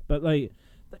 Yeah. But, like,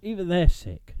 even they're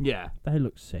sick. Yeah. They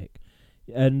look sick.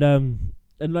 And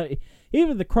like,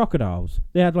 even the crocodiles,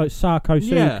 they had, like,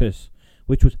 Sarcosuchus,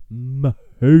 which was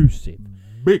massive.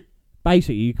 Big.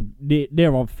 Basically, you could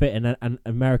near on fit an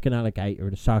American alligator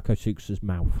in a Sarcosuchus'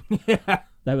 mouth. Yeah.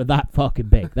 They were that fucking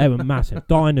big. They were massive.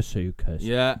 Dinosuchus.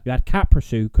 Yeah. You had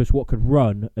Caprosuchus, what could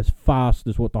run as fast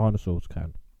as what dinosaurs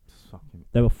can.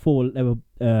 They were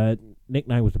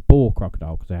nickname was the boar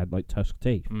crocodile because they had like tusk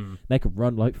teeth. They could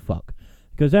run like fuck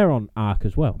because they're on Ark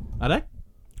as well. Are they?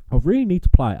 I really need to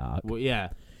play Ark. Well, yeah.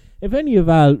 If any of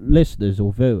our listeners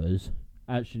or viewers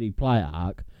actually play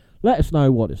Ark, let us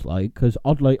know what it's like, because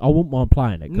I wouldn't mind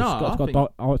playing it.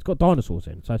 It's got dinosaurs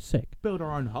in, so it's sick. Build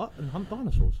our own hut and hunt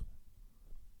dinosaurs.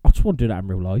 I just want to do that in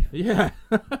real life. Yeah.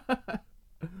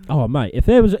 Oh mate, if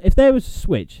there was a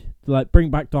switch to like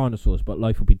bring back dinosaurs, but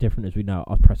life would be different as we know,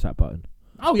 I'd press that button.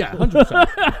 Oh yeah, 100%,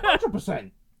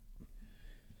 100%.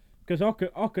 Because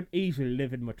I could easily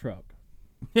live in my truck.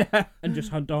 Yeah. And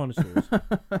just hunt dinosaurs.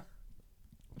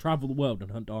 Travel the world and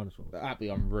hunt dinosaurs. That'd be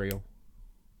unreal.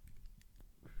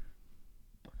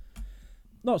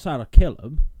 Not saying I'd kill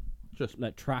them, Just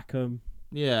like track them,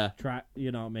 yeah.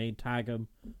 you know what I mean, tag them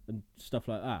and stuff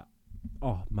like that.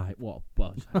 Oh mate, what a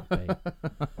buzz that'd be.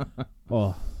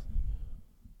 Oh,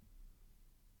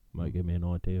 might give me an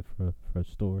idea for a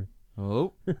story.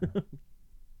 Oh.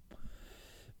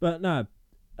 But no,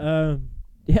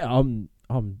 yeah, I'm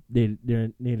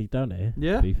nearly done here.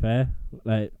 Yeah. To be fair,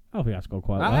 like I think that's gone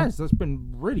quite well. That's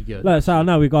been really good. Like I say, I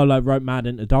know we got like rope mad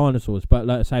into dinosaurs, but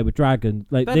like I say with dragons,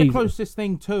 like they're the closest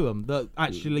thing to them that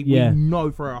actually we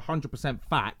know for 100%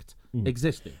 fact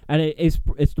existed. And it's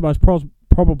the most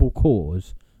probable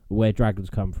cause where dragons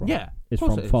come from. Yeah, it's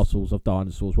from fossils of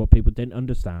dinosaurs, what people didn't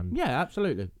understand. Yeah,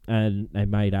 absolutely. And they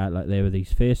made out like they were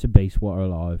these fearsome beasts what are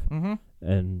alive,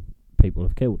 and people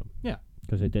have killed them. Yeah,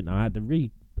 because they didn't know how to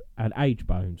read, had age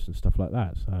bones and stuff like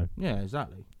that. So yeah,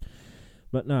 exactly.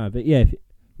 But yeah,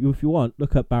 if you want,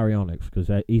 look up Baryonyx because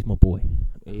he's my boy.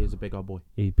 He is a big old boy.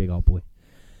 He's a big old boy.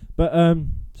 But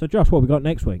so Josh, what we got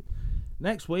next week?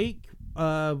 Next week,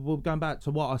 we're going back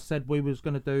to what I said we was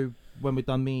going to do when we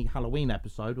done the Halloween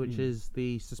episode, which is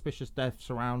the suspicious death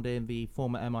surrounding the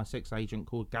former MI6 agent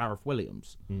called Gareth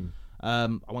Williams. I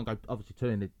won't go obviously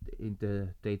too into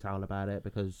detail about it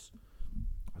because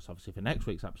that's obviously for next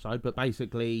week's episode. But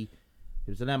basically,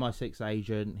 he was an MI6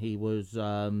 agent. He was,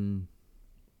 I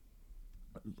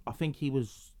think he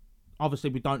was. Obviously,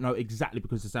 we don't know exactly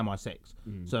because it's MI6,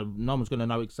 so no one's going to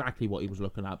know exactly what he was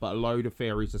looking at. But a load of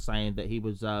theories are saying that he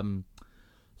was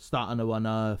starting to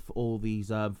unearth all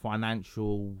these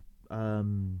financial,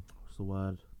 what's the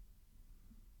word?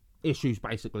 Issues,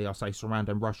 basically, I say,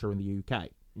 surrounding Russia and the UK.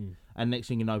 And next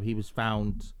thing you know, he was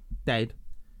found dead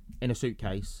in a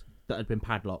suitcase that had been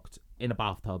padlocked in a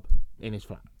bathtub in his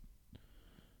flat.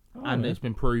 And it's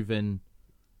been proven,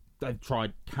 they've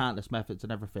tried countless methods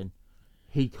and everything.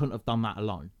 He couldn't have done that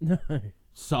alone. No.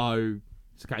 So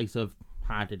it's a case of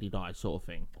how did he die, sort of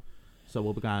thing. So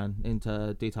we'll be going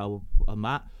into detail on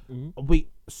that. Mm-hmm.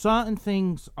 Certain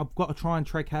things I've got to try and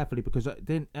tread carefully because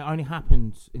it only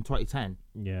happened in 2010.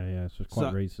 Yeah, so it's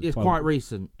quite recent. It's quite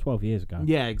recent. 12 years ago.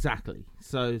 Yeah, exactly.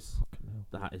 So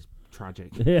that is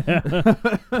tragic.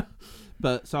 Yeah.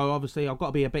 But so obviously I've got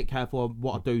to be a bit careful of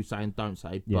what I do say and don't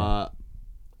say. Yeah. But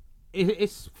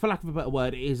it's, for lack of a better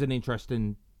word, it is an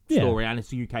interesting story, and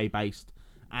it's UK based,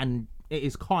 and it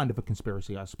is kind of a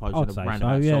conspiracy, I suppose, I'd in say a so.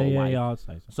 roundabout sort of way. Yeah, I'd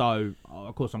say so. So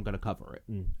of course I'm going to cover it.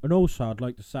 And also, I'd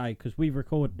like to say, because we've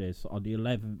recorded this on the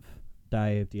 11th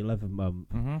day of the 11th month,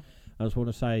 I just want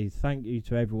to say thank you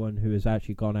to everyone who has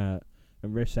actually gone out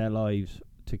and risked their lives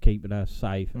to keeping us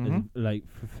safe, and, like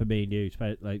for me and you,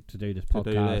 like to do this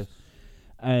podcast.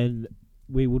 And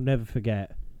we will never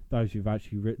forget those who've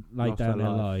actually laid down their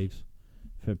lives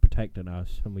for protecting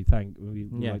us, and we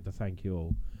like to thank you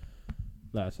all.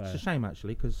 It's a shame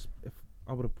actually, because if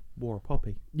I would have wore a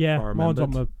poppy. Yeah, mine's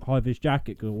on my high-vis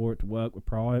jacket because I wore it to work with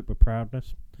pride, with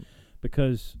proudness,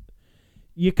 because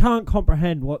you can't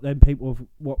comprehend what them people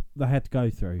what they had to go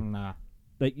through. Nah,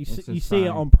 like you see it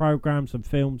on programs and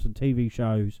films and TV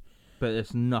shows, but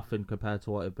it's nothing compared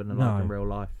to what it'd been like in real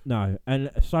life. No,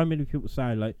 and so many people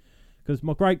say, like, because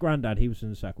my great granddad, he was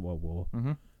in the Second World War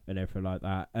and everything like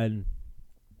that, and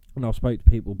I spoke to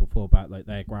people before about like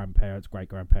their grandparents, great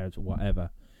grandparents, or whatever.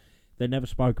 They never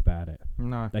spoke about it.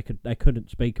 No, they couldn't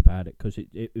speak about it because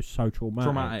it was so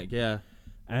traumatic. Yeah.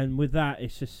 And with that,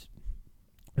 it's just,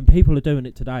 and people are doing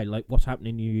it today. Like what's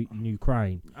happening in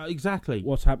Ukraine? Exactly.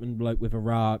 What's happened like with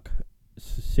Iraq,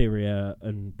 Syria,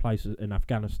 and places in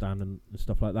Afghanistan and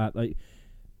stuff like that. Like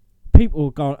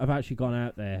people have actually gone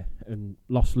out there and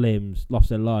lost limbs, lost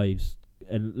their lives,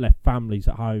 and left families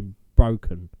at home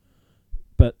broken.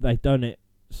 But they've done it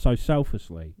so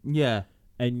selflessly. Yeah.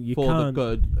 And you for can't, the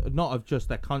good, not of just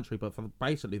their country, but for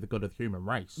basically the good of the human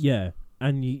race. Yeah.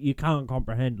 And you can't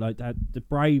comprehend like that the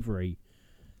bravery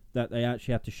that they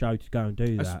actually had to show to go and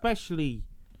do that. Especially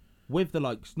with the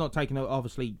likes, not taking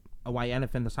obviously away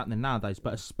anything that's happening nowadays,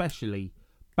 but especially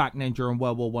back then during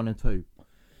World War 1 and 2.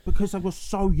 Because they were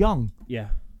so young. Yeah.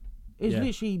 It's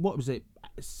literally, what was it,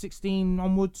 16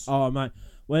 onwards? Oh, mate.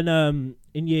 When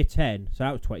in year 10, so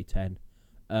that was 2010,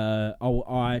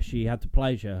 I actually had the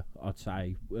pleasure, I'd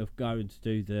say, of going to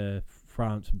do the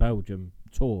France and Belgium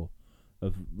tour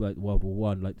of like World War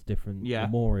 1, like the different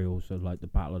memorials of like the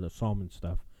Battle of the Somme and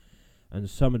stuff. And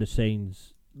some of the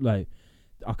scenes, like,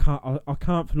 I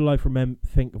can't for the life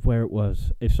think of where it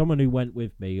was. If someone who went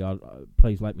with me,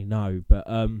 please let me know. But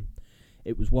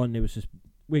it was one. It was just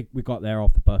we got there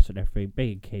off the bus and everything,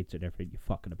 being kids and everything. You're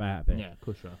fucking about it. Yeah, of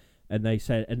course. And they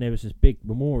said, and there was this big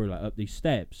memorial like, up these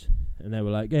steps, and they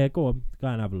were like, "Yeah, go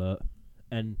and have a look."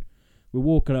 And we're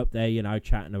walking up there, you know,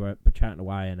 chatting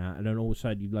away and that, and then all of a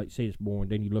sudden you like see this more,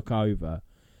 and then you look over,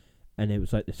 and it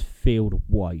was like this field of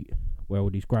white where all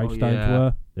these gravestones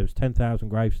were. There was 10,000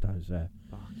 gravestones there.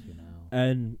 Fucking hell.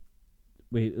 And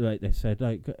they said,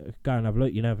 like, go and have a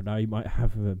look. You never know, you might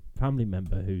have a family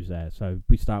member who's there. So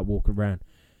we started walking around,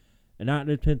 and out of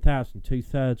the 10,000,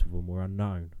 2/3 of them were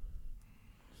unknown.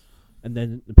 And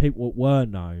then the people that were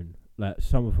known, like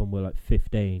some of them were like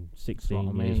 15,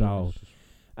 16 years old.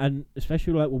 And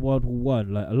especially like with World War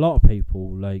 1, like a lot of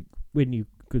people, like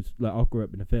because like I grew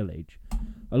up in a village,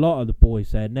 a lot of the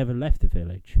boys there never left the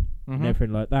village and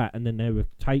everything like that, and then they were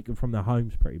taken from their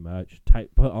homes pretty much,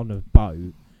 put on a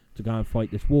boat to go and fight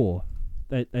this war.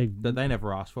 They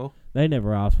never asked for. They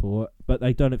never asked for it, but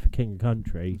they done it for king and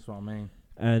country. That's what I mean.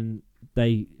 And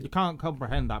you can't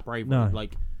comprehend that bravery. No.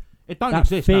 Like it don't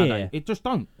exist nowadays. It just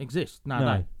don't exist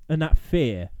nowadays. No. And that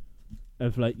fear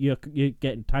of like you're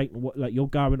getting taken, like you're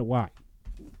going away,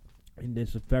 and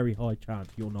there's a very high chance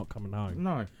you're not coming home.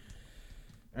 No.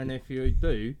 And if you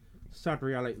do, sad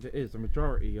reality is the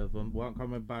majority of them weren't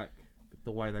coming back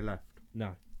the way they left.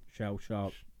 No. Shell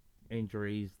shock,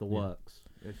 injuries, the works.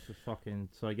 It's just fucking.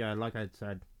 So yeah, like I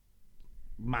said,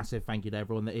 massive thank you to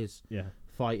everyone that is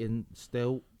fighting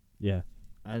still. Yeah.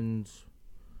 And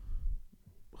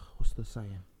what's the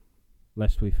saying?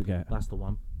 Lest we forget. That's the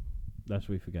one. Lest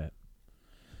we forget.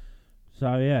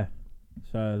 So yeah.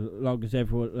 So long as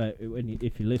everyone, like,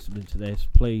 if you're listening to this,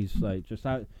 please, like, just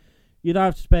you don't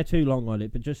have to spare too long on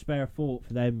it, but just spare a thought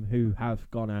for them who have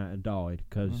gone out and died,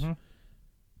 because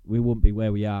we wouldn't be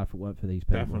where we are if it weren't for these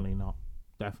people. Definitely not.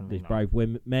 Definitely these not.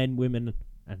 brave men, women,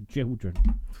 and children.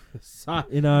 So,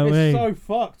 you know what I mean? So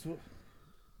fucked.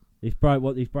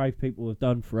 What these brave people have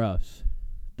done for us.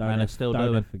 Don't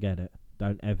ever forget it.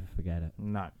 Don't ever forget it.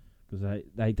 No. Because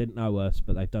they didn't know us,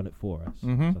 but they've done it for us.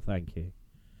 So thank you.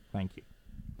 Thank you.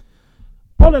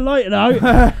 On a lighter note.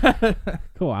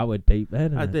 Cool, I went deep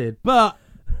then. I did. But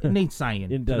it needs saying. It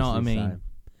Do does you know what I need mean? saying.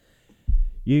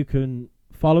 You can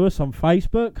follow us on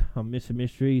Facebook. I'm Mr.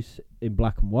 Mysteries in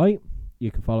black and white.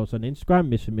 You can follow us on Instagram,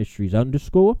 Mr. Mysteries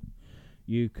 _.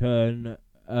 You can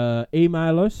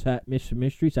email us at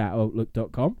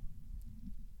mrmysteries@outlook.com.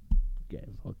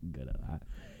 Getting fucking good at that.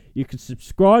 You can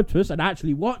subscribe to us and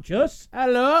actually watch us.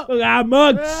 Hello. Look at our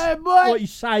mugs. Hey, boy. What you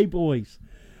say, boys?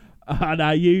 On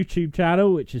our YouTube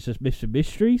channel, which is just Mr.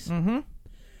 Mysteries. Mm-hmm.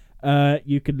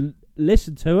 You can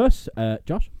listen to us,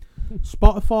 Josh.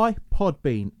 Spotify,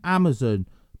 Podbean, Amazon,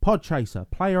 Podchaser,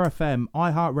 Player FM,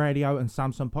 iHeartRadio, and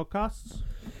Samsung Podcasts.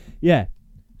 Yeah.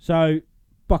 So,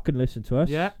 fucking listen to us.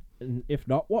 Yeah. And if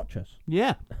not, watch us.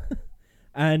 Yeah.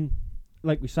 And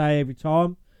like we say every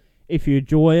time, if you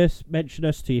enjoy us, mention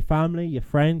us to your family, your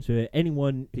friends, or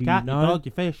anyone Your who cat, you know. your dog,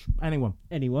 your fish, anyone.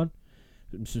 Anyone.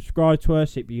 Subscribe to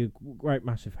us. It'd be a great,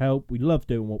 massive help. We love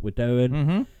doing what we're doing.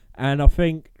 Mm-hmm. And I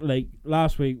think, like,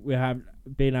 last week we have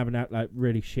been having that, like,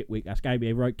 really shit week. That's gave me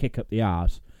a right kick up the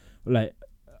arse. Like,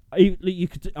 you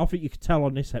could, I think you could tell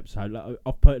on this episode, like,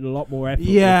 I've put in a lot more effort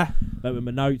with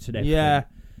my notes and everything. Yeah.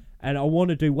 And I want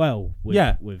to do well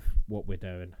with what we're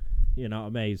doing. You know what I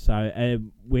mean? So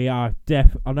we are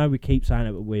I know we keep saying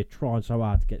it, but we're trying so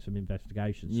hard to get some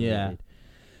investigations sorted.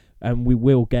 And we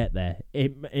will get there.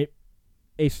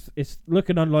 It's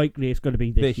looking unlikely it's going to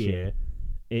be this year.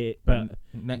 But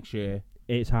next year,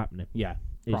 it's happening. yeah,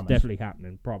 It's promise. definitely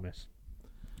happening. Promise.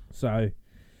 So,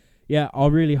 yeah, I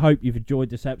really hope you've enjoyed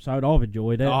this episode. I've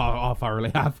enjoyed it. Oh, I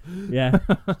thoroughly have. Yeah.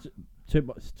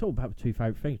 It's all about my two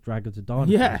favourite things, dragons and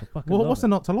dinosaurs. Yeah. I fucking Well, love what's it. there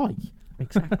not to like?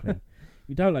 Exactly. If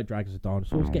you don't like dragons and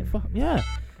dinosaurs, get fucked. Yeah.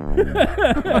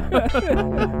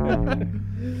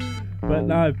 But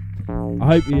no, I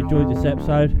hope you enjoyed this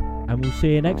episode, and we'll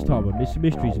see you next time on Mr.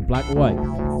 Mysteries in Black and White.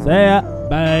 See ya.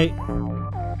 Bye.